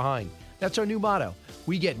 10% behind. That's our new motto.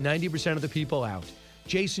 We get 90% of the people out.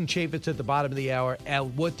 Jason Chaffetz at the bottom of the hour. Al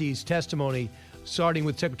Woody's testimony, starting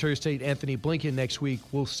with Secretary of State Anthony Blinken next week,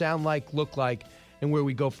 will sound like, look like, and where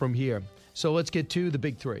we go from here. So let's get to the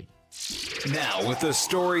big three. Now, with the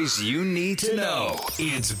stories you need to know,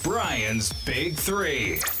 it's Brian's Big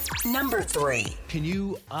Three. Number 3. Can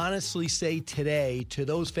you honestly say today to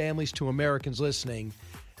those families, to Americans listening,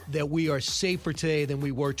 that we are safer today than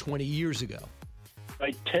we were 20 years ago?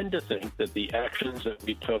 I tend to think that the actions that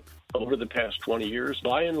we took over the past 20 years,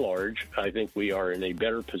 by and large, I think we are in a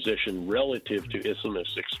better position relative to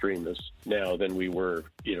Islamist extremists now than we were,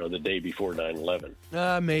 the day before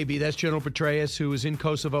 9/11. Maybe. That's General Petraeus, who was in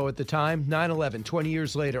Kosovo at the time. 9/11, 20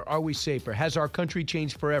 years later, are we safer? Has our country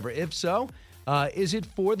changed forever? If so, is it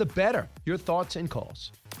for the better? Your thoughts and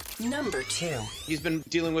calls. Number 2. He's been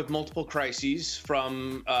dealing with multiple crises,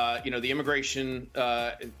 from the immigration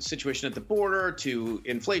situation at the border to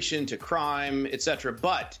inflation to crime, etc.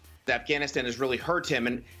 But Afghanistan has really hurt him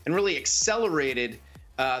and really accelerated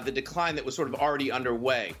the decline that was sort of already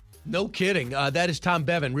underway. No kidding. That is Tom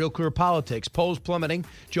Bevan, Real Clear Politics. Polls plummeting.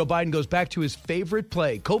 Joe Biden goes back to his favorite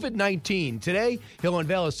play, COVID-19. Today, he'll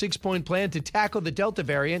unveil a 6-point plan to tackle the Delta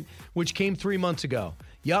variant, which came 3 months ago.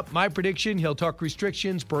 Yup, my prediction, he'll talk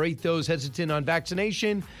restrictions, berate those hesitant on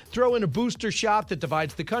vaccination, throw in a booster shot that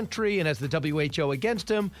divides the country and has the WHO against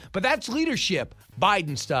him. But that's leadership,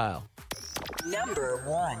 Biden style. Number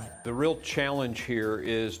 1. The real challenge here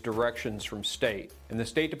is directions from state, and the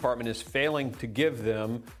State Department is failing to give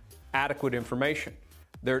them adequate information.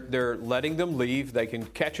 They're letting them leave. They can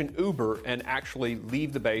catch an Uber and actually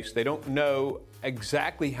leave the base. They don't know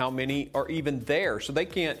exactly how many are even there, so they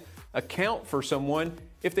can't account for someone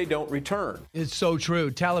if they don't return. It's so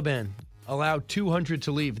true. Taliban allowed 200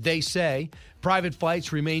 to leave. They say private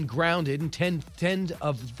flights remain grounded and tens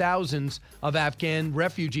of thousands of Afghan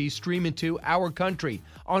refugees stream into our country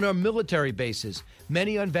on our military bases.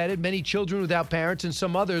 Many unvetted, many children without parents, and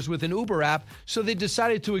some others with an Uber app. So they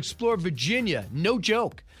decided to explore Virginia. No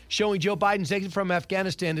joke. Showing Joe Biden's exit from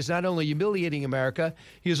Afghanistan is not only humiliating America,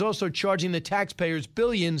 he is also charging the taxpayers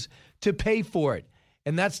billions to pay for it.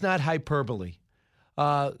 And that's not hyperbole.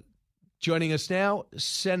 Joining us now,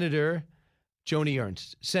 Senator Joni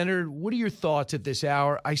Ernst. Senator, what are your thoughts at this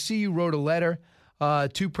hour? I see you wrote a letter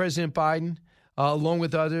to President Biden, along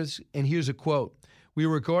with others, and here's a quote. We are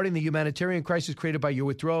regarding the humanitarian crisis created by your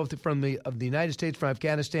withdrawal of the United States from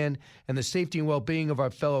Afghanistan and the safety and well-being of our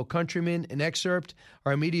fellow countrymen. An excerpt,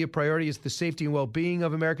 our immediate priority is the safety and well-being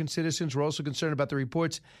of American citizens. We're also concerned about the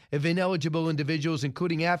reports of ineligible individuals,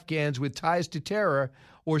 including Afghans with ties to terror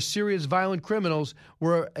or serious violent criminals,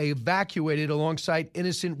 were evacuated alongside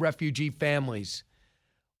innocent refugee families.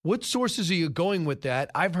 What sources are you going with that?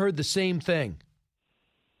 I've heard the same thing.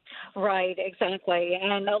 Right, exactly.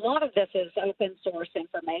 And a lot of this is open source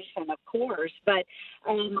information, of course, but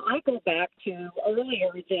I go back to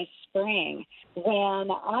earlier this spring when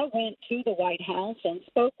I went to the White House and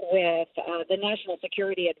spoke with the national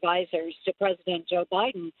security advisors to President Joe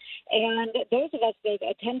Biden. And those of us that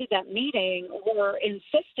attended that meeting were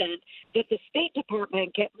insistent that the State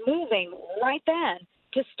Department get moving right then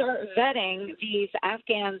to start vetting these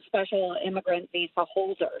Afghan special immigrant visa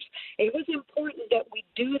holders. It was important that we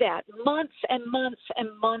do that months and months and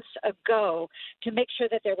months ago to make sure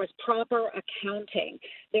that there was proper accounting.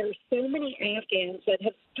 There are so many Afghans that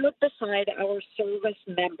have stood beside our service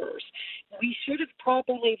members. We should have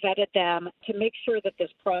properly vetted them to make sure that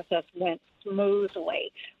this process went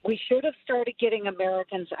smoothly. We should have started getting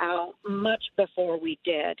Americans out much before we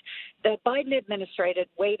did. The Biden administration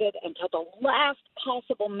waited until the last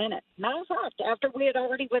possible minute. Matter of fact, after we had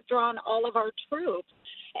already withdrawn all of our troops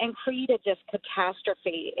and created this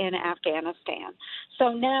catastrophe in Afghanistan.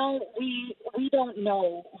 So now we don't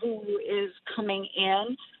know who is coming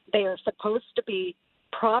in. They are supposed to be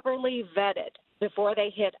properly vetted before they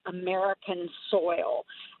hit American soil.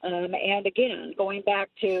 And again, going back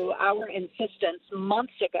to our insistence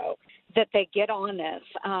months ago that they get on this,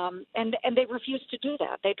 and they refuse to do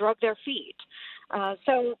that. They drug their feet.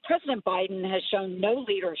 So President Biden has shown no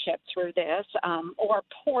leadership through this, or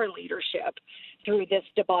poor leadership through this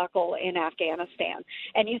debacle in Afghanistan.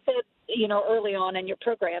 And you said, early on in your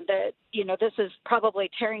program that, this is probably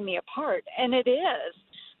tearing me apart, and it is.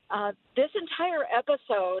 This entire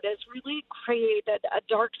episode has really created a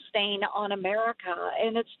dark stain on America,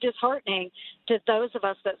 and it's disheartening to those of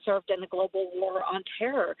us that served in the global war on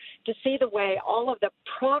terror to see the way all of the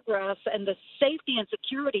progress and the safety and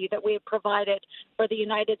security that we have provided for the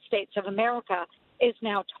United States of America is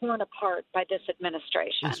now torn apart by this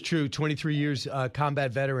administration. It's true. 23 years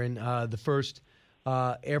combat veteran, the first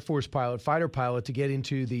Air Force pilot, fighter pilot to get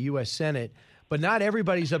into the U.S. Senate. But not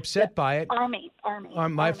everybody's upset by it. Army.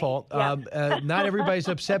 My fault. Yeah. Not everybody's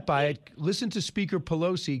upset by it. Listen to Speaker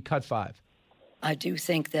Pelosi, cut 5. I do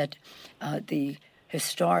think that the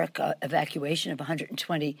historic evacuation of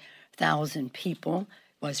 120,000 people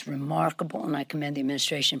was remarkable, and I commend the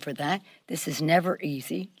administration for that. This is never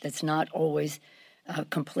easy. That's not always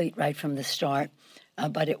complete right from the start,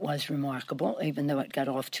 but it was remarkable, even though it got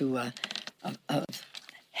off to a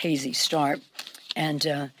hazy start.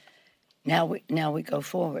 And now we go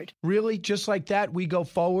forward. Really? Just like that, we go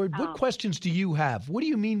forward? What questions do you have? What do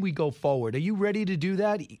you mean we go forward? Are you ready to do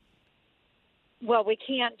that? Well, we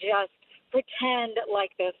can't just pretend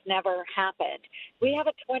like this never happened. We have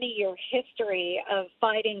a 20-year history of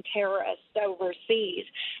fighting terrorists overseas,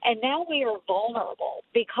 and now we are vulnerable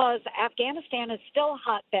because Afghanistan is still a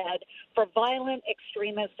hotbed for violent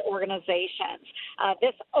extremist organizations.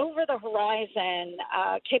 This over-the-horizon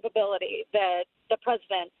capability that the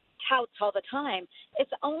president touts all the time,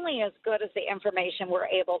 it's only as good as the information we're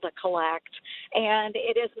able to collect, and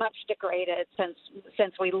it is much degraded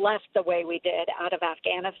since we left the way we did out of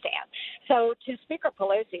Afghanistan. So to Speaker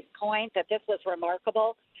Pelosi's point that this was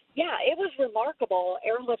remarkable, yeah, it was remarkable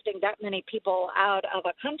airlifting that many people out of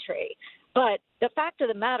a country, but the fact of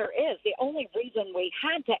the matter is the only reason we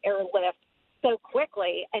had to airlift so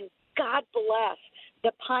quickly, and God bless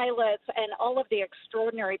the pilots and all of the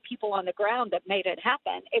extraordinary people on the ground that made it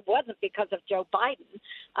happen. It wasn't because of Joe Biden.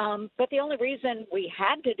 But the only reason we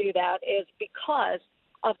had to do that is because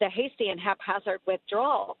of the hasty and haphazard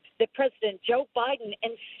withdrawal that President Joe Biden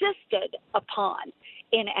insisted upon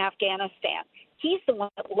in Afghanistan. He's the one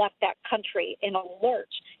that left that country in a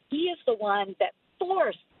lurch. He is the one that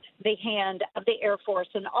forced the hand of the Air Force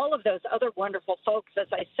and all of those other wonderful folks, as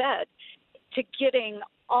I said, to getting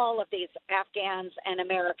all of these Afghans and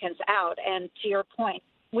Americans out. And to your point,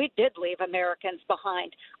 we did leave Americans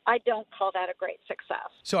behind. I don't call that a great success.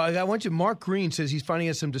 So I want you, Mark Green says he's finding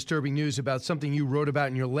us some disturbing news about something you wrote about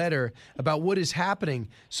in your letter about what is happening.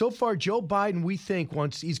 So far, Joe Biden, we think,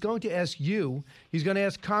 he's going to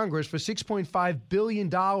ask Congress for $6.5 billion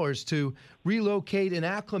to relocate and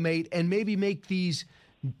acclimate and maybe make these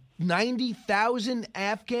 90,000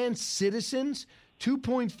 Afghan citizens.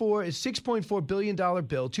 $6.4 billion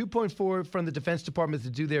bill, $2.4 from the Defense Department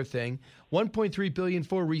to do their thing, $1.3 billion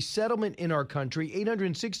for resettlement in our country,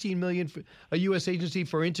 $816 million for a U.S. agency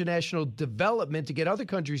for international development to get other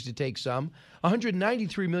countries to take some,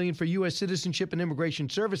 $193 million for U.S. citizenship and immigration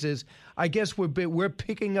services. I guess we're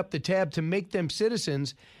picking up the tab to make them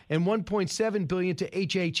citizens, and $1.7 billion to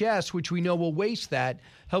HHS, which we know will waste that,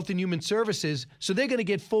 Health and Human Services, so they're going to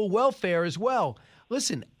get full welfare as well.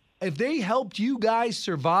 Listen, if they helped you guys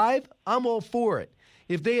survive, I'm all for it.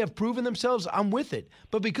 If they have proven themselves, I'm with it.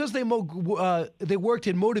 But because they worked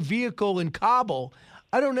in motor vehicle in Kabul,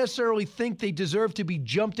 I don't necessarily think they deserve to be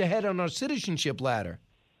jumped ahead on our citizenship ladder.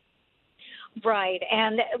 Right.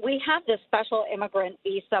 And we have this special immigrant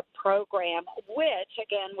visa program, which,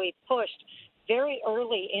 again, we pushed very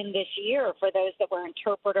early in this year for those that were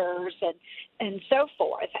interpreters and so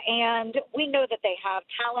forth. And we know that they have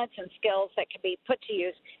talents and skills that can be put to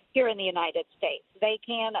use here in the United States. They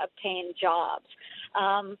can obtain jobs.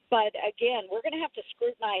 But again, we're going to have to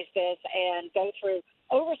scrutinize this and go through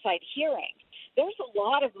oversight hearings. There's a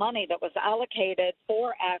lot of money that was allocated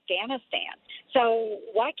for Afghanistan. So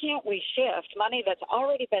why can't we shift money that's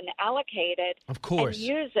already been allocated and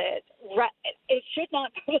use it? It should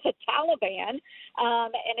not go to the Taliban.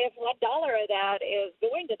 And if $1 of that is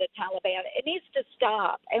going to the Taliban, it needs to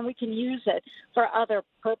stop, and we can use it for other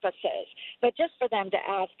purposes. But just for them to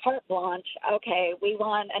ask carte blanche, okay, we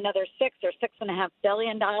want another $6 or $6.5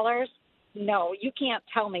 billion. No, you can't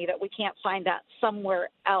tell me that we can't find that somewhere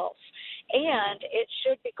else. And it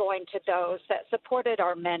should be going to those that supported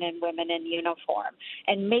our men and women in uniform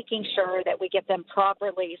and making sure that we get them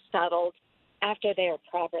properly settled after they are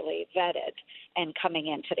properly vetted and coming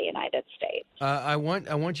into the United States. I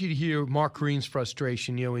want you to hear Mark Green's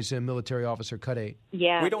frustration. He's a military officer, Cut 8.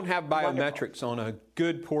 Yeah. We don't have biometrics on a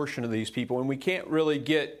good portion of these people, and we can't really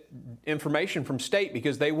get information from state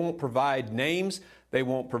because they won't provide names. They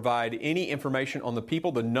won't provide any information on the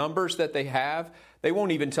people, the numbers that they have. They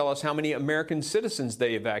won't even tell us how many American citizens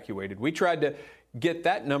they evacuated. We tried to get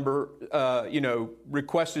that number,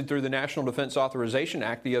 requested through the National Defense Authorization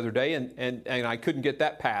Act the other day, and I couldn't get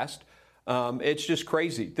that passed. It's just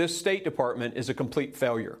crazy. This State Department is a complete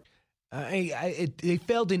failure. They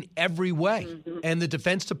failed in every way. Mm-hmm. And the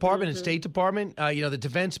Defense Department and State Department, the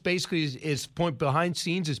defense basically is behind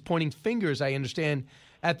scenes is pointing fingers, I understand,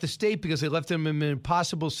 at the state because they left them in an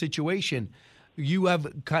impossible situation. You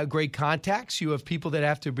have great contacts. You have people that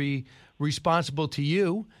have to be responsible to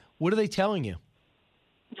you. What are they telling you?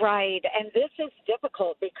 Right, and this is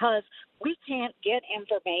difficult because we can't get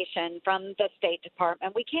information from the State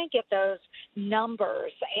Department. We can't get those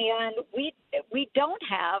numbers, and we don't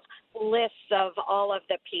have lists of all of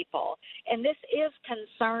the people. And this is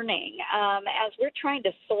concerning as we're trying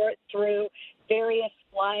to sort through various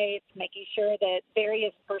flights, making sure that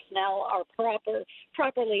various personnel are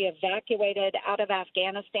properly evacuated out of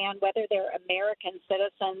Afghanistan, whether they're American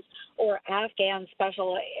citizens or Afghan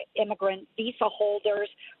special immigrant visa holders.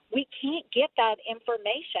 We can't get that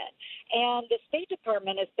information. And the State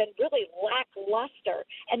Department has been really lackluster,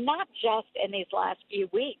 and not just in these last few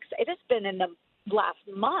weeks. It has been in the last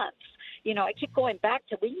months. I keep going back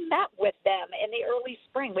to we met with them in the early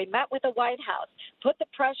spring. We met with the White House, put the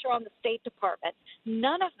pressure on the State Department.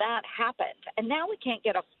 None of that happened. And now we can't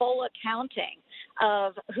get a full accounting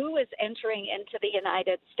of who is entering into the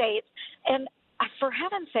United States. And for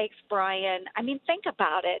heaven's sakes, Brian, think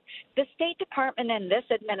about it. The State Department and this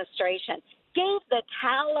administration gave the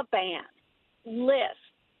Taliban list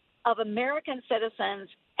of American citizens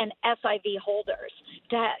and SIV holders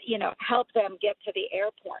to, help them get to the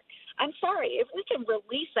airport. I'm sorry, if we can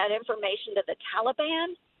release that information to the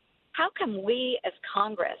Taliban, how come we as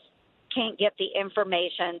Congress can't get the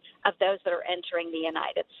information of those that are entering the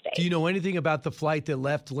United States? Do you know anything about the flight that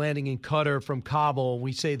left landing in Qatar from Kabul?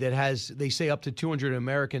 We say they say up to 200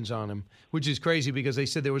 Americans on them, which is crazy because they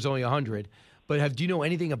said there was only 100. But do you know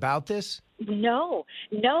anything about this? No.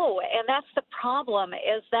 And that's the problem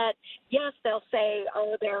is that, yes, they'll say,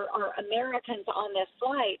 there are Americans on this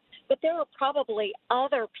flight, but there are probably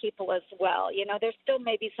other people as well. There's still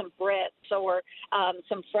maybe some Brits or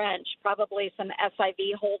some French, probably some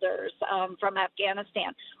SIV holders from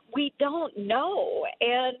Afghanistan. We don't know.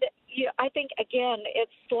 And I think, again,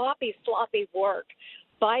 it's sloppy work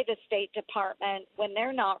by the State Department when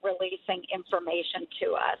they're not releasing information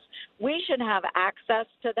to us. We should have access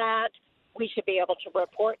to that. We should be able to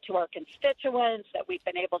report to our constituents that we've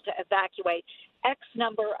been able to evacuate X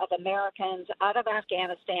number of Americans out of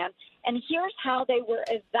Afghanistan, and here's how they were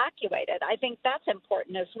evacuated. I think that's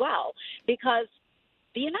important as well, because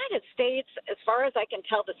the United States, as far as I can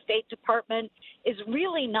tell, the State Department is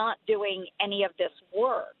really not doing any of this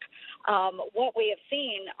work. What we have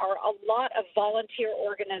seen are a lot of volunteer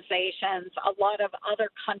organizations, a lot of other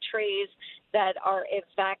countries that are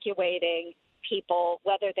evacuating people,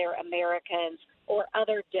 whether they're Americans or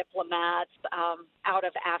other diplomats out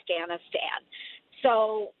of Afghanistan.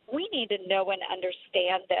 So we need to know and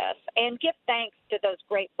understand this and give thanks to those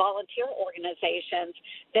great volunteer organizations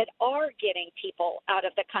that are getting people out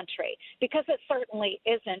of the country, because it certainly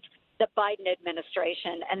isn't the Biden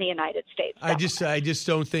administration and the United States government. I just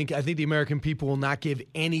don't think – I think the American people will not give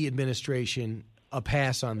any administration a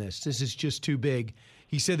pass on this. This is just too big.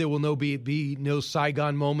 He said there will be no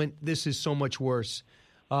Saigon moment. This is so much worse.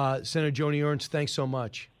 Senator Joni Ernst, thanks so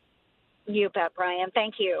much. You bet, Brian.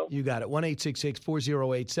 Thank you. You got it.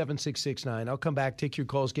 1-866-408-7669. I'll come back, take your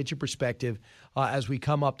calls, get your perspective as we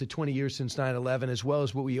come up to 20 years since 9/11, as well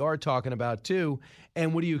as what we are talking about, too.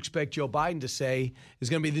 And what do you expect Joe Biden to say is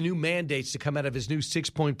going to be the new mandates to come out of his new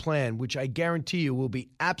 6-point plan, which I guarantee you will be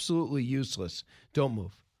absolutely useless. Don't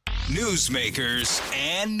move. Newsmakers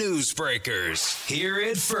and newsbreakers. Hear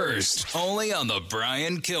it first, only on the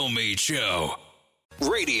Brian Kilmeade Show.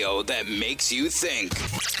 Radio that makes you think.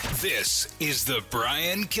 This is the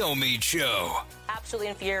Brian Kilmeade Show. absolutely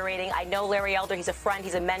infuriating. I know Larry Elder. He's a friend.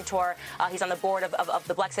 He's a mentor. He's on the board of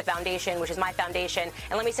the Blexit Foundation, which is my foundation.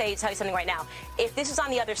 And let me tell you something right now. If this was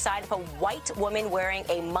on the other side, if a white woman wearing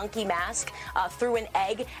a monkey mask threw an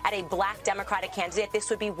egg at a black Democratic candidate,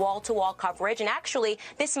 this would be wall-to-wall coverage. And actually,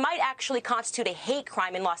 this might actually constitute a hate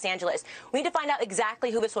crime in Los Angeles. We need to find out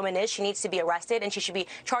exactly who this woman is. She needs to be arrested, and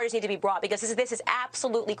charges need to be brought, because this is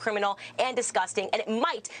absolutely criminal and disgusting, and it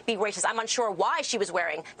might be racist. I'm unsure why she was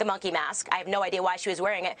wearing the monkey mask. I have no idea why she was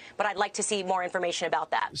wearing it, but I'd like to see more information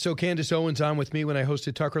about that. So Candace Owens on with me when I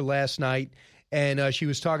hosted Tucker last night, and she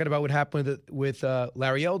was talking about what happened with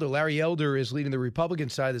Larry Elder. Larry Elder is leading the Republican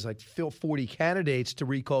side. There's like 40 candidates to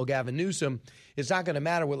recall Gavin Newsom. It's not going to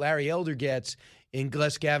matter what Larry Elder gets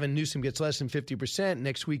unless Gavin Newsom gets less than 50%.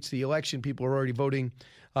 Next week's the election. People are already voting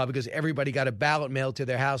because everybody got a ballot mailed to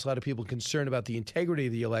their house. A lot of people concerned about the integrity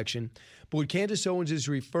of the election. But what Candace Owens is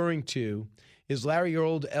referring to is Larry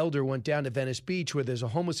Elder went down to Venice Beach, where there's a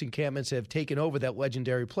homeless encampment that have taken over that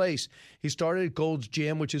legendary place. He started at Gold's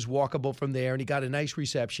Gym, which is walkable from there, and he got a nice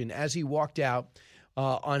reception. As he walked out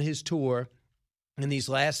on his tour in these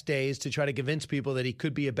last days to try to convince people that he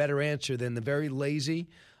could be a better answer than the very lazy,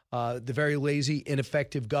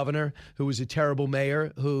 ineffective governor who was a terrible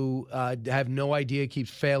mayor who have no idea,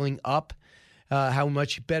 keeps failing up, how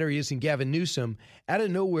much better he is than Gavin Newsom. Out of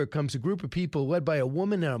nowhere comes a group of people led by a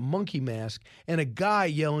woman in a monkey mask and a guy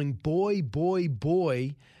yelling, "Boy, boy,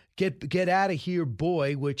 boy, get out of here,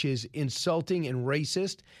 boy," which is insulting and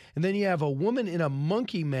racist. And then you have a woman in a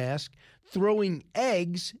monkey mask throwing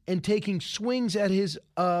eggs and taking swings at his,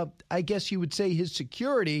 I guess you would say, his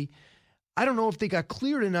security. I don't know if they got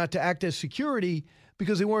cleared or not to act as security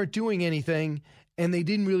because they weren't doing anything and they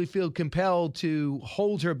didn't really feel compelled to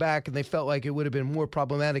hold her back, and they felt like it would have been more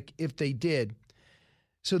problematic if they did.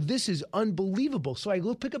 So this is unbelievable. So I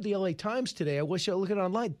pick up the LA Times today. I wish I look at it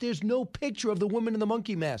online. There's no picture of the woman in the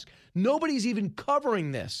monkey mask. Nobody's even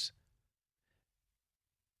covering this.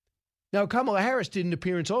 Now, Kamala Harris did an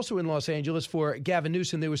appearance also in Los Angeles for Gavin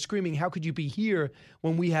Newsom. They were screaming, "How could you be here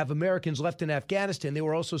when we have Americans left in Afghanistan?" They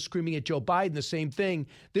were also screaming at Joe Biden the same thing.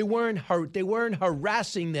 They weren't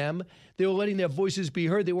harassing them. They were letting their voices be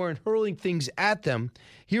heard. They weren't hurling things at them.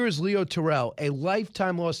 Here is Leo Terrell, a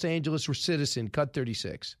lifetime Los Angeles citizen, cut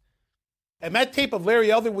 36. And that tape of Larry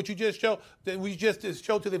Elder, which you just showed, that we just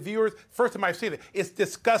showed to the viewers, first time I've seen it, it's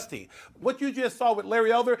disgusting. What you just saw with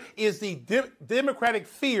Larry Elder is the Democratic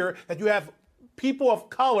fear that you have people of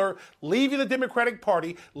color leaving the Democratic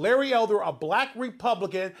Party. Larry Elder, a black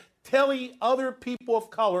Republican, telling other people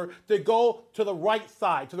of color to go to the right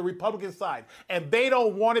side, to the Republican side. And they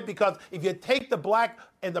don't want it because if you take the black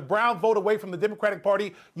and the brown vote away from the Democratic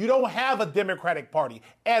Party, you don't have a Democratic Party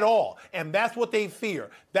at all. And that's what they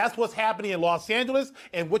fear. That's what's happening in Los Angeles.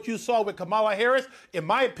 And what you saw with Kamala Harris, in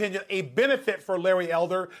my opinion, a benefit for Larry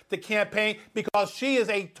Elder to campaign because she is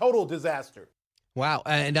a total disaster. Wow.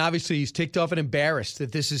 And obviously he's ticked off and embarrassed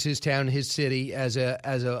that this is his town, his city, as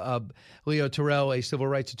a Leo Terrell, a civil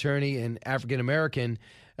rights attorney and African-American.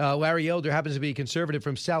 Larry Elder happens to be a conservative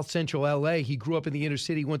from South Central L.A. He grew up in the inner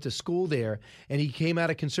city, went to school there, and he came out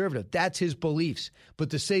a conservative. That's his beliefs. But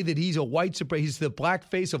to say that he's he's the black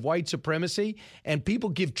face of white supremacy, and people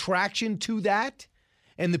give traction to that,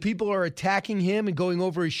 and the people are attacking him and going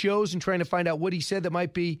over his shows and trying to find out what he said that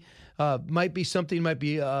might be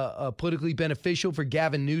politically beneficial for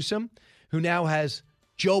Gavin Newsom, who now has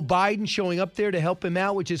Joe Biden showing up there to help him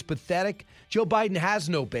out, which is pathetic. Joe Biden has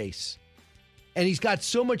no base, and he's got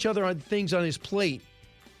so much other things on his plate.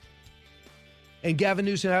 And Gavin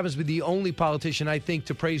Newsom happens to be the only politician, I think,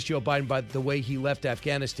 to praise Joe Biden by the way he left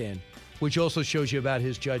Afghanistan, which also shows you about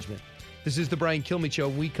his judgment. This is the Brian Kilmeade Show.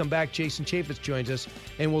 When we come back, Jason Chaffetz joins us,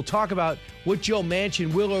 and we'll talk about what Joe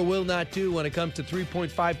Manchin will or will not do when it comes to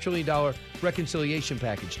 $3.5 trillion reconciliation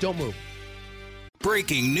package. Don't move.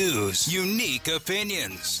 Breaking news, unique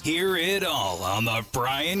opinions. Hear it all on the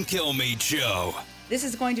Brian Kilmeade Show. This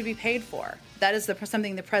is going to be paid for. That is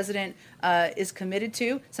something the president is committed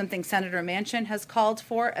to, something Senator Manchin has called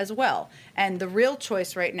for as well. And the real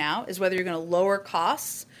choice right now is whether you're going to lower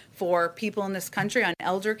costs for people in this country on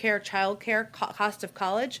elder care, child care, cost of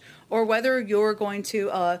college, or whether you're going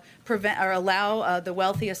to prevent or allow the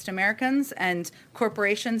wealthiest Americans and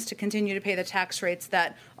corporations to continue to pay the tax rates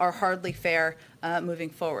that are hardly fair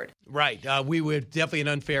moving forward. Right. We were definitely an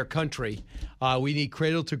unfair country. We need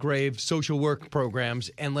cradle-to-grave social work programs,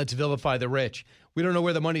 and let's vilify the rich. We don't know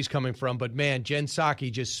where the money's coming from, but, man, Jen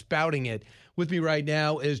Psaki just spouting it. With me right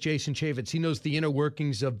now is Jason Chaffetz. He knows the inner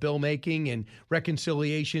workings of bill making and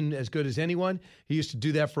reconciliation as good as anyone. He used to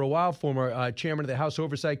do that for a while, former chairman of the House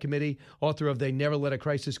Oversight Committee, author of They Never Let a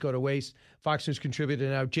Crisis Go to Waste, Fox News contributor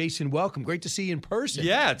now. Jason, welcome. Great to see you in person.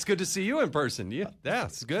 Yeah, it's good to see you in person. Yeah,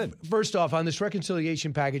 it's good. First off, on this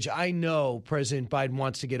reconciliation package, I know President Biden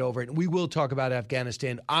wants to get over it, and we will talk about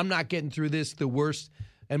Afghanistan. I'm not getting through this, the worst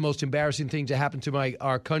and most embarrassing thing to happen to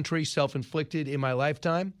our country, self-inflicted in my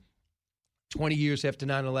lifetime. 20 years after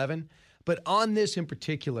 9/11. But on this in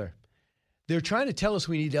particular, they're trying to tell us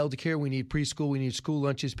we need elder care, we need preschool, we need school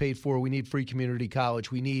lunches paid for, we need free community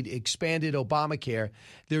college, we need expanded Obamacare.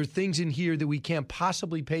 There are things in here that we can't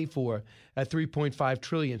possibly pay for at $3.5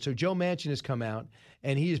 trillion. So Joe Manchin has come out,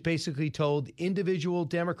 and he has basically told individual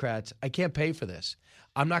Democrats, I can't pay for this.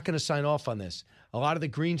 I'm not going to sign off on this. A lot of the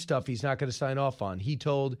green stuff he's not going to sign off on. He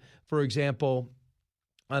told, for example,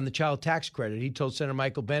 on the child tax credit, he told Senator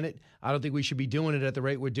Michael Bennet, I don't think we should be doing it at the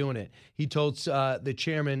rate we're doing it. He told the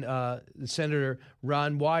chairman, Senator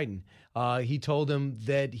Ron Wyden, he told him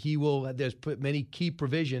that there's many key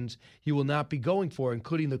provisions he will not be going for,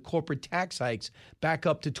 including the corporate tax hikes back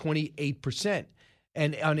up to 28%.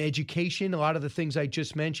 And on education, a lot of the things I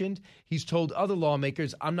just mentioned, he's told other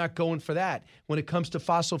lawmakers, I'm not going for that. When it comes to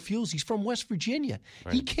fossil fuels, he's from West Virginia.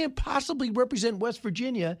 Right. He can't possibly represent West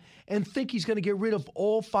Virginia and think he's going to get rid of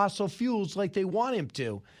all fossil fuels like they want him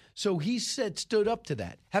to. So he stood up to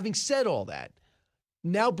that. Having said all that,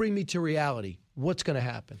 now bring me to reality. What's going to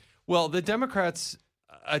happen? Well, the Democrats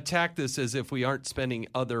attack this as if we aren't spending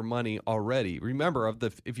other money already. Remember,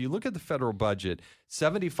 if you look at the federal budget,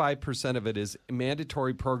 75% of it is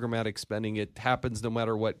mandatory programmatic spending. It happens no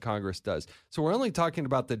matter what Congress does. So we're only talking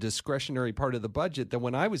about the discretionary part of the budget that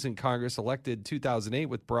when I was in Congress, elected 2008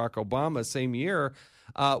 with Barack Obama, same year,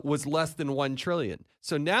 was less than $1 trillion.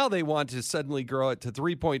 So now they want to suddenly grow it to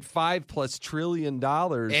 $3.5+ trillion.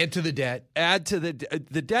 Add to the debt. Add to the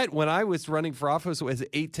debt. When I was running for office, it was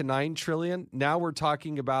 $8 to $9 trillion. Now we're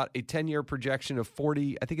talking about a 10-year projection of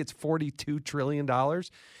 $42 trillion.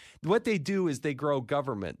 What they do is they grow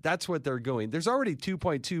government. That's what they're doing. There's already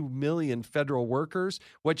 2.2 million federal workers.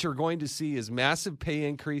 What you're going to see is massive pay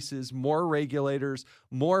increases, more regulators,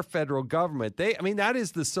 more federal government. That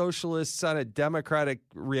is the socialist, Senate, Democratic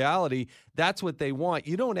reality. That's what they want.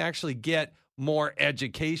 You don't actually get more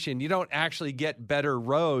education. You don't actually get better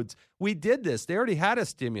roads. We did this. They already had a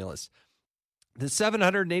stimulus. The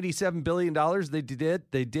 $787 billion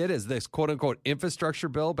they did as this quote-unquote infrastructure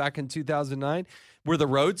bill back in 2009. Were the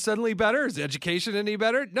roads suddenly better? Is education any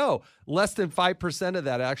better? No. Less than 5% of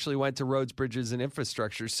that actually went to roads, bridges, and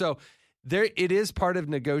infrastructure. So it is part of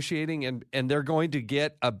negotiating, and they're going to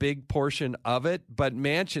get a big portion of it. But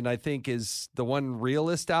Manchin, I think, is the one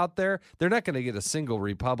realist out there. They're not going to get a single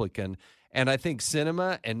Republican. And I think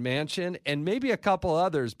Sinema and Manchin and maybe a couple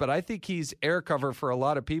others, but I think he's air cover for a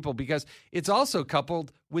lot of people because it's also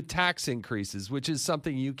coupled with tax increases, which is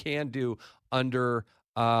something you can do under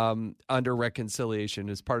reconciliation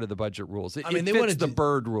as part of the budget rules. It fits the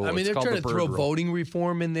Byrd rule. They're trying to throw voting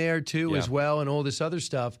reform in there too as well and all this other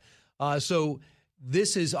stuff. So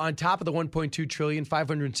this is on top of the $1.2 trillion,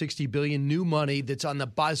 $560 billion new money that's on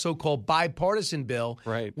the so-called bipartisan bill,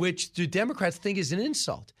 right, which the Democrats think is an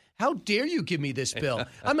insult. How dare you give me this bill?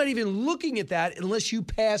 I'm not even looking at that unless you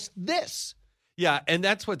pass this. Yeah, and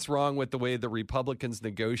that's what's wrong with the way the Republicans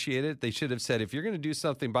negotiated. They should have said, if you're going to do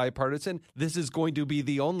something bipartisan, this is going to be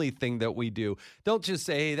the only thing that we do. Don't just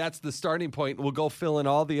say, hey, that's the starting point. We'll go fill in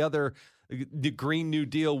all the other Green New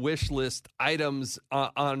Deal wish list items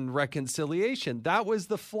on reconciliation. That was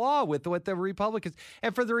the flaw with what the Republicans,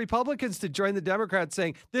 and for the Republicans to join the Democrats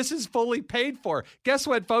saying this is fully paid for. Guess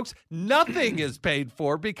what, folks? Nothing is paid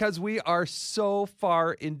for because we are so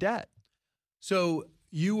far in debt. So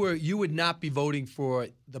you would not be voting for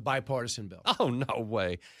the bipartisan bill? Oh, no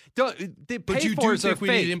way. But you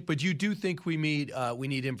do think we need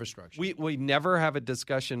infrastructure? We never have a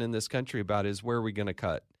discussion in this country about where are we going to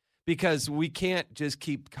cut. Because we can't just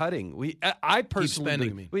keep cutting. I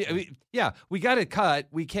personally, we got to cut.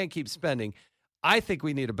 We can't keep spending. I think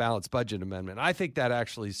we need a balanced budget amendment. I think that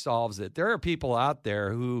actually solves it. There are people out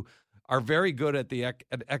there who are very good at the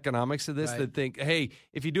economics of this that think, hey,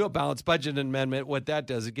 if you do a balanced budget amendment, what that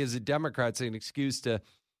does, it gives the Democrats an excuse to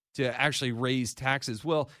actually raise taxes.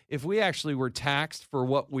 Well, if we actually were taxed for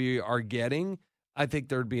what we are getting, I think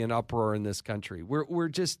there'd be an uproar in this country. We're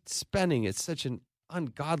just spending. It's such an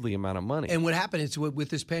ungodly amount of money. And what happened is with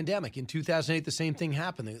this pandemic in 2008, the same thing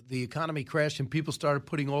happened. The economy crashed and people started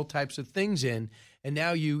putting all types of things in. And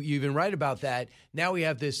now you've been right about that. Now we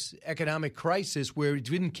have this economic crisis where we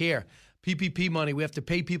didn't care. PPP money, we have to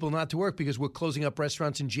pay people not to work because we're closing up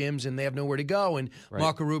restaurants and gyms and they have nowhere to go. And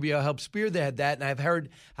Marco Rubio helped spearhead that. And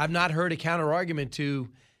I've not heard a counter argument to,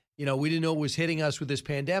 we didn't know it was hitting us with this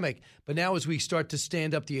pandemic. But now as we start to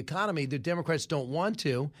stand up the economy, the Democrats don't want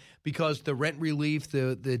to because the rent relief,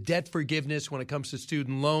 the debt forgiveness when it comes to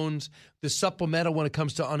student loans, the supplemental when it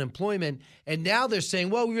comes to unemployment. And now they're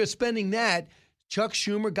saying, well, we were spending that. Chuck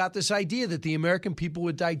Schumer got this idea that the American people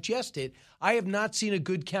would digest it. I have not seen a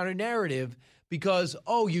good counter narrative because,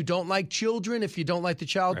 you don't like children if you don't like the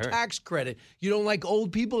child tax credit. You don't like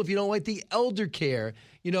old people if you don't like the elder care.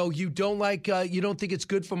 You don't like, you don't think it's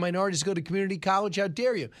good for minorities to go to community college. How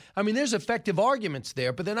dare you? I mean, there's effective arguments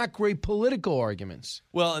there, but they're not great political arguments.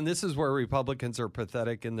 Well, and this is where Republicans are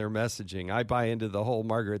pathetic in their messaging. I buy into the whole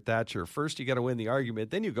Margaret Thatcher. First, you got to win the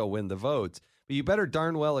argument, then you go win the votes. But you better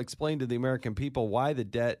darn well explain to the American people why the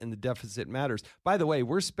debt and the deficit matters. By the way,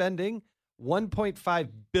 we're spending $1.5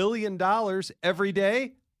 billion every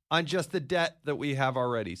day on just the debt that we have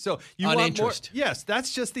already. So you on want interest. More? Yes,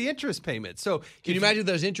 that's just the interest payment. So can you imagine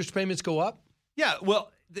those interest payments go up? Yeah,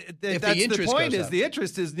 well, that's the point is the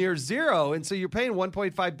interest is near zero. And so you're paying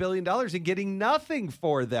 $1.5 billion and getting nothing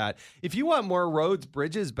for that. If you want more roads,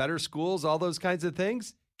 bridges, better schools, all those kinds of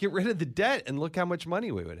things, get rid of the debt and look how much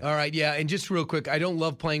money we would have. All right, yeah, and just real quick, I don't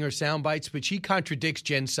love playing her sound bites, but she contradicts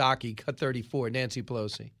Jen Psaki, cut 34, Nancy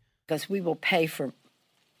Pelosi. Because we will pay for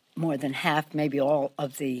more than half, maybe all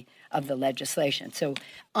of the legislation. So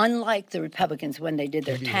unlike the Republicans when they did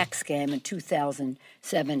their tax scam in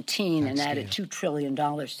 2017 and added $2 trillion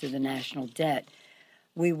to the national debt,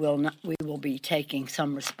 we will be taking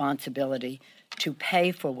some responsibility to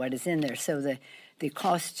pay for what is in there. So the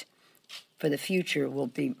cost for the future will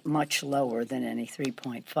be much lower than any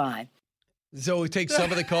 3.5. So we take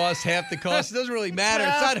some of the cost, half the cost. It doesn't really matter.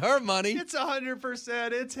 It's not her money. It's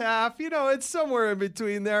 100%. It's half. It's somewhere in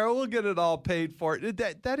between there. We'll get it all paid for.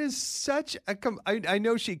 That is such a. I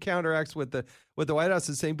know she counteracts what the White House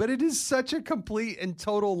is saying, but it is such a complete and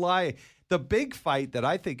total lie. The big fight that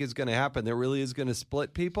I think is going to happen, that really is going to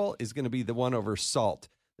split people, is going to be the one over SALT,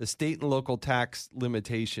 the state and local tax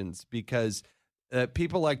limitations, because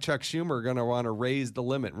people like Chuck Schumer are going to want to raise the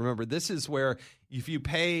limit. Remember, this is where if you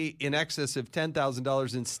pay in excess of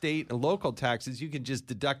 $10,000 in state and local taxes, you can just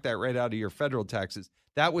deduct that right out of your federal taxes.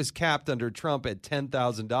 That was capped under Trump at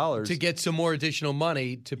 $10,000. To get some more additional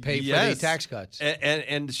money to pay for the tax cuts.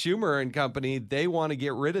 And Schumer and company, they want to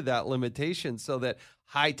get rid of that limitation so that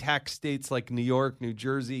high tax states like New York, New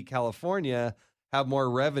Jersey, California have more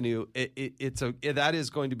revenue. That is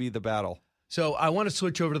going to be the battle. So I want to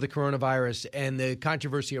switch over to the coronavirus and the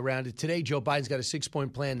controversy around it. Today, Joe Biden's got a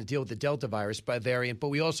 6-point plan to deal with the Delta variant, but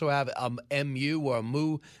we also have a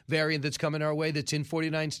MU variant that's coming our way that's in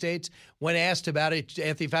 49 states. When asked about it,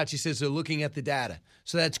 Anthony Fauci says they're looking at the data.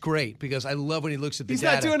 So that's great because I love when he looks at the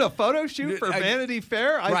data. He's not doing a photo shoot for Vanity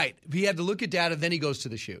Fair? Right. He had to look at data, then he goes to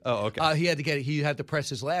the shoot. Oh, okay. He had to press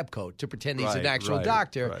his lab coat to pretend he's an actual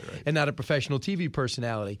doctor and not a professional TV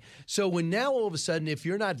personality. So when now all of a sudden, if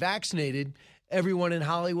you're not vaccinated, everyone in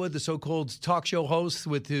Hollywood, the so-called talk show hosts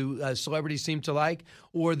who celebrities seem to like,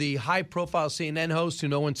 or the high-profile CNN hosts who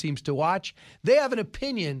no one seems to watch, they have an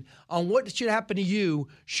opinion on what should happen to you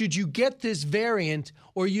should you get this variant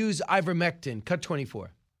or use ivermectin. Cut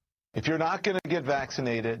 24. If you're not going to get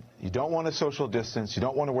vaccinated, you don't want to social distance, you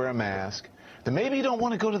don't want to wear a mask, then maybe you don't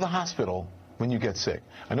want to go to the hospital when you get sick.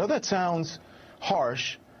 I know that sounds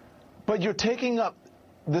harsh, but you're taking up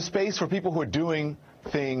the space for people who are doing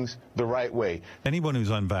things the right way. Anyone who's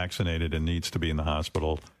unvaccinated and needs to be in the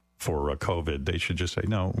hospital for COVID, they should just say,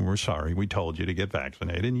 no, we're sorry. We told you to get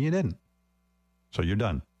vaccinated and you didn't. So you're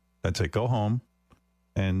done. That's it. Go home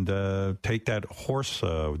and take that horse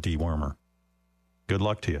dewormer. Good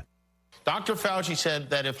luck to you. Dr. Fauci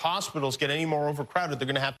said that if hospitals get any more overcrowded, they're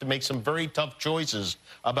going to have to make some very tough choices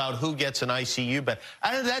about who gets an ICU bed.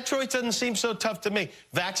 That choice doesn't seem so tough to me.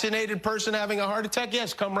 Vaccinated person having a heart attack?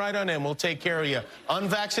 Yes, come right on in. We'll take care of you.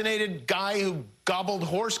 Unvaccinated guy who gobbled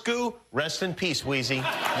horse goo? Rest in peace, Wheezy.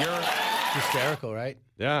 You're hysterical, right?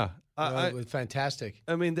 Yeah. Fantastic.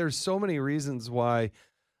 I mean, there's so many reasons why.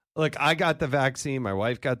 Look, I got the vaccine. My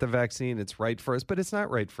wife got the vaccine. It's right for us, but it's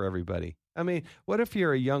not right for everybody. I mean, what if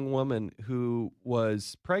you're a young woman who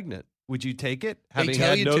was pregnant? Would you take it? Having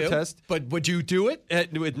had no test, but would you do it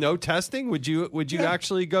with no testing? Would you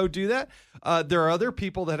actually go do that? There are other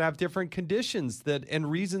people that have different conditions and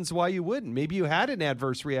reasons why you wouldn't. Maybe you had an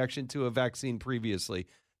adverse reaction to a vaccine previously.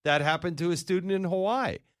 That happened to a student in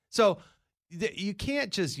Hawaii. So you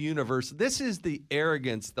can't just universe. This is the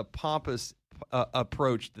arrogance, the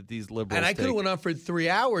approach that these liberals And I take. could have went on for 3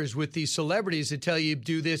 hours with these celebrities that tell you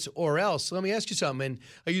do this or else. Let me ask you something. And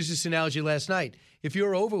I used this analogy last night. If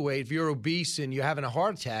you're overweight, if you're obese and you're having a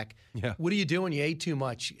heart attack, what are you doing? You ate too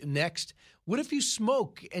much. Next. What if you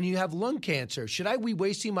smoke and you have lung cancer? Should I be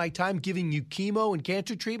wasting my time giving you chemo and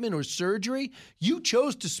cancer treatment or surgery? You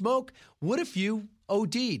chose to smoke. What if you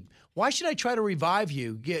OD'd? Why should I try to revive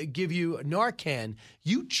you, give you Narcan?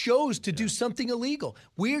 You chose to do something illegal.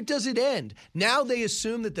 Where does it end? Now they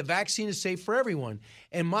assume that the vaccine is safe for everyone.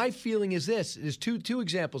 And my feeling is this. There's two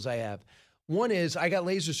examples I have. One is I got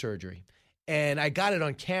laser surgery, and I got it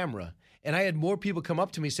on camera. And I had more people come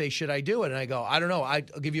up to me and say, should I do it? And I go, I don't know. I'll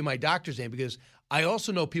give you my doctor's name because I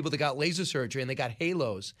also know people that got laser surgery and they got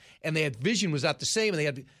halos and their vision was not the same. And they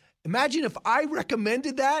had, imagine if I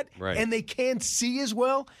recommended that and they can't see as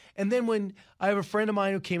well. And then when I have a friend of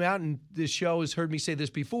mine who came out, and this show has heard me say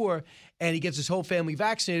this before, and he gets his whole family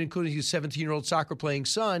vaccinated, including his 17-year-old soccer-playing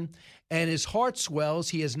son, and his heart swells.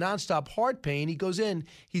 He has nonstop heart pain. He goes in.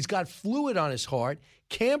 He's got fluid on his heart.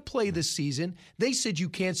 Can't play this season. They said you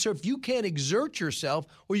can't surf. You can't exert yourself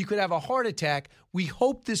or you could have a heart attack. We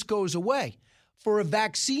hope this goes away. For a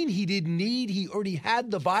vaccine he didn't need, he already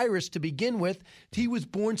had the virus to begin with. He was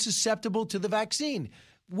born susceptible to the vaccine.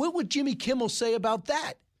 What would Jimmy Kimmel say about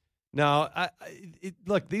that? Now,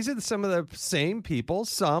 look, these are some of the same people,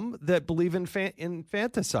 some that believe in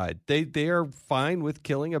infanticide. They are fine with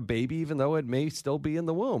killing a baby even though it may still be in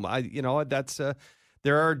the womb.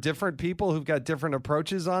 There are different people who've got different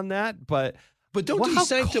approaches on that, but don't be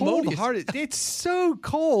sanctimonious. It's so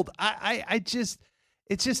cold.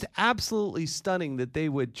 It's just absolutely stunning that they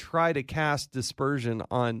would try to cast dispersion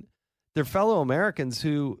on their fellow Americans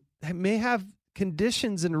who may have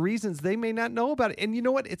conditions and reasons they may not know about it. And you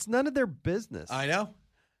know what? It's none of their business. I know.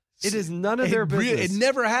 It is none of their business. It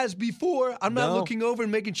never has before. I'm not looking over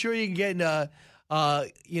and making sure you can get a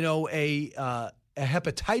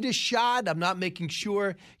hepatitis shot. I'm not making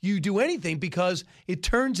sure you do anything because it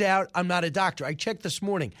turns out I'm not a doctor. I checked this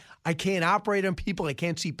morning. I can't operate on people. I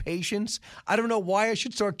can't see patients. I don't know why I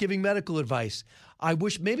should start giving medical advice. I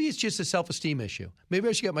wish maybe it's just a self-esteem issue. Maybe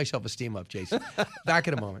I should get my self-esteem up, Jason. Back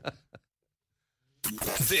in a moment.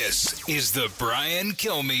 This is the Brian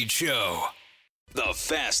Kilmeade Show. The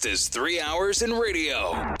fastest 3 hours in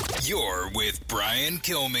radio. You're with Brian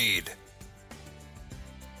Kilmeade.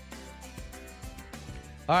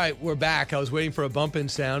 All right, we're back. I was waiting for a bump-in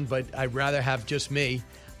sound, but I'd rather have just me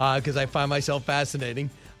because I find myself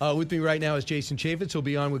fascinating. With me right now is Jason Chaffetz, who'll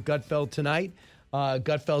be on with Gutfeld tonight.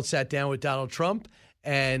 Gutfeld sat down with Donald Trump,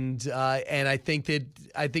 and I think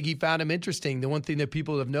he found him interesting. The one thing that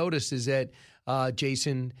people have noticed is that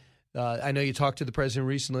Jason, I know you talked to the president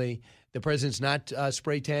recently. The president's not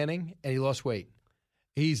spray tanning, and he lost weight.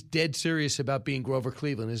 He's dead serious about being Grover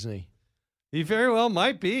Cleveland, isn't he? He very well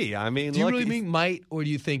might be. I mean, do you really mean might, or do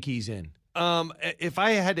you think he's in? If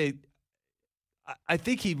I had I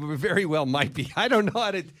think he very well might be. I don't know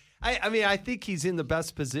how to. I think he's in the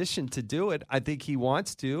best position to do it. I think he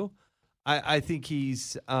wants to. I think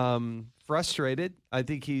he's frustrated. I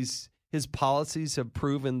think his policies have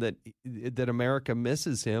proven that America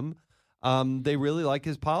misses him. They really like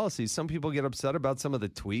his policies. Some people get upset about some of the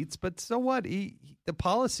tweets, but so what? The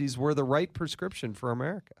policies were the right prescription for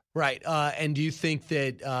America. Right. And do you think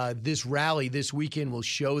that this rally this weekend will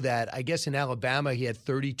show that? I guess in Alabama he had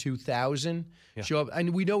 32,000 show up.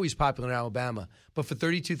 And we know he's popular in Alabama, but for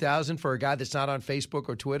 32,000 for a guy that's not on Facebook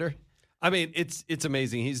or Twitter? I mean, it's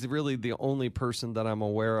amazing. He's really the only person that I'm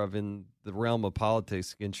aware of in the realm of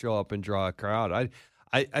politics who can show up and draw a crowd.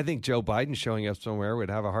 I think Joe Biden showing up somewhere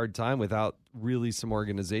would have a hard time without really some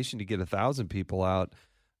organization to get 1,000 people out.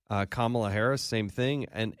 Kamala Harris, same thing.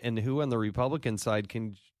 And who on the Republican side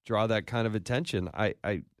can draw that kind of attention?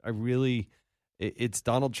 I really, it's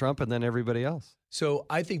Donald Trump and then everybody else. So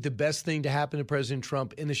I think the best thing to happen to President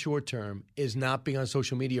Trump in the short term is not being on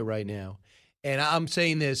social media right now. And I'm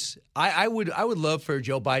saying this, I would love for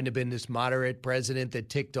Joe Biden to have been this moderate president that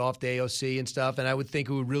ticked off the AOC and stuff, and I would think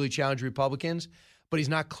it would really challenge Republicans, but he's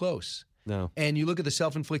not close. No. And you look at the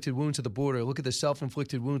self-inflicted wounds at the border, look at the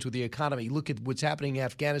self-inflicted wounds with the economy, look at what's happening in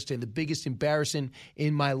Afghanistan, the biggest embarrassment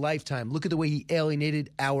in my lifetime. Look at the way he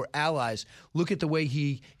alienated our allies. Look at the way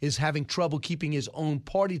he is having trouble keeping his own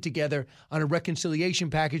party together on a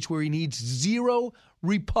reconciliation package where he needs 0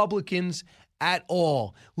 Republicans at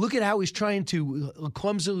all. Look at how he's trying to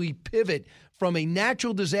clumsily pivot from a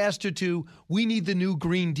natural disaster to we need the new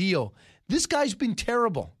Green Deal. This guy's been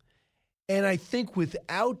terrible. And I think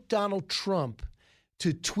without Donald Trump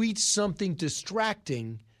to tweet something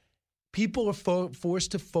distracting, people are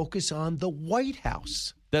forced to focus on the White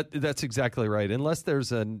House. That's exactly right. Unless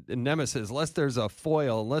there's a nemesis, unless there's a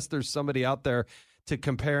foil, unless there's somebody out there to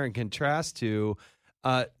compare and contrast to,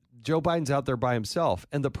 Joe Biden's out there by himself.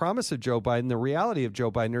 And the promise of Joe Biden, the reality of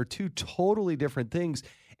Joe Biden are two totally different things.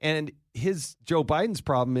 And Joe Biden's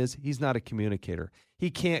problem is he's not a communicator. He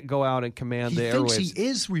can't go out and command the airwaves. He thinks he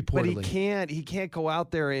is reportedly. But he can't go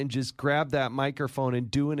out there and just grab that microphone and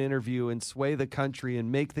do an interview and sway the country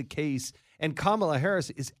and make the case. And Kamala Harris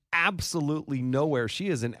is absolutely nowhere. She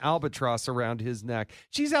is an albatross around his neck.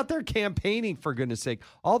 She's out there campaigning, for goodness sake.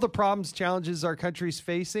 All the problems, challenges our country's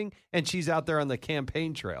facing, and she's out there on the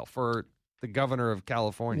campaign trail for the governor of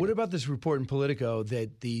California. What about this report in Politico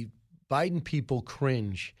that the Biden people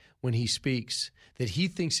cringe when he speaks, that he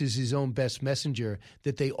thinks is his own best messenger,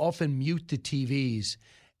 that they often mute the TVs,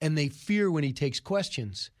 and they fear when he takes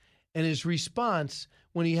questions? And his response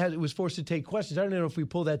when he was forced to take questions, I don't know if we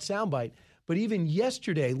pull that soundbite, but even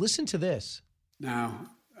yesterday, listen to this. Now,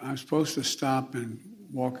 I'm supposed to stop and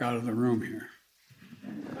walk out of the room here.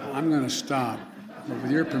 I'm going to stop, but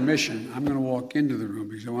with your permission, I'm going to walk into the room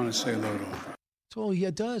because I want to say hello to all. So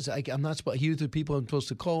he does. I'm not supposed. Here's the people I'm supposed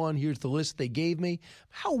to call on. Here's the list they gave me.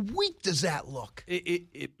 How weak does that look?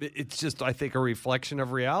 It's just, I think, a reflection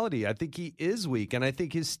of reality. I think he is weak, and I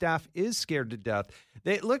think his staff is scared to death.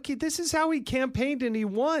 This is how he campaigned and he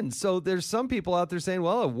won. So there's some people out there saying,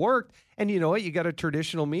 well, it worked. And you know what? You got a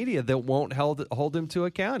traditional media that won't hold him to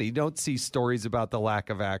account. You don't see stories about the lack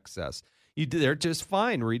of access. They're just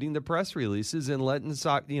fine reading the press releases and letting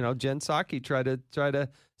Jen Psaki try to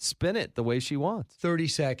spin it the way she wants. 30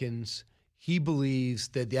 seconds. He believes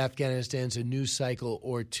that Afghanistan's a news cycle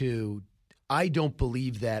or two. I don't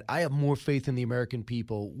believe that. I have more faith in the American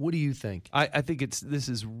people. What do you think? I think this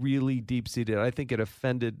is really deep-seated. I think it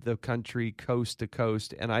offended the country coast to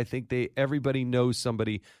coast, and I think everybody knows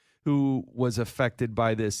somebody who was affected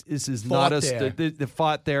by this. This is not the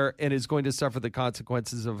fought there and is going to suffer the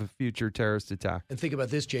consequences of a future terrorist attack. And think about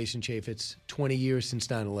this, Jason Chaffetz, 20 years since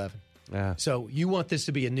 9/11. Yeah. So you want this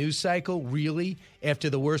to be a news cycle, really,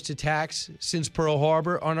 after the worst attacks since Pearl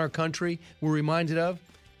Harbor on our country we're reminded of?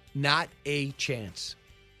 Not a chance.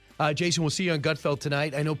 Jason, we'll see you on Gutfeld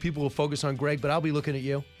tonight. I know people will focus on Greg, but I'll be looking at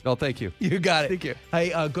you. Oh, thank you. You got it. Thank you.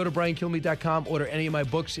 Hey, go to BrianKilmeade.com, order any of my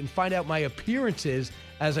books, and find out my appearances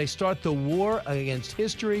as I start the war against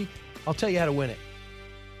history. I'll tell you how to win it.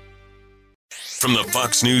 From the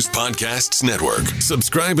Fox News Podcasts Network,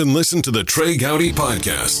 subscribe and listen to the Trey Gowdy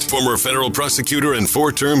Podcast. Former federal prosecutor and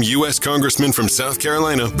four-term U.S. Congressman from South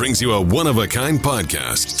Carolina brings you a one-of-a-kind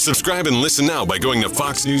podcast. Subscribe and listen now by going to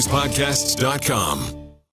foxnewspodcasts.com.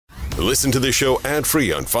 Listen to the show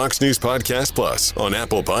ad-free on Fox News Podcast Plus, on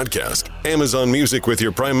Apple Podcast, Amazon Music with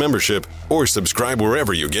your Prime membership, or subscribe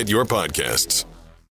wherever you get your podcasts.